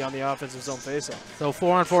opportunity on the offensive zone faceoff. So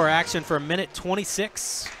 4-on-4 action for a minute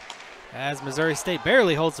 26 as Missouri State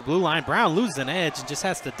barely holds the blue line. Brown loses an edge and just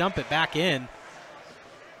has to dump it back in.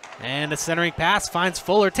 And a centering pass finds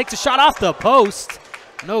Fuller, takes a shot off the post.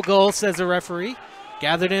 No goal, says the referee.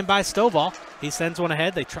 Gathered in by Stovall. He sends one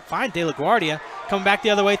ahead. They find De La Guardia. Coming back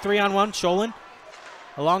the other way, 3-on-1. Scholin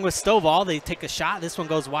along with Stovall. They take a shot. This one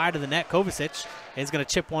goes wide of the net. Kovacic is going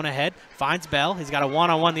to chip one ahead. Finds Bell. He's got a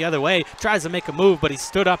 1-on-1 the other way. Tries to make a move, but he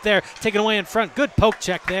stood up there. Taken away in front. Good poke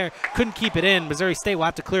check there. Couldn't keep it in. Missouri State will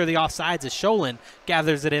have to clear the offsides as Scholin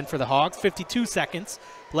gathers it in for the Hogs. 52 seconds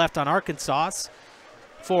left on Arkansas.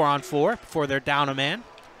 4-on-4 before they're down a man.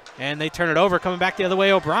 And they turn it over. Coming back the other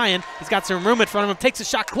way, O'Brien. He's got some room in front of him. Takes a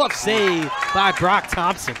shot. Glove save by Brock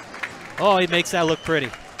Thompson. Oh, he makes that look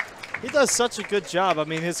pretty. He does such a good job. I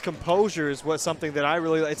mean, his composure is something that I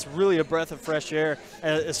really – it's really a breath of fresh air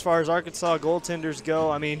as far as Arkansas goaltenders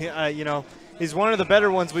go. I mean, you know, he's one of the better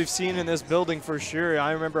ones we've seen in this building for sure.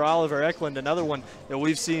 I remember Oliver Eklund, another one that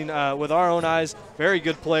we've seen with our own eyes. Very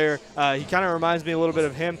good player. He kind of reminds me a little bit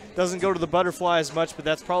of him. Doesn't go to the butterfly as much, but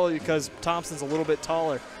that's probably because Thompson's a little bit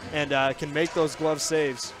taller and can make those glove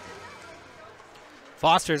saves.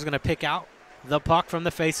 Foster is going to pick out the puck from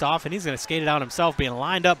the face-off, and he's going to skate it out himself, being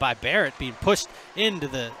lined up by Barrett, being pushed into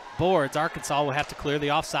the boards. Arkansas will have to clear the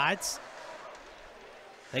offsides.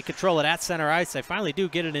 They control it at center ice. They finally do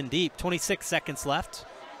get it in deep. 26 seconds left.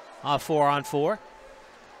 4-on-4.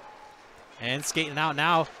 And skating out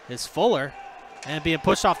now is Fuller. And being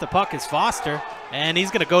pushed off the puck is Foster. And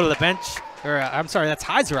he's going to go to the bench. Or I'm sorry, that's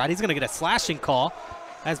Heiserod. He's going to get a slashing call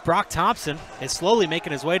as Brock Thompson is slowly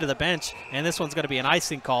making his way to the bench. And this one's going to be an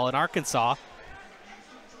icing call in Arkansas.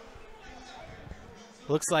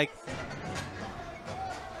 Looks like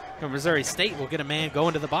Missouri State will get a man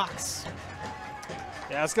going to the box.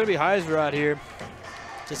 Yeah, it's going to be Heiserod here.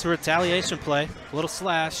 Just a retaliation play, a little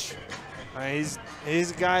slash.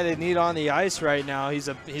 He's a guy they need on the ice right now. He's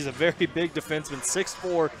a very big defenseman, 6'4",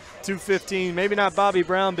 215. Maybe not Bobby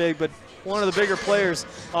Brown big, but one of the bigger players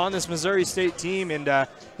on this Missouri State team. And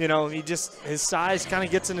you know, his size kind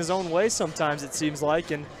of gets in his own way sometimes, it seems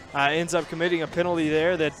like, and ends up committing a penalty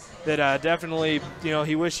there that definitely, you know,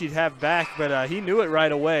 he wished he'd have back, but he knew it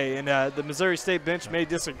right away. And the Missouri State bench may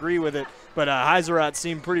disagree with it, but Heiserod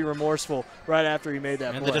seemed pretty remorseful right after he made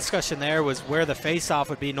that play. And the discussion there was where the face-off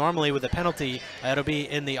would be. Normally with the penalty, it'll be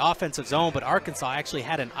in the offensive zone, but Arkansas actually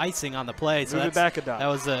had an icing on the play. So move it back a dot. That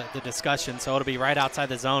was the discussion, so it'll be right outside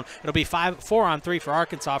the zone. It'll be 4-on-3 for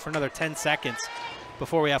Arkansas for another 10 seconds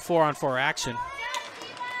before we have 4-on-4 action.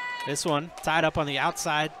 This one tied up on the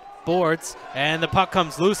outside boards, and the puck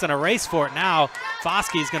comes loose in a race for it now.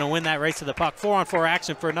 Foskey is going to win that race to the puck. 4-on-4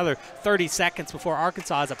 action for another 30 seconds before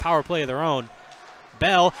Arkansas has a power play of their own.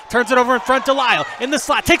 Bell turns it over in front to Lyle. In the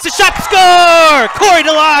slot, takes a shot, score! Corey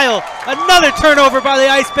Delisle, another turnover by the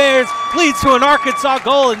Ice Bears, leads to an Arkansas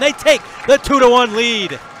goal, and they take the 2-1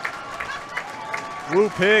 lead. Woo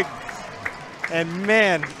Pig. And,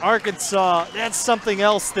 man, Arkansas, that's something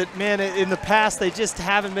else that, man, in the past they just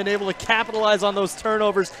haven't been able to capitalize on those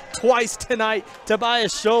turnovers. Twice tonight,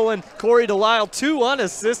 Tobias Scholin, Corey Delisle, 2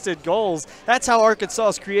 unassisted goals. That's how Arkansas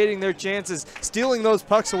is creating their chances, stealing those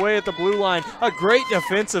pucks away at the blue line. A great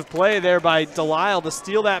defensive play there by Delisle to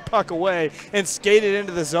steal that puck away and skate it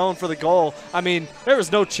into the zone for the goal. I mean, there was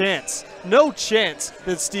no chance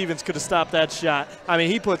that Stevens could have stopped that shot. I mean,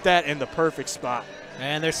 he put that in the perfect spot.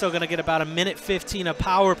 And they're still going to get about a minute 15 of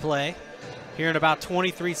power play here in about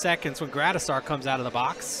 23 seconds when Gradisar comes out of the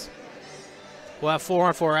box. We'll have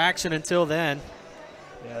 4-on-4 action until then.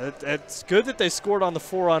 Yeah, it's good that they scored on the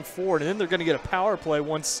 4-on-4, and then they're going to get a power play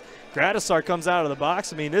once Gradisar comes out of the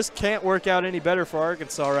box. I mean, this can't work out any better for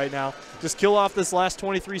Arkansas right now. Just kill off this last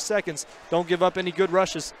 23 seconds. Don't give up any good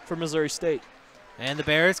rushes for Missouri State. And the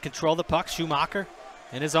Bears control the puck. Schumacher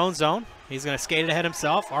in his own zone. He's going to skate it ahead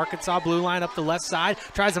himself. Arkansas blue line up the left side.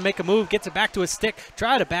 Tries to make a move, gets it back to his stick.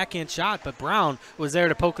 Tried a backhand shot, but Brown was there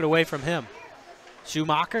to poke it away from him.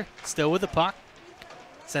 Schumacher still with the puck.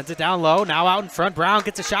 Sends it down low. Now out in front. Brown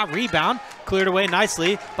gets a shot. Rebound. Cleared away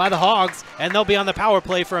nicely by the Hogs. And they'll be on the power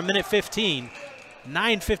play for a minute 15.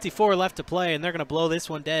 9:54 left to play, and they're going to blow this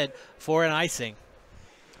one dead for an icing.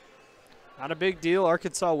 Not a big deal.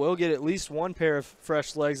 Arkansas will get at least one pair of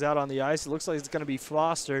fresh legs out on the ice. It looks like it's going to be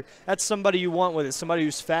Foster. That's somebody you want with it, somebody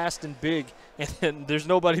who's fast and big. And there's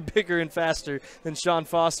nobody bigger and faster than Sean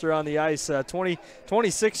Foster on the ice.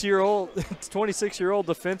 26-year-old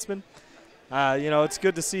defenseman. It's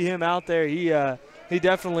good to see him out there. He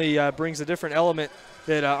definitely brings a different element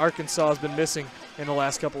that Arkansas has been missing in the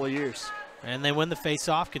last couple of years. And they win the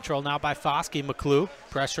face-off. Controlled now by Foskey. McClue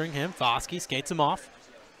pressuring him. Foskey skates him off.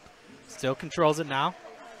 Still controls it now.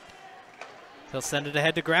 He'll send it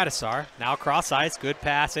ahead to Gradisar. Now cross ice. Good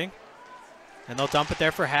passing. And they'll dump it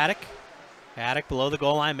there for Haddock. Haddock below the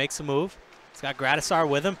goal line makes a move. He's got Gradisar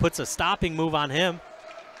with him. Puts a stopping move on him.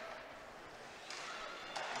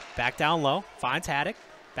 Back down low. Finds Haddock.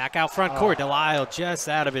 Back out front court. Delisle just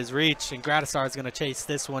out of his reach. And Gradisar is going to chase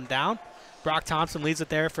this one down. Brock Thompson leaves it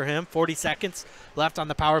there for him. 40 seconds left on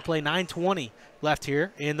the power play. 9:20 left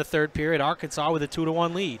here in the third period. Arkansas with a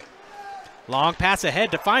 2-1 lead. Long pass ahead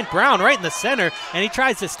to find Brown right in the center, and he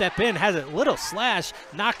tries to step in, has a little slash,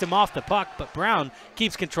 knocked him off the puck, but Brown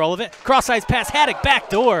keeps control of it. Cross-ice pass, Haddock back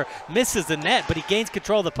door, misses the net, but he gains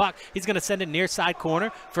control of the puck. He's going to send it near side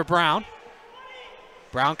corner for Brown.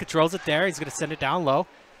 Brown controls it there. He's going to send it down low.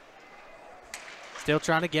 Still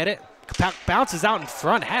trying to get it. Bounces out in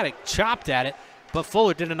front. Haddock chopped at it, but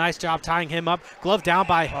Fuller did a nice job tying him up. Glove down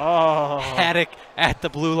by Haddock at the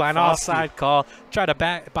blue line. Offside call. Try to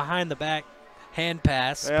back behind the back hand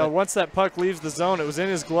pass. Well, once that puck leaves the zone, it was in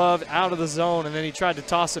his glove, out of the zone, and then he tried to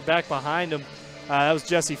toss it back behind him. That was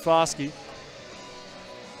Jesse Foskey.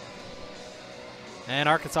 And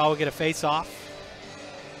Arkansas will get a face-off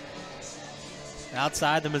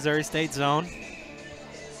outside the Missouri State zone.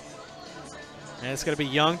 And it's going to be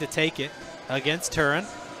Young to take it against Turin.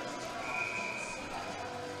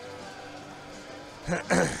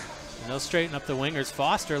 And they'll straighten up the wingers.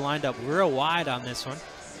 Foster lined up real wide on this one.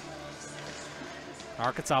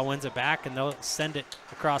 Arkansas wins it back, and they'll send it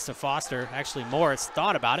across to Foster. Actually, Morris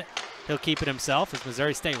thought about it. He'll keep it himself as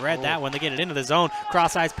Missouri State read that one. They get it into the zone.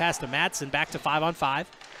 Cross-ice pass to Madsen, back to 5-on-5.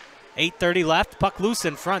 8:30 left. Puck loose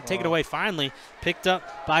in front. Take it away finally. Picked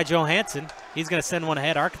up by Johansson. He's going to send one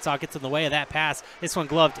ahead. Arkansas gets in the way of that pass. This one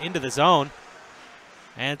gloved into the zone.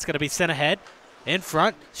 And it's going to be sent ahead. In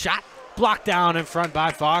front. Shot. Blocked down in front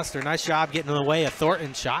by Foster. Nice job getting in the way. A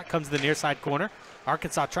Thornton shot. Comes to the near side corner.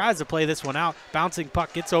 Arkansas tries to play this one out. Bouncing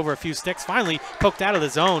puck gets over a few sticks. Finally poked out of the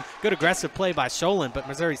zone. Good aggressive play by Sholin, but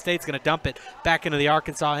Missouri State's going to dump it back into the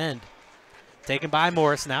Arkansas end. Taken by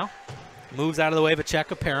Morris now. Moves out of the way of a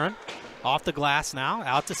check of Perrin. Off the glass now,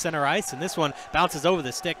 out to center ice, and this one bounces over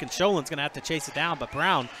the stick, and Sholin's going to have to chase it down, but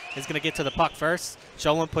Brown is going to get to the puck first.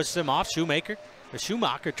 Sholin pushes him off.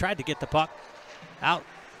 Schumacher tried to get the puck out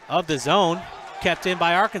of the zone. Kept in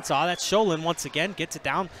by Arkansas. That's Sholin once again. Gets it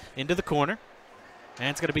down into the corner. And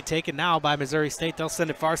it's going to be taken now by Missouri State. They'll send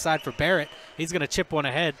it far side for Barrett. He's going to chip one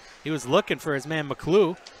ahead. He was looking for his man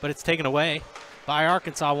McClue, but it's taken away by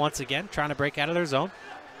Arkansas once again, trying to break out of their zone.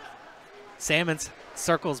 Salmons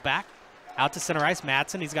circles back. Out to center ice,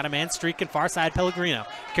 Madsen. He's got a man streaking far side. Pellegrino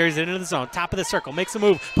carries it into the zone. Top of the circle, makes a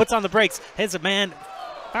move, puts on the brakes. Has a man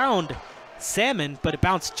found Salmon, but it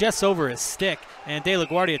bounced just over his stick. And De La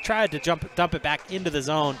Guardia tried to dump it back into the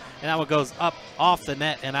zone, and that one goes up off the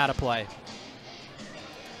net and out of play.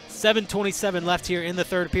 7:27 left here in the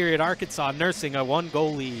third period. Arkansas nursing a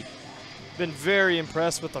 1-goal lead. Been very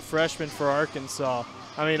impressed with the freshmen for Arkansas.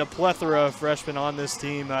 I mean, a plethora of freshmen on this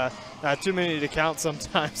team. Too many to count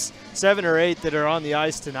sometimes. 7 or 8 that are on the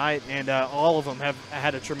ice tonight, and all of them have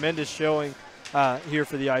had a tremendous showing here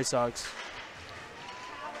for the Ice Hogs.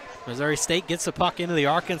 Missouri State gets the puck into the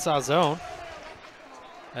Arkansas zone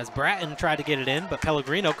as Bratton tried to get it in, but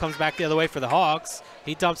Pellegrino comes back the other way for the Hogs.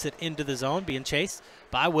 He dumps it into the zone, being chased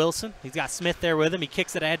by Wilson. He's got Smith there with him. He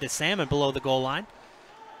kicks it ahead to Salmon below the goal line.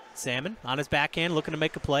 Salmon on his backhand looking to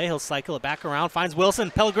make a play. He'll cycle it back around, finds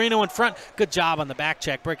Wilson. Pellegrino in front. Good job on the back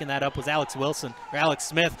check. Breaking that up was Alex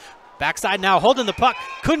Smith. Backside now, holding the puck.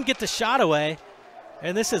 Couldn't get the shot away.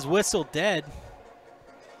 And this is whistled dead,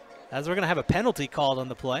 as we're going to have a penalty called on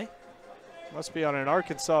the play. Must be on an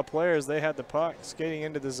Arkansas player as they had the puck skating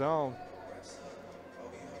into the zone.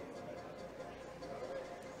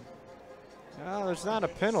 No, there's not a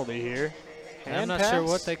penalty here. I'm not sure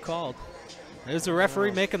what they called. There's a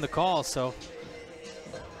referee making the call, so.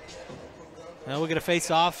 Well, we're going to face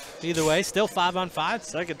off either way. Still 5-on-5.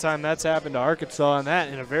 Second time that's happened to Arkansas, and that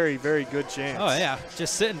in a very, very good chance. Oh, yeah.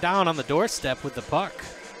 Just sitting down on the doorstep with the puck,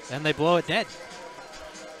 and they blow it dead.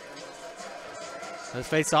 Let's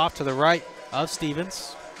face off to the right of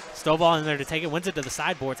Stevens. Stovall in there to take it. Wins it to the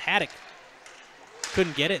sideboards. Haddock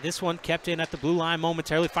couldn't get it. This one kept in at the blue line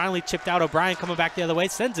momentarily. Finally chipped out. O'Brien coming back the other way.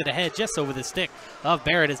 Sends it ahead just over the stick of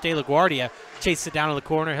Barrett as De La Guardia chases it down in the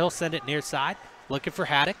corner. He'll send it near side. Looking for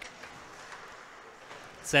Haddock.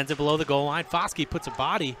 Sends it below the goal line. Foskey puts a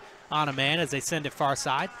body on a man as they send it far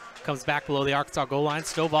side. Comes back below the Arkansas goal line.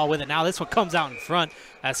 Stovall with it now. This one comes out in front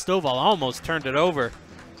as Stovall almost turned it over.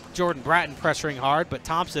 Jordan Bratton pressuring hard, but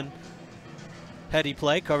Thompson, heady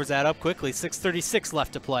play, covers that up quickly. 6:36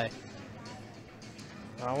 left to play.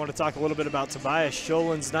 I want to talk a little bit about Tobias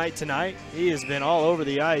Scholen's night tonight. He has been all over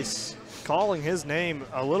the ice, calling his name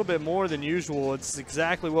a little bit more than usual. It's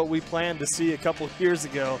exactly what we planned to see a couple of years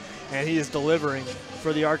ago, and he is delivering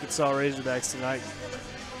for the Arkansas Razorbacks tonight.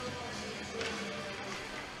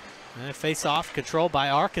 And face off, controlled by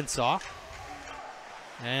Arkansas.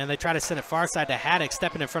 And they try to send it far side to Haddock.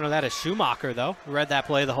 Stepping in front of that is Schumacher, though. Read that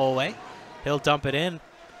play the whole way. He'll dump it in,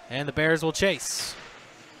 and the Bears will chase.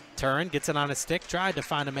 Turin gets it on his stick, tried to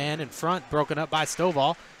find a man in front, broken up by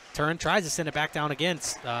Stovall. Turin tries to send it back down again.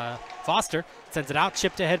 Foster sends it out,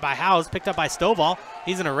 chipped ahead by Howes, picked up by Stovall.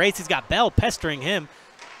 He's in a race. He's got Bell pestering him.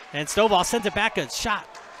 And Stovall sends it back, a shot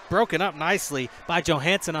broken up nicely by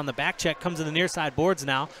Johansson on the back check. Comes to the near side boards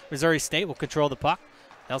now. Missouri State will control the puck.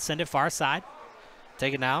 They'll send it far side.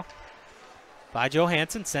 Take it now by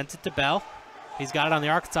Johansson. Sends it to Bell. He's got it on the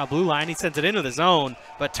Arkansas blue line. He sends it into the zone,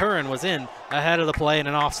 but Turin was in ahead of the play and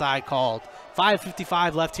an offside called.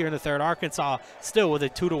 5:55 left here in the third. Arkansas still with a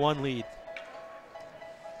 2-1 lead.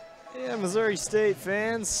 Yeah, Missouri State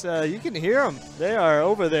fans, you can hear them. They are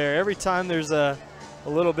over there. Every time there's a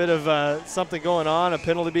little bit of something going on, a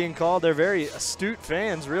penalty being called, they're very astute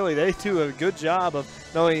fans, really. They do a good job of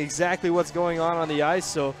knowing exactly what's going on the ice.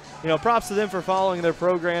 So, you know, props to them for following their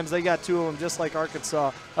programs. They got two of them just like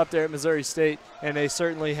Arkansas up there at Missouri State, and they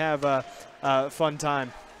certainly have a fun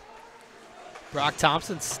time. Brock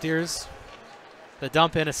Thompson steers the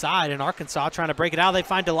dump in aside, and Arkansas trying to break it out. They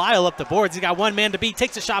find Delisle up the boards. He's got one man to beat,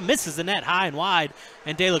 takes a shot, misses the net high and wide,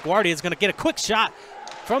 and De La Guardia is going to get a quick shot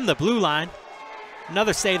from the blue line.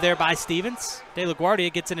 Another save there by Stevens. De La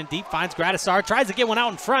Guardia gets it in deep, finds Gradisar, tries to get one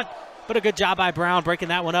out in front, but a good job by Brown breaking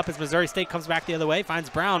that one up as Missouri State comes back the other way, finds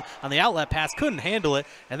Brown on the outlet pass, couldn't handle it,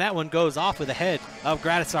 and that one goes off with the head of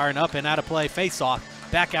Gradisar and up and out of play, face-off,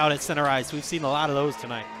 back out at center ice. We've seen a lot of those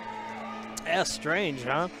tonight. Yeah, strange,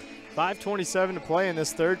 huh? 5:27 to play in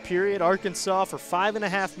this third period. Arkansas, for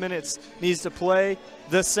 5.5 minutes, needs to play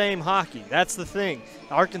the same hockey. That's the thing.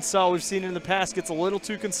 Arkansas, we've seen in the past, gets a little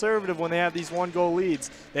too conservative when they have these one-goal leads.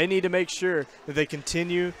 They need to make sure that they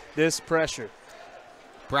continue this pressure.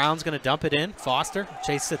 Brown's going to dump it in. Foster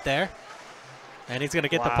chases it there. And he's going to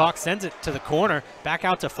get the puck, sends it to the corner, back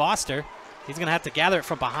out to Foster. He's going to have to gather it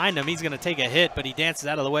from behind him. He's going to take a hit, but he dances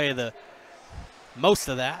out of the way of the most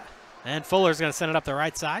of that. And Fuller's going to send it up the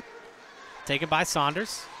right side. Taken by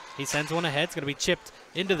Saunders. He sends one ahead. It's going to be chipped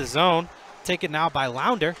into the zone. Taken now by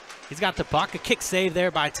Lounder. He's got the puck. A kick save there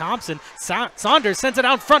by Thompson. Saunders sends it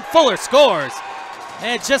out front. Fuller scores.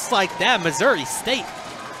 And just like that, Missouri State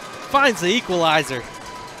finds the equalizer.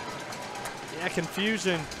 Yeah,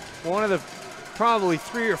 confusion. One of the probably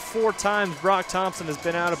 3 or 4 times Brock Thompson has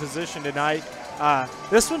been out of position tonight.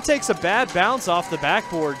 This one takes a bad bounce off the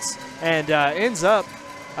backboards and ends up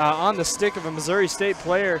on the stick of a Missouri State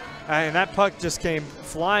player, and that puck just came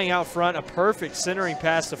flying out front. A perfect centering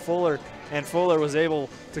pass to Fuller, and Fuller was able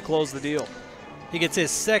to close the deal. He gets his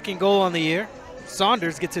second goal on the year.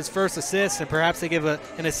 Saunders gets his first assist, and perhaps they give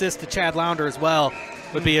an assist to Chad Lounder as well.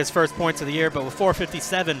 Would be his first points of the year, but with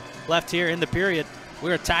 4:57 left here in the period,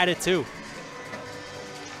 we're tied at 2.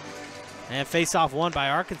 And face-off won by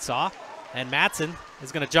Arkansas, and Matson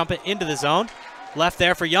is going to jump it into the zone. Left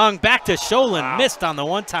there for Young, back to Scholin. Wow. Missed on the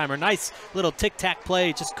one-timer. Nice little tic-tac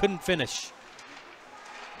play, just couldn't finish.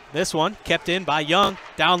 This one kept in by Young.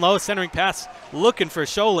 Down low, centering pass, looking for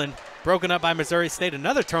Scholin. Broken up by Missouri State.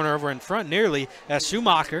 Another turnover in front nearly as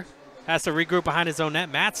Schumacher has to regroup behind his own net.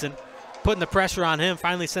 Matson putting the pressure on him,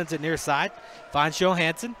 finally sends it near side. Finds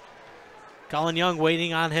Johansson. Colin Young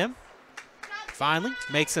waiting on him. Finally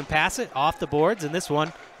makes him pass it off the boards, and this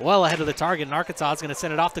one well ahead of the target, and Arkansas is going to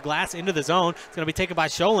send it off the glass into the zone. It's going to be taken by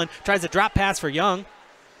Scholin. Tries a drop pass for Young.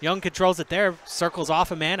 Young controls it there, circles off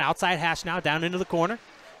a man, outside hash now, down into the corner.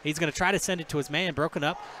 He's going to try to send it to his man, broken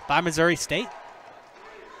up by Missouri State.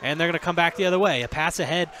 And they're going to come back the other way. A pass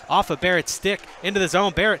ahead off of Barrett's stick into the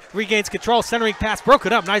zone. Barrett regains control. Centering pass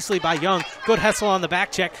broken up nicely by Young. Good hustle on the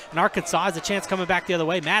back check. And Arkansas has a chance coming back the other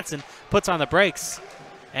way. Madsen puts on the brakes.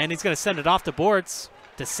 And he's going to send it off the boards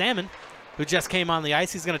to Salmon, who just came on the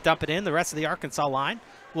ice. He's going to dump it in. The rest of the Arkansas line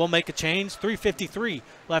will make a change. 3:53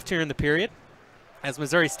 left here in the period, as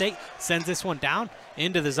Missouri State sends this one down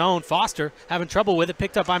into the zone. Foster having trouble with it,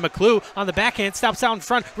 picked up by McClue on the backhand, stops out in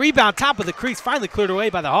front, rebound, top of the crease, finally cleared away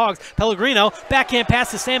by the Hogs. Pellegrino, backhand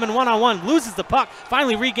pass to Salmon, one-on-one, loses the puck,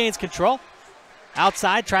 finally regains control.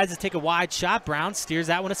 Outside, tries to take a wide shot. Brown steers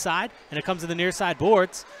that one aside, and it comes to the near side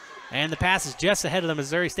boards. And the pass is just ahead of the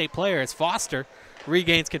Missouri State player as Foster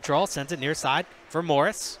regains control, sends it near side for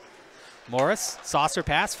Morris. Morris, saucer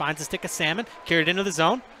pass, finds a stick of Salmon, carried into the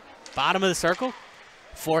zone, bottom of the circle.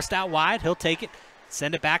 Forced out wide, he'll take it,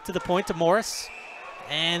 send it back to the point to Morris.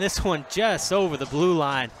 And this one just over the blue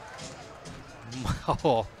line.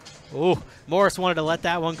 Oh, Morris wanted to let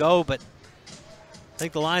that one go, but I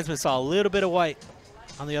think the linesman saw a little bit of white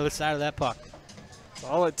on the other side of that puck. That's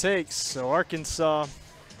all it takes. So Arkansas,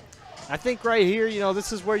 I think right here,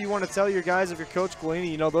 this is where you want to tell your guys, if you're Coach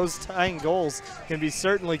Galini, those tying goals can be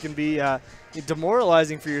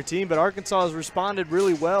demoralizing for your team, but Arkansas has responded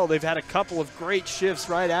really well. They've had a couple of great shifts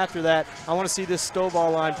right after that. I want to see this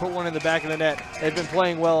Stovall line put one in the back of the net. They've been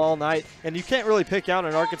playing well all night, and you can't really pick out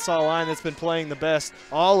an Arkansas line that's been playing the best.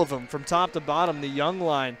 All of them, from top to bottom, the young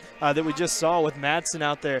line that we just saw with Madsen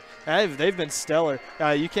out there, they've been stellar.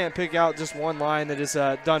 You can't pick out just one line that has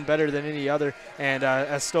done better than any other, and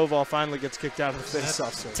as Stovall finally gets kicked out of the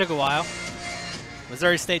faceoff. So. Took a while.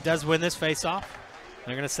 Missouri State does win this faceoff.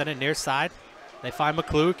 They're going to send it near side. They find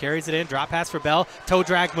McClue, carries it in, drop pass for Bell, toe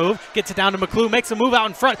drag move, gets it down to McClue, makes a move out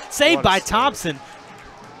in front, saved by Thompson.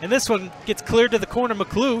 And this one gets cleared to the corner.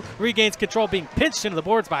 McClue regains control, being pinched into the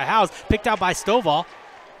boards by Howes, picked out by Stovall.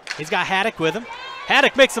 He's got Haddock with him.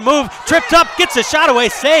 Haddock makes a move, tripped up, gets a shot away,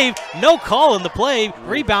 save. No call in the play.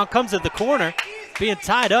 Rebound comes at the corner, being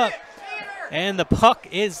tied up. And the puck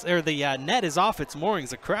is, or the net is off its moorings.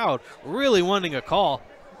 The crowd really wanting a call.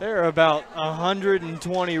 There are about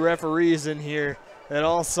 120 referees in here that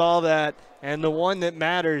all saw that, and the one that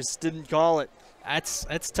matters didn't call it.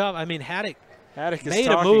 That's tough. I mean, Haddock made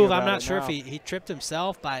a move. I'm not sure if he tripped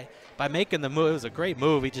himself by making the move. It was a great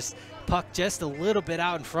move. He just pucked just a little bit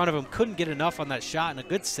out in front of him. Couldn't get enough on that shot, and a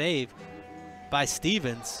good save by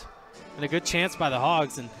Stevens. And a good chance by the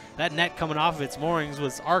Hogs. And that net coming off of its moorings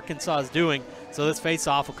was Arkansas's doing. So this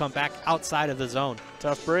faceoff will come back outside of the zone.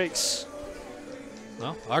 Tough breaks.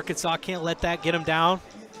 Well, Arkansas can't let that get them down.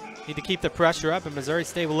 Need to keep the pressure up, and Missouri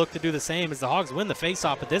State will look to do the same as the Hogs win the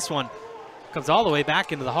faceoff. But this one comes all the way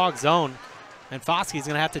back into the Hog zone, and Foskey's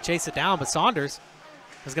going to have to chase it down. But Saunders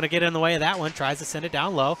is going to get in the way of that one, tries to send it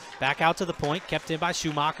down low, back out to the point, kept in by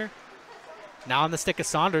Schumacher. Now on the stick of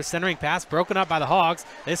Saunders, centering pass, broken up by the Hogs.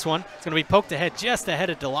 This one is going to be poked ahead, just ahead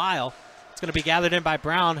of Delisle. It's going to be gathered in by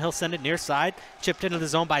Brown. He'll send it near side, chipped into the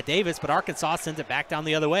zone by Davis, but Arkansas sends it back down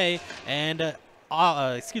the other way, and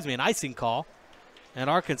an icing call. And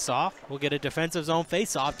Arkansas will get a defensive zone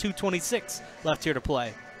face-off. 2:26 left here to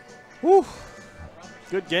play. Whew.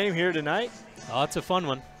 Good game here tonight. Oh, it's a fun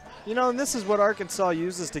one. And this is what Arkansas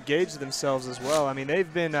uses to gauge themselves as well. I mean,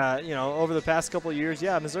 they've been, over the past couple of years,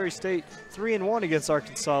 Missouri State 3-1 against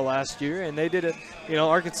Arkansas last year, and they did it.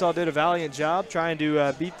 Arkansas did a valiant job trying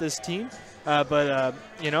to beat this team. But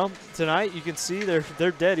tonight you can see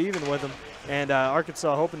they're dead even with them, and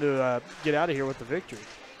Arkansas hoping to get out of here with the victory.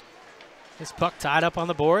 This puck tied up on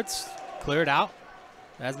the boards, cleared out,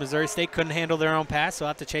 as Missouri State couldn't handle their own pass, so they'll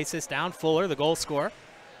have to chase this down. Fuller, the goal scorer,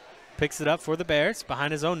 picks it up for the Bears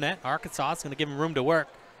behind his own net. Arkansas is going to give him room to work.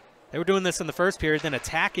 They were doing this in the first period, then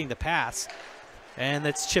attacking the pass, and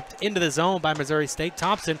it's chipped into the zone by Missouri State.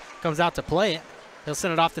 Thompson comes out to play it. He'll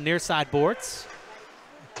send it off the near side boards,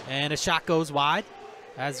 and a shot goes wide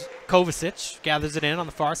as Kovacic gathers it in on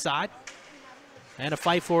the far side. And a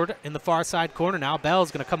fight forward in the far side corner now.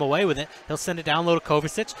 Bell's going to come away with it. He'll send it down low to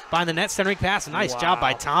Kovacic. Behind the net, centering pass. Nice job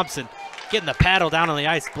by Thompson. Getting the paddle down on the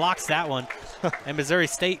ice. Blocks that one. And Missouri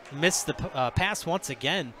State missed the pass once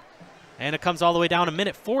again. And it comes all the way down.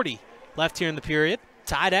 1:40 left here in the period.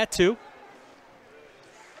 Tied at 2.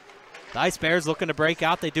 The Ice Bears looking to break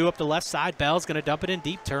out. They do up the left side. Bell's going to dump it in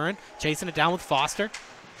deep. Turin chasing it down with Foster.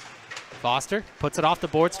 Foster puts it off the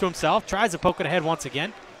boards to himself. Tries to poke it ahead once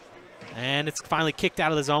again. And it's finally kicked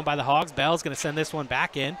out of the zone by the Hogs. Bell's going to send this one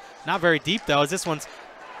back in. Not very deep, though, as this one's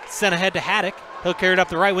sent ahead to Haddock. He'll carry it up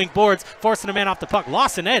the right wing boards, forcing a man off the puck.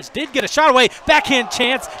 Lost an edge, did get a shot away. Backhand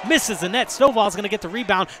chance, misses the net. Stovall's going to get the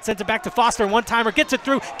rebound, sends it back to Foster. One-timer, gets it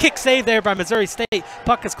through. Kick save there by Missouri State.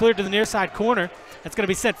 Puck is cleared to the near side corner. It's going to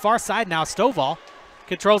be sent far side now. Stovall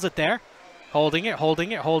controls it there. Holding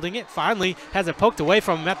it. Finally has it poked away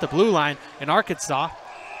from him at the blue line. And Arkansas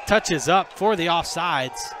touches up for the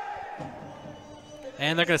offsides.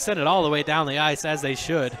 And they're going to send it all the way down the ice, as they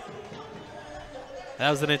should. That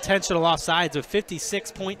was an intentional offsides with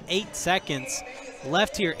 56.8 seconds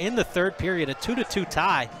left here in the third period. A 2-2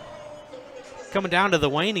 tie. Coming down to the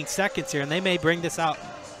waning seconds here, and they may bring this out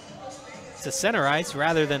to center ice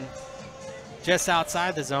rather than just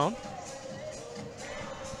outside the zone.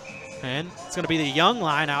 And it's going to be the Young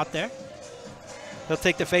line out there. He'll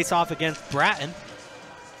take the face-off against Bratton.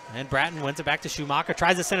 And Bratton wins it back to Schumacher.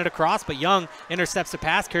 Tries to send it across, but Young intercepts the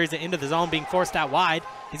pass, carries it into the zone, being forced out wide.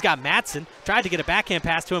 He's got Matson. Tried to get a backhand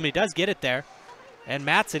pass to him. He does get it there. And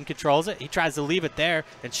Matson controls it. He tries to leave it there.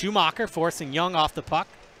 And Schumacher forcing Young off the puck.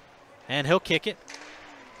 And he'll kick it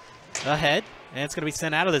ahead. And it's going to be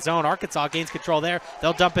sent out of the zone. Arkansas gains control there.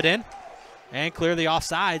 They'll dump it in and clear the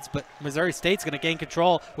offsides. But Missouri State's going to gain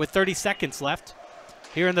control with 30 seconds left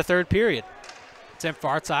here in the third period. Sent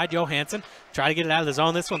far side, Johansson. Try to get it out of the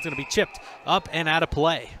zone. This one's going to be chipped up and out of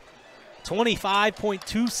play.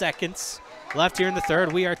 25.2 seconds left here in the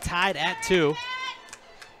third. We are tied at 2.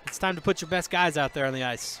 It's time to put your best guys out there on the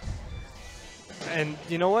ice. And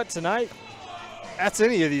you know what, tonight, that's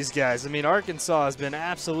any of these guys. I mean, Arkansas has been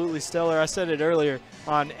absolutely stellar. I said it earlier,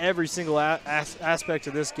 on every single aspect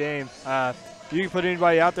of this game. You can put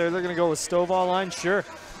anybody out there, they're going to go with Stovall line, sure.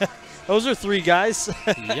 Those are 3 guys.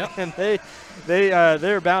 Yep. And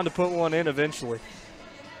they're bound to put one in eventually.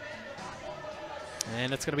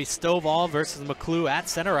 And it's going to be Stovall versus McClue at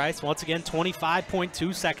center ice. Once again,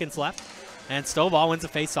 25.2 seconds left. And Stovall wins the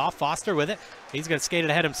face-off. Foster with it. He's going to skate it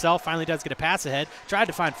ahead himself. Finally does get a pass ahead. Tried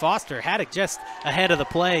to find Foster. Haddock just ahead of the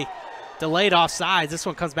play. Delayed offsides. This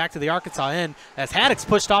one comes back to the Arkansas end as Haddock's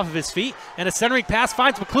pushed off of his feet. And a centering pass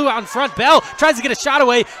finds McClue out in front. Bell tries to get a shot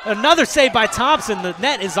away. Another save by Thompson. The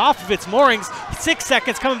net is off of its moorings. 6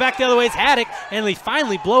 seconds coming back the other way is Haddock. And they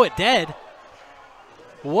finally blow it dead.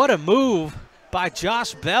 What a move by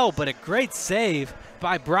Josh Bell, but a great save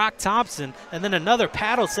by Brock Thompson. And then another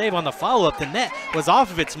paddle save on the follow-up. The net was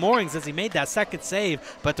off of its moorings as he made that second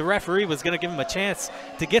save, but the referee was going to give him a chance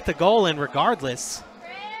to get the goal in regardless.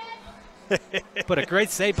 But a great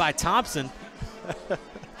save by Thompson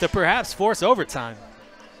to perhaps force overtime.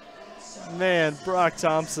 Man, Brock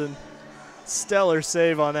Thompson, stellar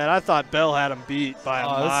save on that. I thought Bell had him beat by a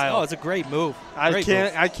mile. It's a great move.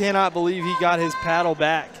 I cannot believe he got his paddle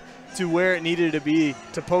back to where it needed to be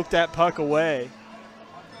to poke that puck away.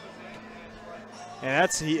 And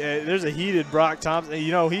there's a heated Brock Thompson.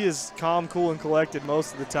 You know, he is calm, cool, and collected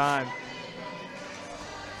most of the time.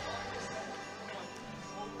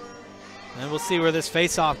 And we'll see where this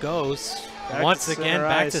faceoff goes. Once again,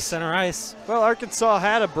 back to center ice. Well, Arkansas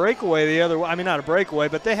had a breakaway the other way. I mean, not a breakaway,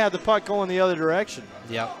 but they had the puck going the other direction.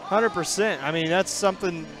 Yep. 100%. I mean, that's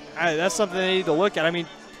something they need to look at. I mean,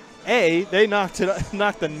 they knocked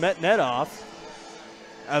the net off.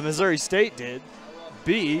 Missouri State did.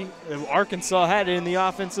 B, Arkansas had it in the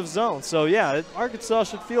offensive zone. So, yeah, Arkansas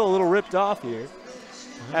should feel a little ripped off here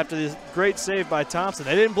after this great save by Thompson.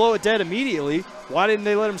 They didn't blow it dead immediately. Why didn't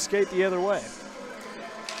they let him skate the other way?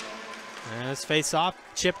 And this face-off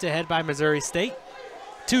chipped ahead by Missouri State.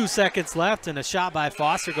 2 seconds left, and a shot by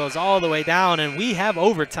Foster goes all the way down, and we have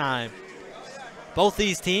overtime. Both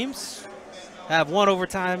these teams have one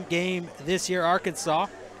overtime game this year. Arkansas,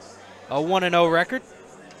 a 1-0 record.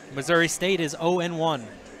 Missouri State is 0-1.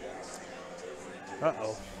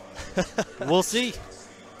 Uh-oh. We'll see. It's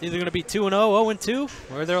either going to be 2-0,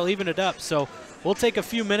 0-2, or they'll even it up. So we'll take a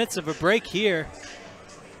few minutes of a break here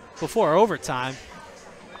before overtime.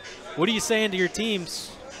 What are you saying to your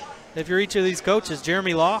teams if you're each of these coaches,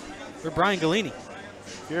 Jeremy Law or Brian Galini?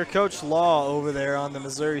 If you're Coach Law over there on the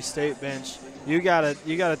Missouri State bench, you gotta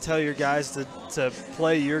tell your guys to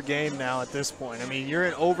play your game now at this point. I mean, you're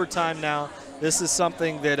in overtime now. This is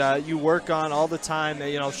something that you work on all the time,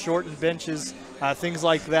 you know, shortened benches, things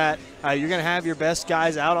like that. You're going to have your best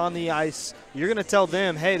guys out on the ice. You're going to tell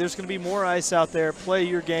them, hey, there's going to be more ice out there. Play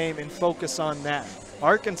your game and focus on that.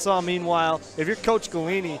 Arkansas, meanwhile, if you're Coach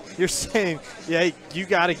Galini, you're saying, yeah, you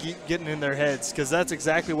got to keep getting in their heads, because that's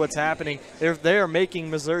exactly what's happening. They are making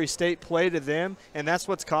Missouri State play to them, and that's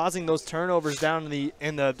what's causing those turnovers down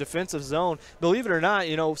in the defensive zone. Believe it or not,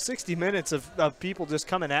 60 minutes of people just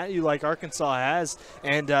coming at you like Arkansas has,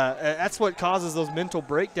 and that's what causes those mental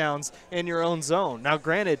breakdowns in your own zone. Now,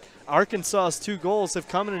 granted, Arkansas's 2 goals have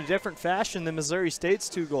come in a different fashion than Missouri State's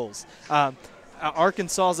 2 goals.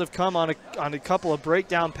 Arkansas have come on a couple of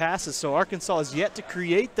breakdown passes, so Arkansas has yet to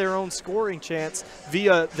create their own scoring chance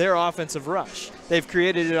via their offensive rush. They've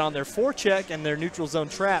created it on their forecheck and their neutral zone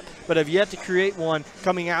trap, but have yet to create one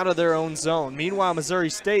coming out of their own zone. Meanwhile, Missouri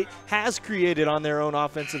State has created on their own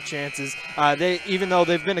offensive chances. Even though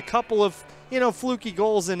they've been a couple of fluky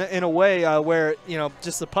goals in a way where,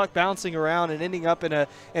 just the puck bouncing around and ending up in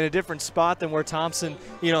a different spot than where Thompson,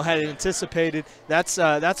 had anticipated.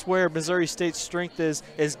 That's where Missouri State's strength is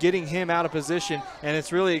getting him out of position, and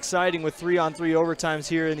it's really exciting with 3-on-3 overtimes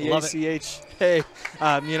here in the ACH. Hey,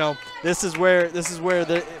 this is where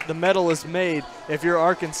the medal is made. If you're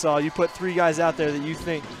Arkansas, you put 3 guys out there that you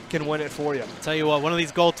think can win it for you. I'll tell you what, one of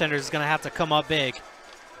these goaltenders is going to have to come up big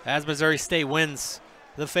as Missouri State wins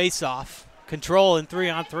the face-off. Control in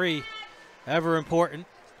 3-on-3, ever important.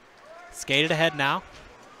 Skated ahead now,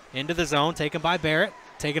 into the zone, taken by Barrett,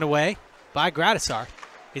 taken away by Gradisar.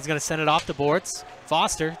 He's going to send it off the boards.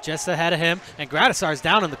 Foster just ahead of him, and Gradisar's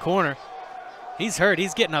down in the corner. He's hurt,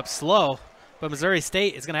 he's getting up slow, but Missouri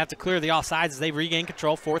State is going to have to clear the offsides as they regain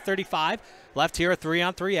control. 4:35 left here, a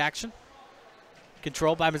 3-on-3 action.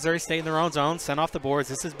 Controlled by Missouri State in their own zone, sent off the boards.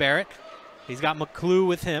 This is Barrett. He's got McClue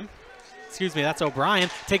with him. Excuse me, that's O'Brien.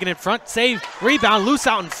 Taking it in front, save, rebound, loose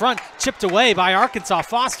out in front, chipped away by Arkansas.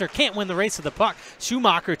 Foster can't win the race of the puck.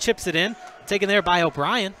 Schumacher chips it in, taken there by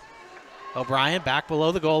O'Brien. O'Brien back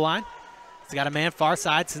below the goal line. He's got a man far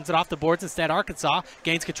side, sends it off the boards instead. Arkansas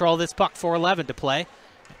gains control of this puck, 4:11 to play.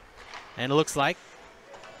 And it looks like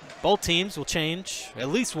both teams will change at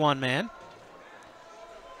least one man.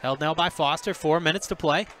 Held now by Foster, 4 minutes to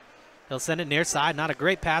play. He'll send it near side. Not a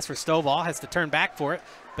great pass for Stovall. Has to turn back for it,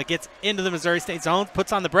 but gets into the Missouri State zone,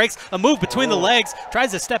 puts on the brakes, a move between the legs,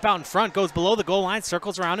 tries to step out in front, goes below the goal line,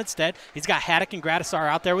 circles around instead. He's got Haddock and Gradisar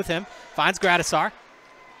out there with him. Finds Gradisar.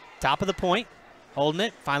 Top of the point, holding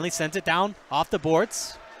it, finally sends it down off the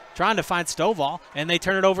boards, trying to find Stovall, and they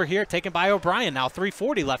turn it over here, taken by O'Brien now.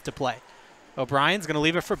 3:40 left to play. O'Brien's going to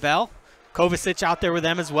leave it for Bell. Kovacic out there with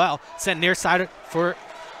them as well. Sent near side for,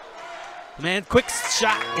 man, quick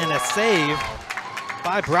shot and a save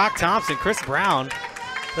by Brock Thompson. Chris Brown,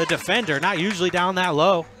 the defender, not usually down that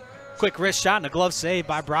low. Quick wrist shot and a glove save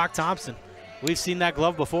by Brock Thompson. We've seen that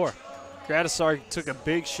glove before. Gradisar took a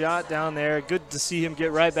big shot down there. Good to see him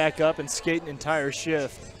get right back up and skate an entire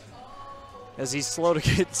shift, as he's slow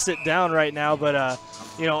to sit down right now. But,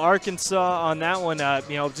 Arkansas on that one,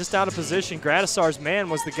 just out of position. Gradisar's man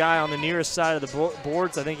was the guy on the nearest side of the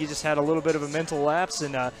boards. I think he just had a little bit of a mental lapse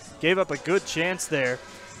and gave up a good chance there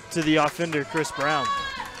to the offender, Chris Brown.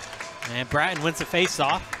 And Bratton wins the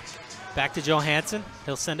face-off. Back to Johansson.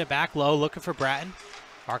 He'll send it back low, looking for Bratton.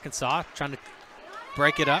 Arkansas trying to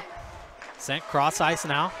break it up. Sent cross ice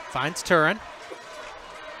now. Finds Turin.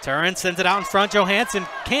 Turin sends it out in front. Johansson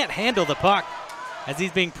can't handle the puck as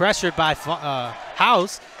he's being pressured by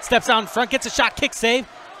House. Steps out in front, gets a shot, kick save.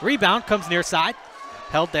 Rebound comes near side.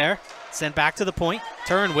 Held there. Sent back to the point.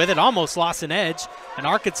 Turin with it, almost lost an edge. And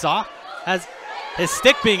Arkansas has his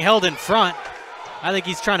stick being held in front. I think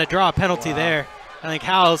he's trying to draw a penalty there. I think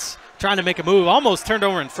House trying to make a move, almost turned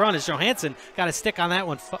over in front as Johansson got a stick on that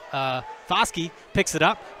one. Foskey picks it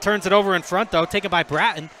up, turns it over in front though, taken by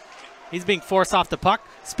Bratton. He's being forced off the puck,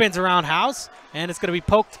 spins around House, and it's going to be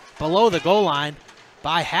poked below the goal line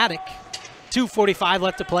by Haddock. 2:45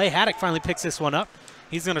 left to play. Haddock finally picks this one up.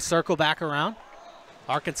 He's going to circle back around.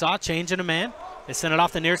 Arkansas changing a man. They send it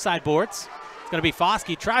off the near side boards. It's going to be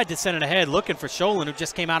Foskey. Tried to send it ahead, looking for Sholin, who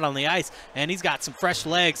just came out on the ice, and he's got some fresh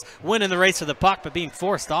legs, winning the race of the puck, but being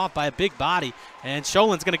forced off by a big body. And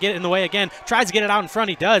Sholin's going to get in the way again. Tries to get it out in front.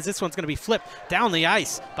 He does. This one's going to be flipped down the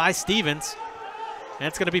ice by Stevens. And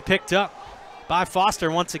it's going to be picked up by Foster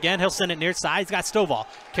once again. He'll send it near side. He's got Stovall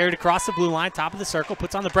carried across the blue line, top of the circle,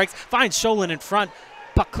 puts on the brakes, finds Sholin in front.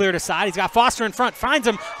 Puck cleared aside. He's got Foster in front, finds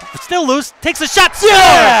him, still loose, takes a shot.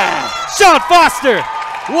 Yeah! Sean Foster!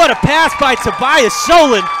 What a pass by Tobias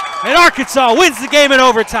Sholin, and Arkansas wins the game in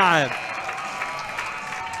overtime.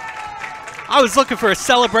 I was looking for a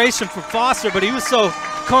celebration from Foster, but he was so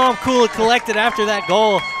calm, cool, and collected after that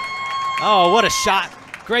goal. Oh, what a shot.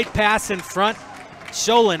 Great pass in front.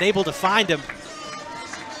 Sholin able to find him,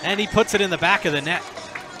 and he puts it in the back of the net.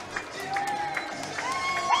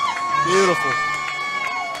 Beautiful.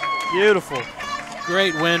 Beautiful.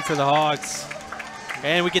 Great win for the Hogs.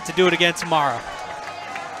 And we get to do it again tomorrow.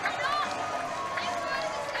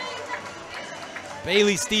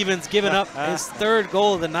 Bailey Stevens giving up his third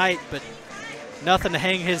goal of the night, but nothing to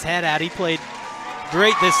hang his head at. He played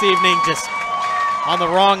great this evening, just on the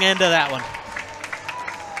wrong end of that one.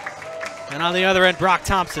 And on the other end, Brock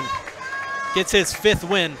Thompson gets his 5th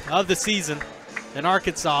win of the season, and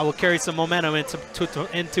Arkansas will carry some momentum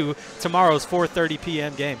into tomorrow's 4:30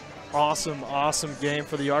 p.m. game. Awesome, awesome game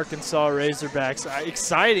for the Arkansas Razorbacks.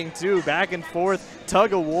 Exciting, too, back and forth,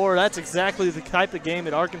 tug of war. That's exactly the type of game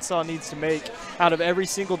that Arkansas needs to make out of every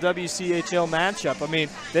single WCHL matchup. I mean,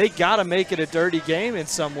 they got to make it a dirty game in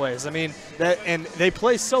some ways. I mean, and they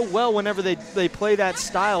play so well whenever they play that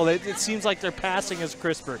style. It seems like their passing is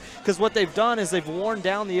crisper, because what they've done is they've worn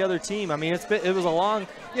down the other team. I mean, it was a long,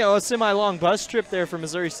 a semi-long bus trip there for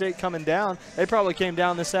Missouri State coming down. They probably came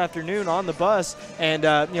down this afternoon on the bus and,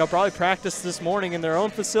 probably practiced this morning in their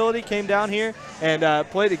own facility, came down here and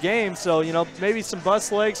played a game. So, maybe some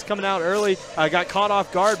bus legs coming out early, got caught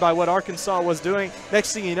off guard by what Arkansas was doing.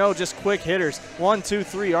 Next thing you know, just quick hitters. 1, 2,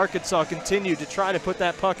 3, Arkansas continued to try to put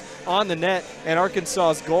that puck on the net, and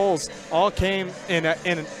Arkansas's goals all came in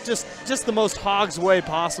just the most Hogs way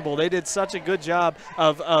possible. They did such a good job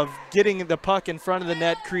of getting the puck in front of the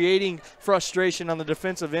net, creating frustration on the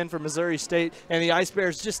defensive end for Missouri State, and the Ice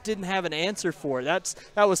Bears just didn't have an answer for it.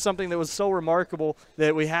 That was something that was so remarkable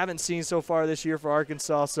that we haven't seen so far this year for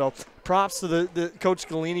Arkansas. So props to the Coach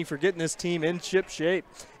Galini for getting this team in ship shape,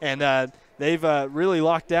 and they've really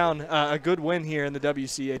locked down a good win here in the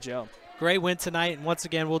WCHL. Great win tonight, and once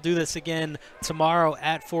again, we'll do this again tomorrow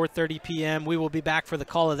at 4:30 p.m. We will be back for the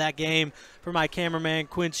call of that game. For my cameraman,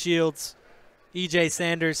 Quinn Shields, EJ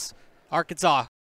Sanders, Arkansas